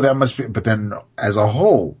 oh, that must be, but then as a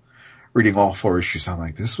whole, reading all 4 issues, I'm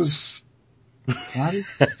like, this was not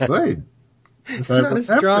as good. It's not as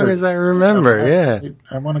strong as I remember, yeah.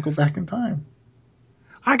 I want to go back in time.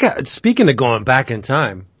 Speaking of going back in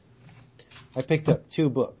time, I picked up 2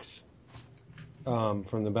 books,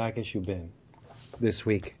 from the back issue bin this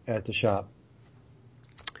week at the shop.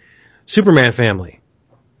 Superman Family.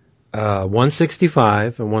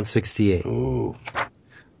 165 and 168. Ooh.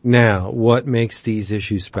 Now, what makes these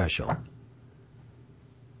issues special?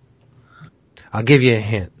 I'll give you a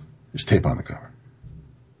hint. There's tape on the cover.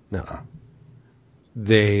 No.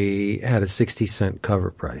 They had a 60-cent cover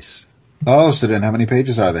price. Oh, so then how many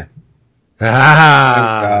pages are they?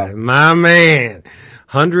 My man.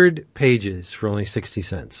 100 pages for only 60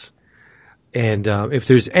 cents. And, if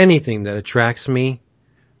there's anything that attracts me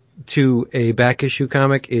to a back issue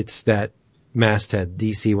comic, it's that masthead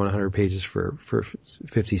DC 100 pages for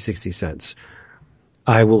 50, 60 cents.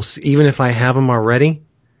 I will, even if I have them already,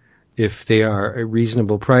 if they are a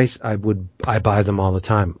reasonable price, I buy them all the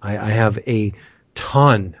time. I have a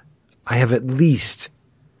ton. I have at least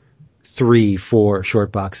 3-4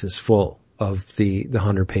 short boxes full of the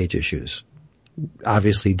 100 page issues.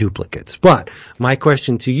 Obviously duplicates. But my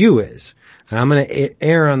question to you is, and I'm going to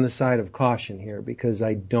err on the side of caution here because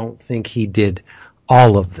I don't think he did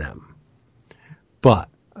all of them. But,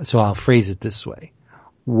 so I'll phrase it this way.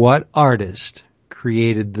 What artist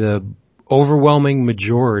created the overwhelming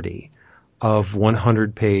majority of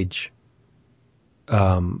 100 page,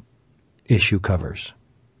 issue covers?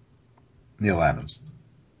 Neil Adams.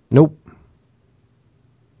 Nope.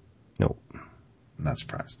 Nope. I'm not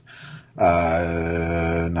surprised.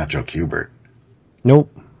 Not Joe Kubert.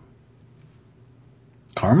 Nope.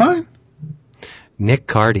 Carmine? Nick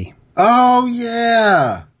Cardy. Oh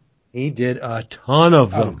yeah. He did a ton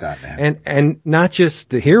of them. Oh, goddamn. And not just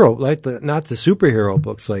the hero, like not the superhero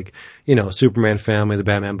books, like, Superman Family, the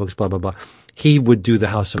Batman books, blah, blah, blah. He would do the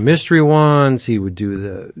House of Mystery ones. He would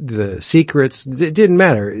do the Secrets. It didn't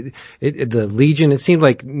matter. The Legion, it seemed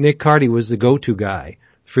like Nick Cardy was the go-to guy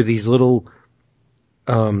for these little,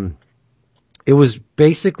 it was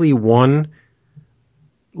basically one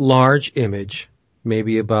large image,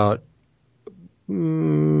 maybe about,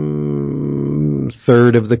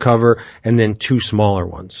 third of the cover, and then two smaller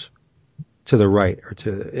ones to the right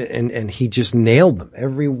and he just nailed them.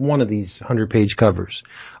 Every one of these 100-page covers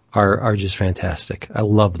are just fantastic. I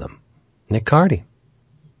love them. Nick Cardy.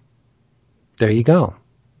 There you go.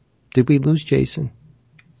 Did we lose Jason?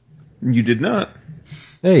 You did not.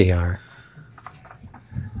 There you are.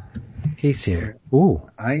 He's here. Ooh.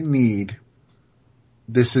 I'm gonna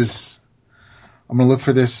look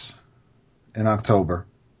for this in October.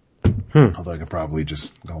 Although I could probably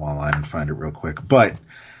just go online and find it real quick. But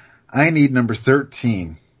I need number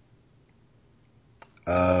 13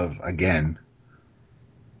 of, again.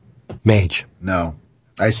 Mage. No.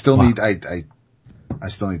 I still need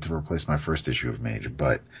to replace my first issue of Mage,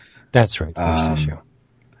 but. That's right. First issue.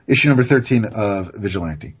 Issue number 13 of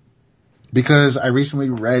Vigilante. Because I recently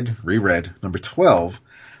reread number 12,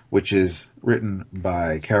 which is written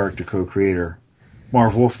by character co-creator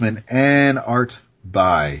Marv Wolfman and art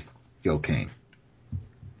by Gil Kane.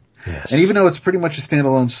 Yes. And even though it's pretty much a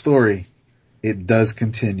standalone story, it does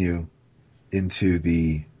continue into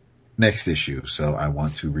the next issue. So I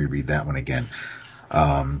want to reread that one again.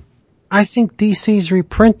 I think DC's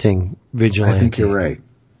reprinting Vigilante. I think you're right.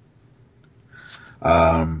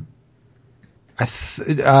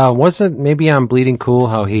 Wasn't maybe on Bleeding Cool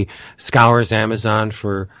how he scours Amazon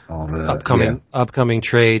for all the upcoming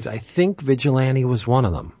trades? I think Vigilante was one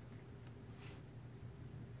of them.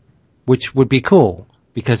 Which would be cool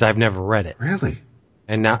because I've never read it. Really?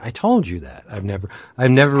 And now I told you that I've never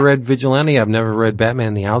read Vigilante. I've never read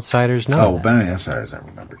Batman the Outsiders. No. Batman the Outsiders, I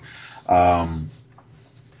remember.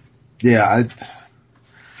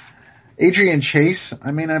 Adrian Chase,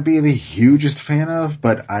 I may not be the hugest fan of,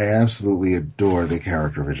 but I absolutely adore the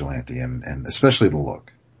character Vigilante and especially the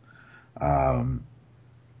look. I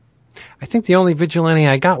think the only Vigilante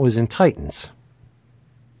I got was in Titans.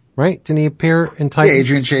 Right? Didn't he appear in Titans? Yeah,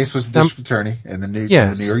 Adrian Chase was the district attorney in the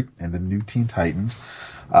new Teen Titans.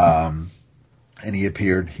 And he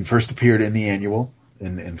first appeared in the annual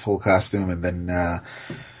in full costume and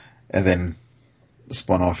then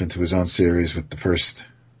spun off into his own series with the first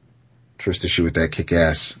issue with that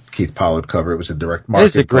kick-ass Keith Pollard cover. It was a direct market.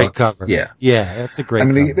 It's a great cover. Yeah. Yeah, that's a great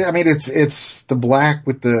cover. It's the black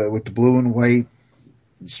with the blue and white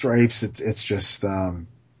stripes. It's just, you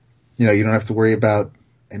don't have to worry about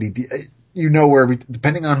where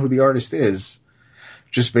depending on who the artist is,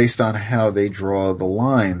 just based on how they draw the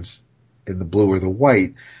lines in the blue or the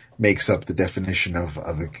white makes up the definition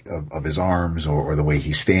of his arms or the way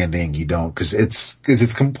he's standing. Cause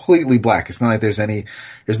it's completely black. It's not like there's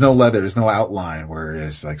no leather, there's no outline,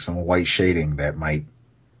 whereas like some white shading that might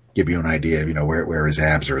give you an idea of, where his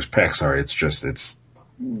abs or his pecs are. It's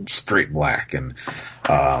straight black. And,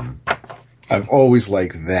 I've always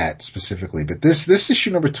liked that specifically, but this issue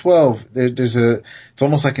number 12, it's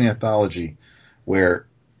almost like an anthology where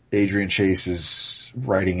Adrian Chase is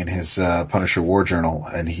writing in his, Punisher War Journal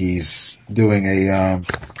and he's doing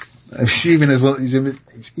he's even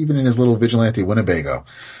in his little Vigilante Winnebago.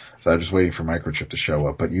 So I'm just waiting for Microchip to show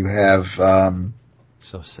up, but you have,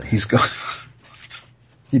 so sad. He's gone.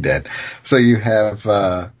 He dead. So you have,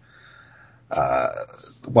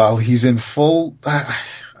 while he's in full,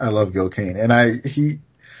 I love Gil Kane. And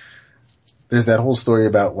there's that whole story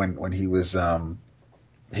about when he was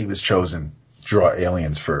chosen to draw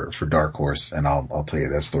aliens for Dark Horse. And I'll tell you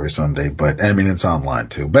that story someday, but it's online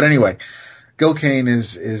too. But anyway, Gil Kane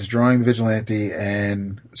is drawing the Vigilante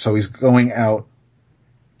and so he's going out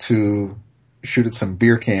to shoot at some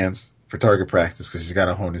beer cans for target practice because he's got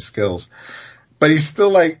to hone his skills. But he's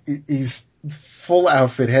still he's full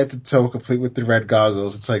outfit, head to toe, complete with the red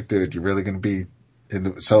goggles. It's like, dude, you're really going to be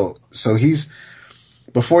so he's,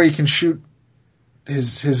 before he can shoot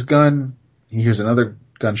his gun, he hears another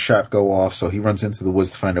gunshot go off, so he runs into the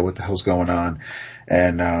woods to find out what the hell's going on.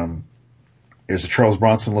 And, there's a Charles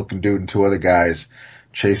Bronson looking dude and two other guys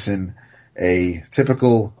chasing a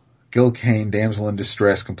typical Gil Kane damsel in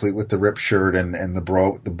distress, complete with the ripped shirt and the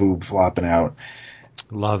boob flopping out.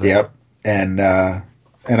 Love it. Yep. And,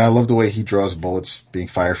 And I love the way he draws bullets being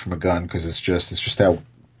fired from a gun, because it's just how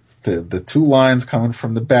the two lines coming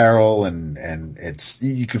from the barrel, and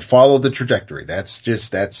you can follow the trajectory.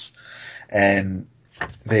 And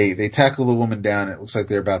they tackle the woman down. It looks like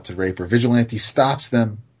they're about to rape her. Vigilante stops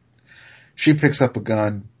them. She picks up a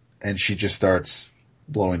gun and she just starts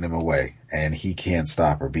blowing them away, and he can't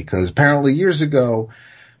stop her because apparently years ago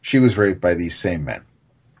she was raped by these same men.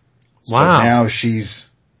 So wow. Now she's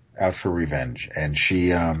out for revenge, and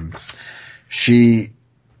she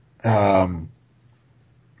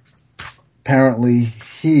apparently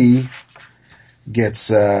he gets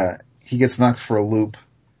knocked for a loop.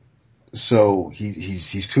 So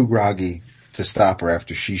he's too groggy to stop her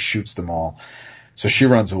after she shoots them all. So she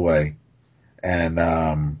runs away,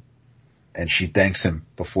 and she thanks him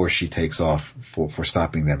before she takes off for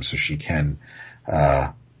stopping them so she can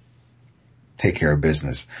take care of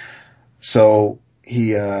business. So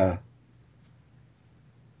he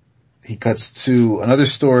cuts to another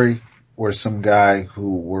story where some guy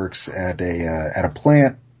who works at a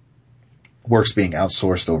plant, works being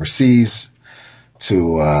outsourced overseas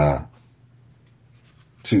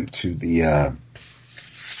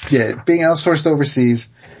being outsourced overseas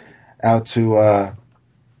out to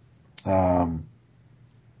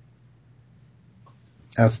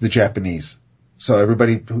the Japanese. So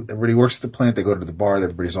everybody works at the plant. They go to the bar.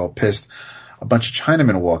 Everybody's all pissed. A bunch of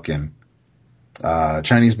Chinamen walk in.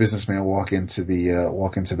 Chinese businessmen walk into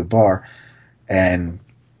the bar, and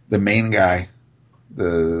the main guy,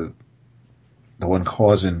 the one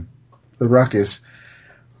causing the ruckus,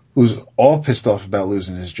 who's all pissed off about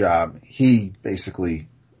losing his job, he basically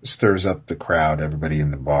stirs up the crowd, everybody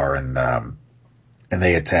in the bar, and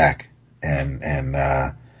they attack, and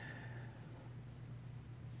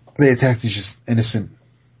they attack these just innocent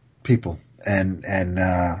people, and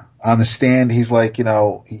on the stand, he's like,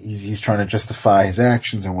 he's trying to justify his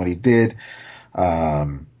actions and what he did,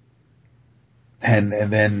 and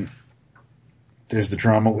then there's the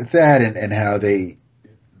drama with that, and how the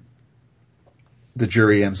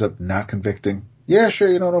jury ends up not convicting. Yeah,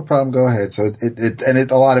 sure, no problem, go ahead. So a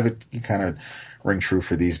lot of it you kind of ring true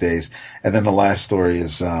for these days. And then the last story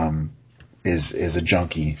is a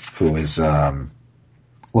junkie who is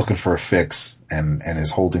looking for a fix and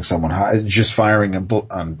is holding someone high, just firing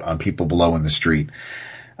on people below in the street.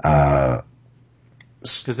 Cause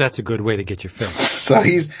that's a good way to get your fix. So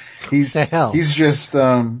he's just,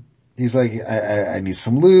 he's like, I need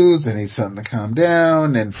some lube, I need something to calm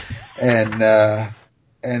down, and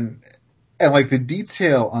like the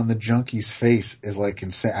detail on the junkie's face is like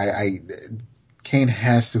insane. Kane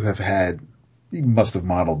has to have he must have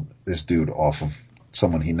modeled this dude off of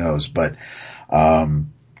someone he knows, but,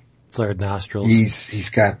 flared nostrils. He's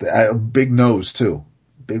got a big nose too.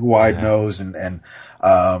 Big wide nose, and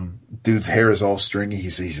dude's hair is all stringy.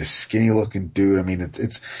 He's a skinny looking dude. I mean,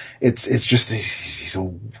 it's just, he's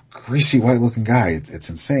a greasy white looking guy. It's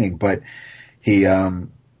insane, but he's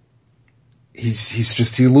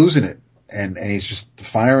losing it. And he's just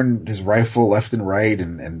firing his rifle left and right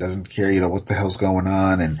and doesn't care, what the hell's going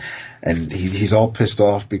on. And he's all pissed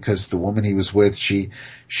off because the woman he was with, Jenny's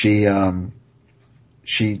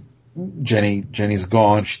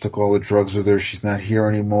gone. She took all the drugs with her. She's not here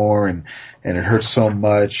anymore. And it hurts so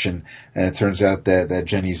much. And it turns out that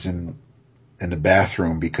Jenny's in the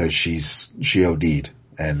bathroom because she OD'd.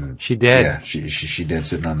 And she did. Yeah, she did,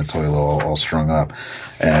 sitting on the toilet all strung up.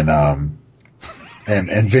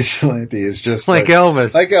 And Vigilante is just like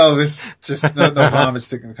Elvis. Like Elvis. Just no vomit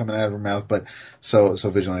coming out of her mouth. But so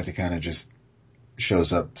Vigilante kind of just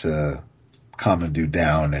shows up to calm the dude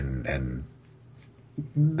down, and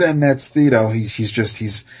then that's, he's just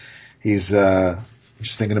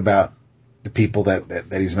thinking about the people that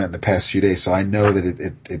he's met in the past few days. So I know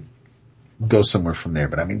that it goes somewhere from there.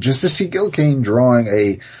 But I mean, just to see Gil Kane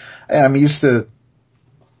drawing I'm used to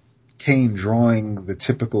Kane drawing the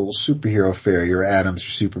typical superhero fare, your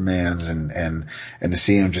Adams, your Supermans, and to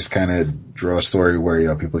see him just kind of draw a story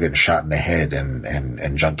where, people getting shot in the head and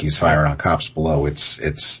junkies firing on cops below.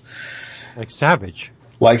 It's like Savage.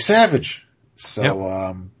 Like Savage. So, yep.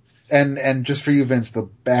 And just for you, Vince, the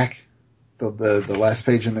last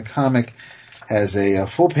page in the comic has a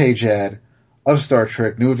full page ad of Star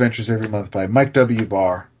Trek, New Adventures every month by Mike W.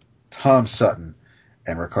 Barr, Tom Sutton,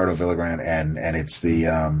 and Ricardo Villagrán, and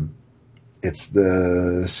it's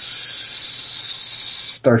the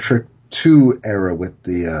Star Trek 2 era with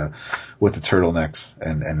the turtlenecks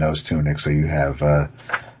and nose tunics. So you have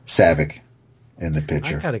Savick in the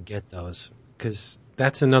picture. I gotta get those, cause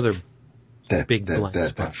that's another big blind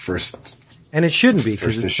spot. That first, and it shouldn't be, cause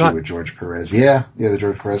first it's issue not with George Perez. Yeah, the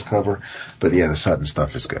George Perez cover. But yeah, the Sutton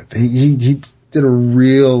stuff is good. He did a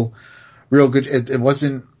real good. It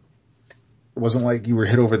wasn't like you were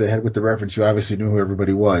hit over the head with the reference. You obviously knew who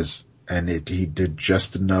everybody was, and he did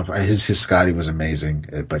just enough. His Scotty was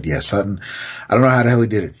amazing, but yeah, Sutton, I don't know how the hell he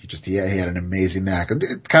did it. He had an amazing knack.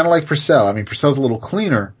 Kind of like Purcell. I mean, Purcell's a little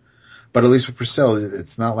cleaner, but at least with Purcell,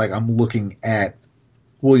 it's not like I'm looking at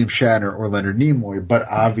William Shatner or Leonard Nimoy, but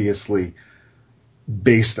obviously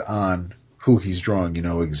based on who he's drawing,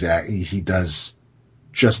 exactly. He does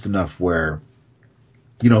just enough where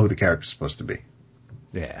you know who the character's supposed to be.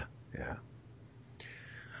 Yeah.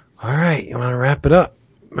 All right, you want to wrap it up?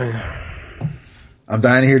 I'm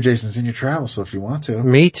dying to hear Jason's in your travel, so if you want to.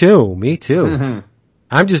 Me too. Mm-hmm.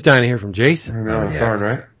 I'm just dying to hear from Jason.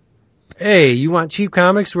 Right? Hey, you want cheap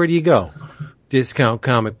comics? Where do you go? Discount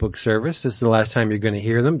Comic Book Service. This is the last time you're going to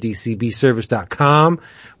hear them. DCBService.com.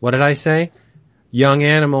 What did I say? Young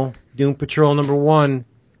Animal, Doom Patrol #1,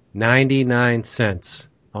 99 cents.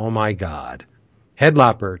 Oh my God.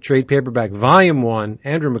 Headlopper, trade paperback, Volume 1,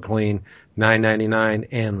 Andrew McLean, $9.99,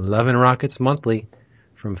 and Love and Rockets Monthly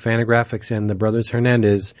from Fantagraphics and the Brothers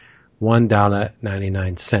Hernandez,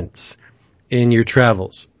 $1.99. In your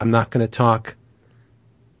travels. I'm not going to talk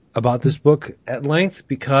about this book at length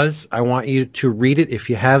because I want you to read it if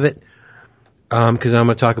you have it, because I'm going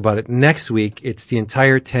to talk about it next week. It's the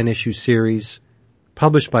entire 10-issue series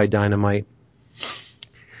published by Dynamite.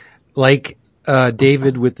 Like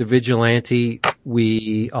David with the Vigilante,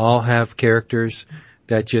 we all have characters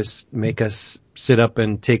that just make us sit up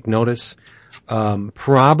and take notice.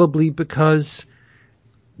 Probably because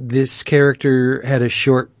this character had a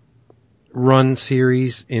short run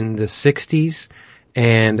series in the 60s,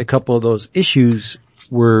 and a couple of those issues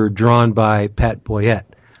were drawn by Pat Boyette,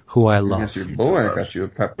 who I love. Yes, your boy got you a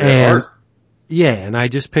Pat Boyette art. Yeah, and I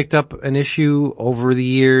just picked up an issue over the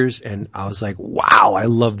years, and I was like, wow, I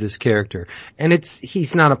love this character. And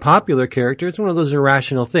he's not a popular character. It's one of those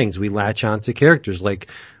irrational things. We latch on to characters like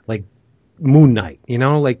Moon Knight,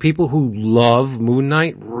 like people who love Moon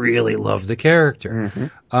Knight really love the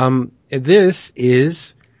character. Mm-hmm. This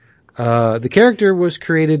is, the character was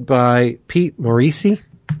created by Pete Morisi.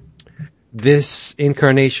 This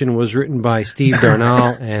incarnation was written by Steve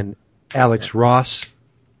Darnall and Alex Ross.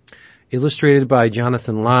 Illustrated by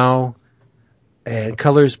Jonathan Lau, and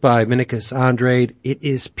colors by Minicus Andrade. It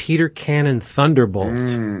is Peter Cannon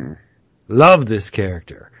Thunderbolt. Love this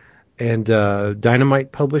character. And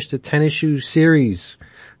Dynamite published a 10-issue series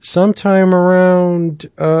sometime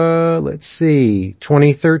around,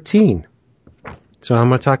 2013. So I'm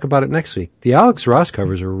going to talk about it next week. The Alex Ross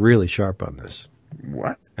covers are really sharp on this.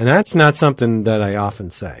 What? And that's not something that I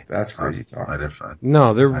often say. That's crazy talk.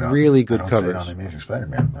 No, they're really good covers. I don't say it on Amazing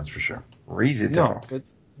Spider-Man, that's for sure. Crazy talk. No,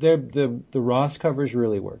 but the Ross covers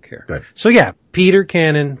really work here. Good. So yeah, Peter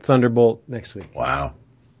Cannon, Thunderbolt next week. Wow.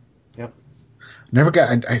 Yep.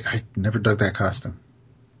 I never dug that costume.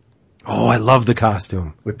 Oh, I love the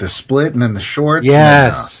costume. With the split and then the shorts.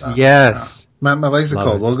 Yes, yes. No. My legs are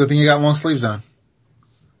cold. Well, good thing you got long sleeves on.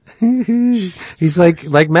 He's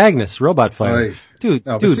like Magnus, robot fighter. Dude,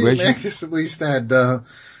 Magnus at least had,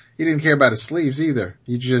 he didn't care about his sleeves either.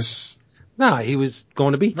 He just... No, he was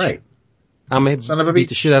going to beach. Right. I'm going to beat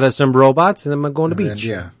the shit out of some robots and then I'm going to beach.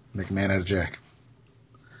 Yeah, make a man out of Jack.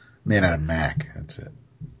 Man out of Mac, that's it.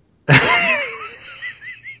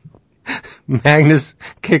 Magnus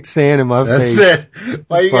kicks sand in my face. That's it.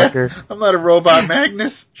 Why you I'm not a robot,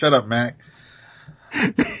 Magnus. Shut up, Mac.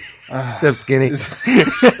 Except skinny. I'm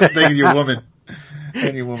thinking your woman.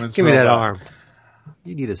 And your woman's Give robot. me that arm.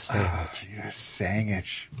 You need a sandwich. You need a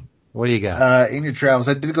sandwich. What do you got? In your travels,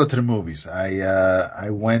 I did go to the movies. I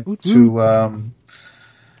went to,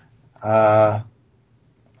 I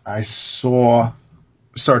saw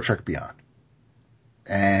Star Trek Beyond.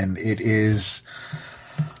 And it is,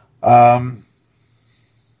 I've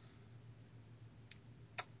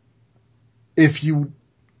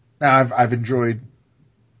enjoyed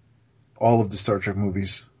all of the Star Trek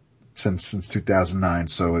movies since 2009,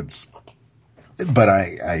 so but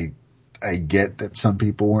I get that some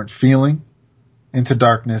people weren't feeling Into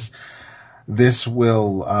Darkness. This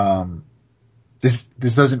will, this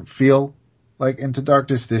doesn't feel like Into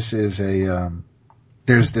Darkness. This is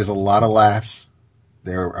there's a lot of laughs.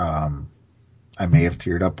 There, I may have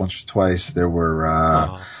teared up once or twice. There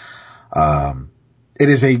were, it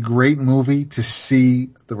is a great movie to see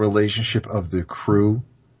the relationship of the crew,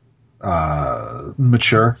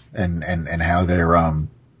 mature and how they're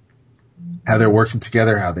working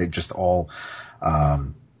together, how they just all,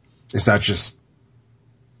 it's not just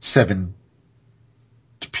 7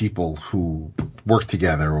 people who work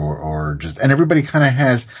together or just, and everybody kind of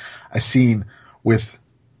has a scene with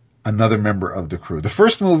another member of the crew. The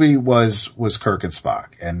first movie was Kirk and Spock,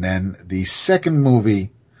 and then the second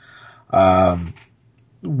movie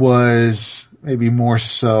was maybe more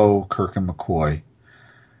so Kirk and McCoy.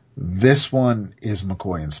 This one is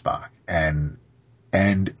McCoy and Spock, and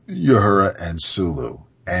Uhura and Sulu,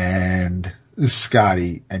 and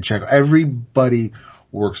Scotty and Chekhov. Everybody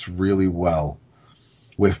works really well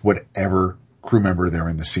with whatever crew member they're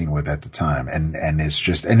in the scene with at the time, and it's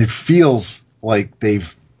just, and it feels like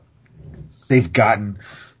they've gotten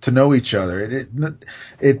to know each other.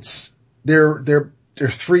 They're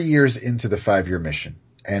 3 years into the 5-year mission,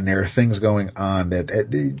 and there are things going on that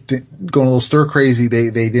going a little stir crazy.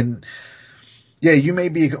 They didn't. Yeah, you may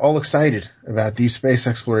be all excited about deep space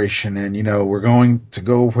exploration, and we're going to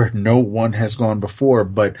go where no one has gone before.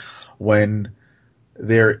 But when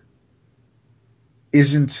there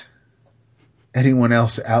isn't anyone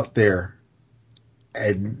else out there,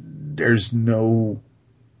 and there's no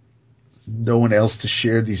one else to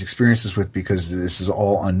share these experiences with because this is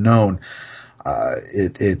all unknown,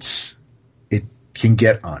 it can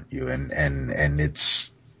get on you, and it's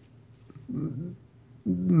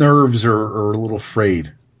nerves are a little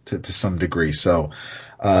frayed to some degree. So,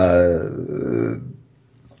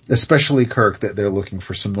 especially Kirk, that they're looking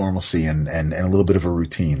for some normalcy and a little bit of a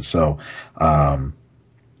routine. So,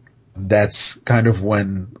 that's kind of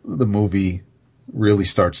when the movie really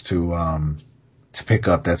starts to pick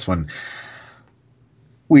up. That's when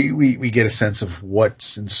we get a sense of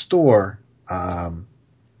what's in store.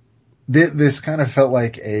 This kind of felt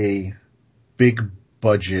like a big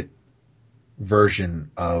budget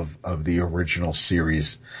version of the original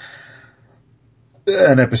series,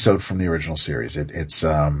 an episode from the original series. It's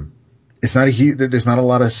not there's not a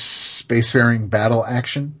lot of spacefaring battle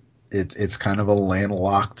action. It's kind of a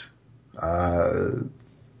landlocked,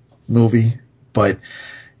 movie, but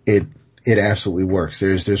it absolutely works.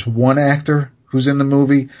 There's one actor who's in the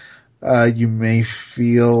movie, you may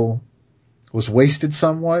feel was wasted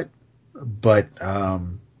somewhat, but,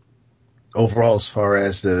 overall, as far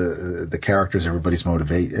as the characters, everybody's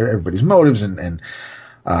motives and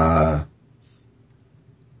how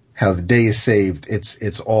the day is saved,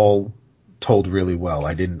 it's all told really well.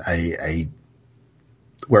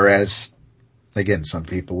 Whereas again, some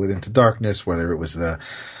people with Into Darkness, whether it was the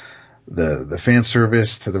fan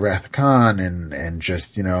service to the Wrath of Khan and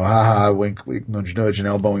just, haha, wink, wink, nudge, nudge, and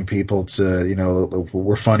elbowing people to,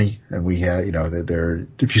 we're funny, and we have,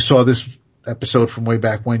 if you saw this episode from way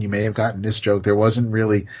back when, you may have gotten this joke. There wasn't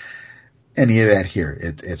really any of that here.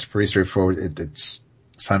 It's pretty straightforward. It's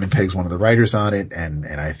Simon Pegg's one of the writers on it, and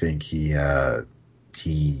I think the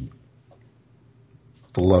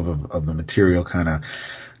love of the material kind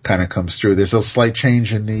of comes through. There's a slight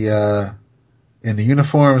change in the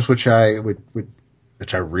uniforms, which I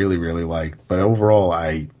really, really liked, but overall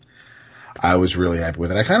I was really happy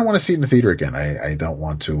with it. I kind of want to see it in the theater again. I don't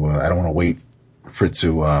want to wait for it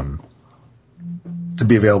to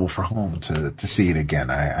be available for home to see it again.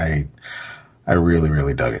 I really,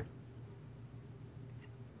 really dug it.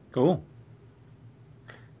 Cool.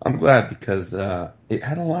 I'm glad because, it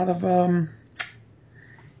had a lot of,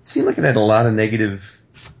 seemed like it had a lot of negative,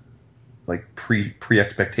 like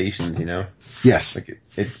pre-expectations, Yes. Like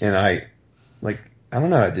I don't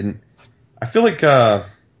know, I feel like, there's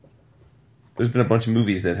been a bunch of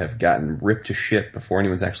movies that have gotten ripped to shit before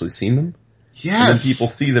anyone's actually seen them. Yes. And then people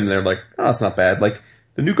see them and they're like, oh, it's not bad. Like,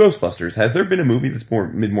 the new Ghostbusters, has there been a movie that's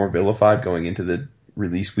more vilified going into the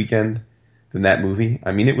release weekend than that movie?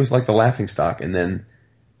 I mean, it was like the laughingstock, and then,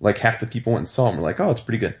 like, half the people went and saw them and were like, oh, it's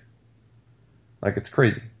pretty good. Like, it's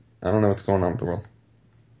crazy. I don't know what's going on with the world.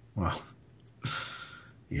 Well,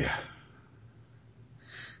 yeah.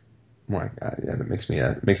 My God, yeah, that makes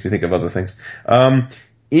me think of other things.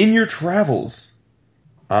 In your travels,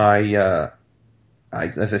 as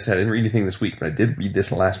I said, I didn't read anything this week, but I did read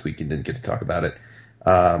this last week and didn't get to talk about it.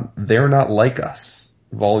 They're Not Like Us,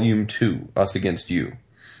 Volume 2, Us Against You.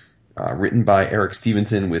 Written by Eric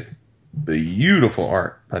Stevenson with beautiful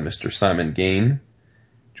art by Mr. Simon Gain.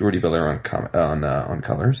 Jordy Belair on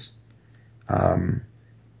colors.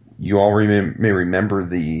 You all may remember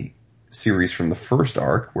the series from the first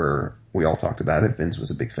arc where we all talked about it. Vince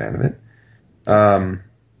was a big fan of it.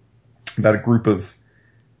 About a group of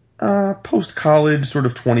post-college sort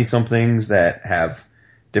of 20-somethings that have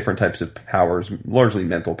different types of powers, largely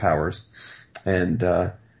mental powers. And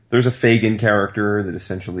there's a Fagin character that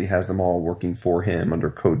essentially has them all working for him under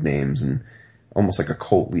code names and almost like a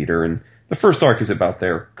cult leader. And the first arc is about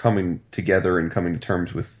their coming together and coming to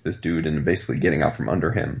terms with this dude and basically getting out from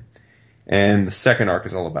under him. And the second arc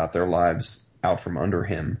is all about their lives out from under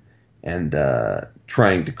him and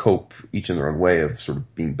trying to cope each in their own way of sort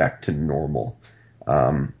of being back to normal.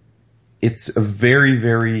 It's a very,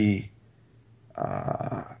 very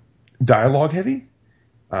dialogue heavy.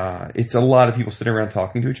 It's a lot of people sitting around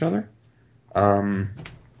talking to each other.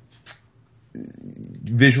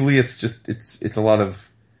 Visually, it's a lot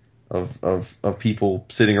of people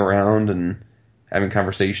sitting around and having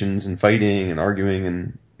conversations and fighting and arguing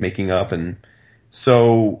and making up, and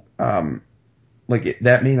so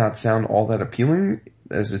that may not sound all that appealing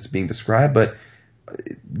as it's being described, but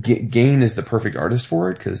Gain is the perfect artist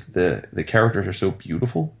for it because the characters are so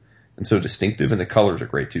beautiful and so distinctive, and the colors are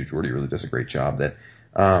great too. Jordi really does a great job. That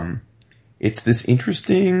it's this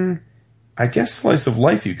interesting, I guess, slice of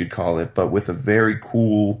life you could call it, but with a very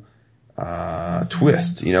cool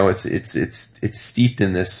twist. You know, it's steeped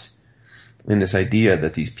in this idea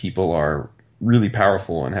that these people are really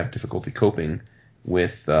powerful and have difficulty coping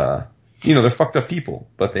with, they're fucked up people,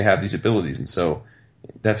 but they have these abilities, and so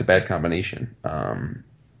that's a bad combination,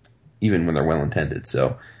 even when they're well intended.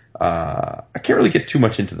 So I can't really get too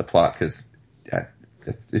much into the plot because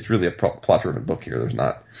it's really a plot driven book here. There's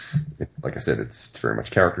not, like I said, it's very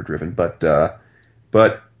much character driven. But to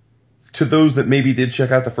those that maybe did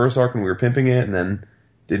check out the first arc when we were pimping it and then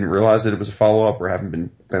didn't realize that it was a follow up or haven't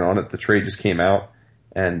been on it, the trade just came out,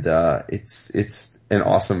 and it's an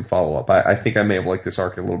awesome follow up. I think I may have liked this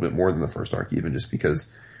arc a little bit more than the first arc, even just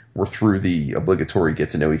because we're through the obligatory get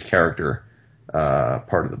to know each character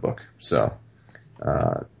part of the book. So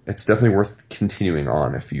it's definitely worth continuing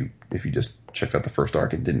on if you just checked out the first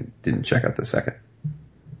arc and didn't check out the second.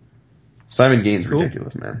 Simon Gain's cool.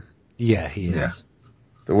 Ridiculous, man. Yeah, he is. Yeah.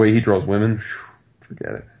 The way he draws women,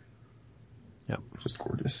 forget it. Yep. Just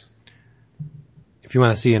gorgeous. If you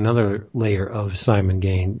want to see another layer of Simon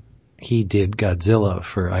Gain, he did Godzilla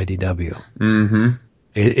for IDW. Mm-hmm.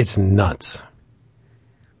 It's nuts.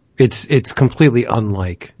 It's completely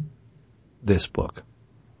unlike this book.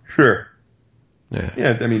 Sure. Yeah.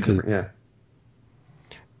 Yeah, I mean, yeah.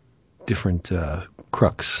 Different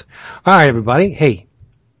crooks. All right, everybody. Hey,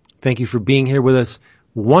 thank you for being here with us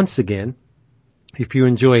once again. If you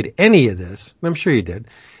enjoyed any of this, I'm sure you did,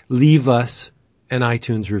 leave us an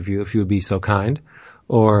iTunes review if you would be so kind,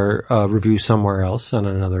 or review somewhere else on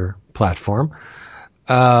another platform.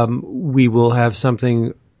 We will have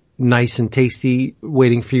something nice and tasty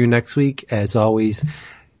waiting for you next week. As always,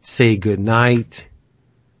 say good night.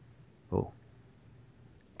 Oh,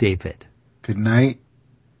 David. Good night.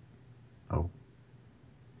 Oh,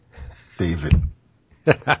 David.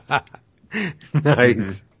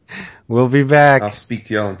 Nice. We'll be back. I'll speak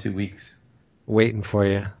to y'all in 2 weeks. Waiting for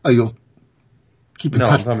you. Oh, you'll keep in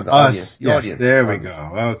touch with the us. audience. The Yes, audience. there we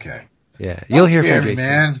go. Okay. Yeah, you'll hear scary, from Jason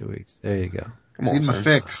man. in 2 weeks. There you go. Come on, Give him a son.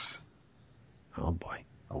 fix. Oh boy.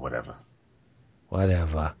 Or whatever.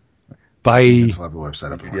 Whatever. Bye. Let's have the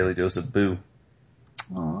website up. Your daily dose of boo.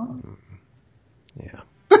 Aw. Yeah.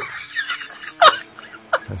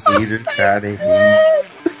 Hater, fatty, hater.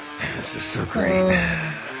 This is so great.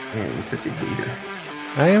 Man, you're such a hater.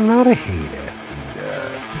 I am not a hater.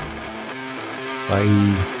 Bye.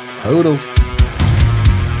 Hodels.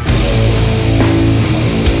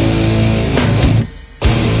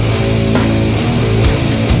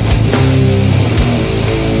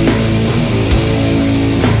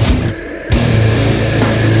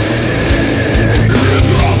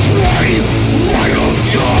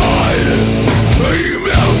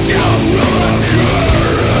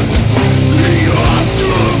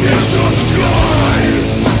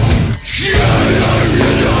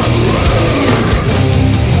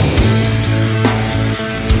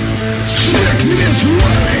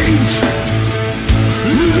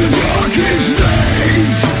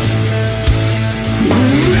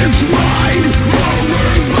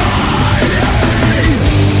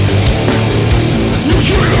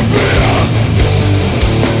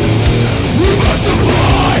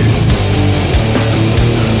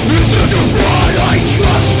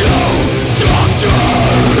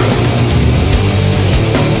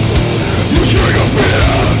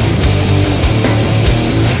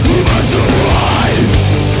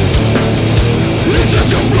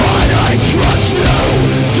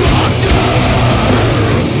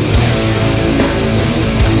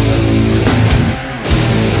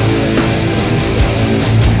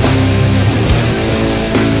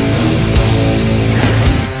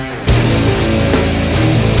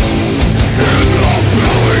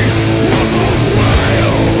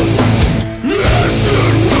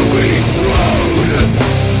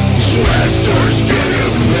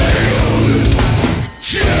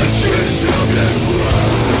 Chances of it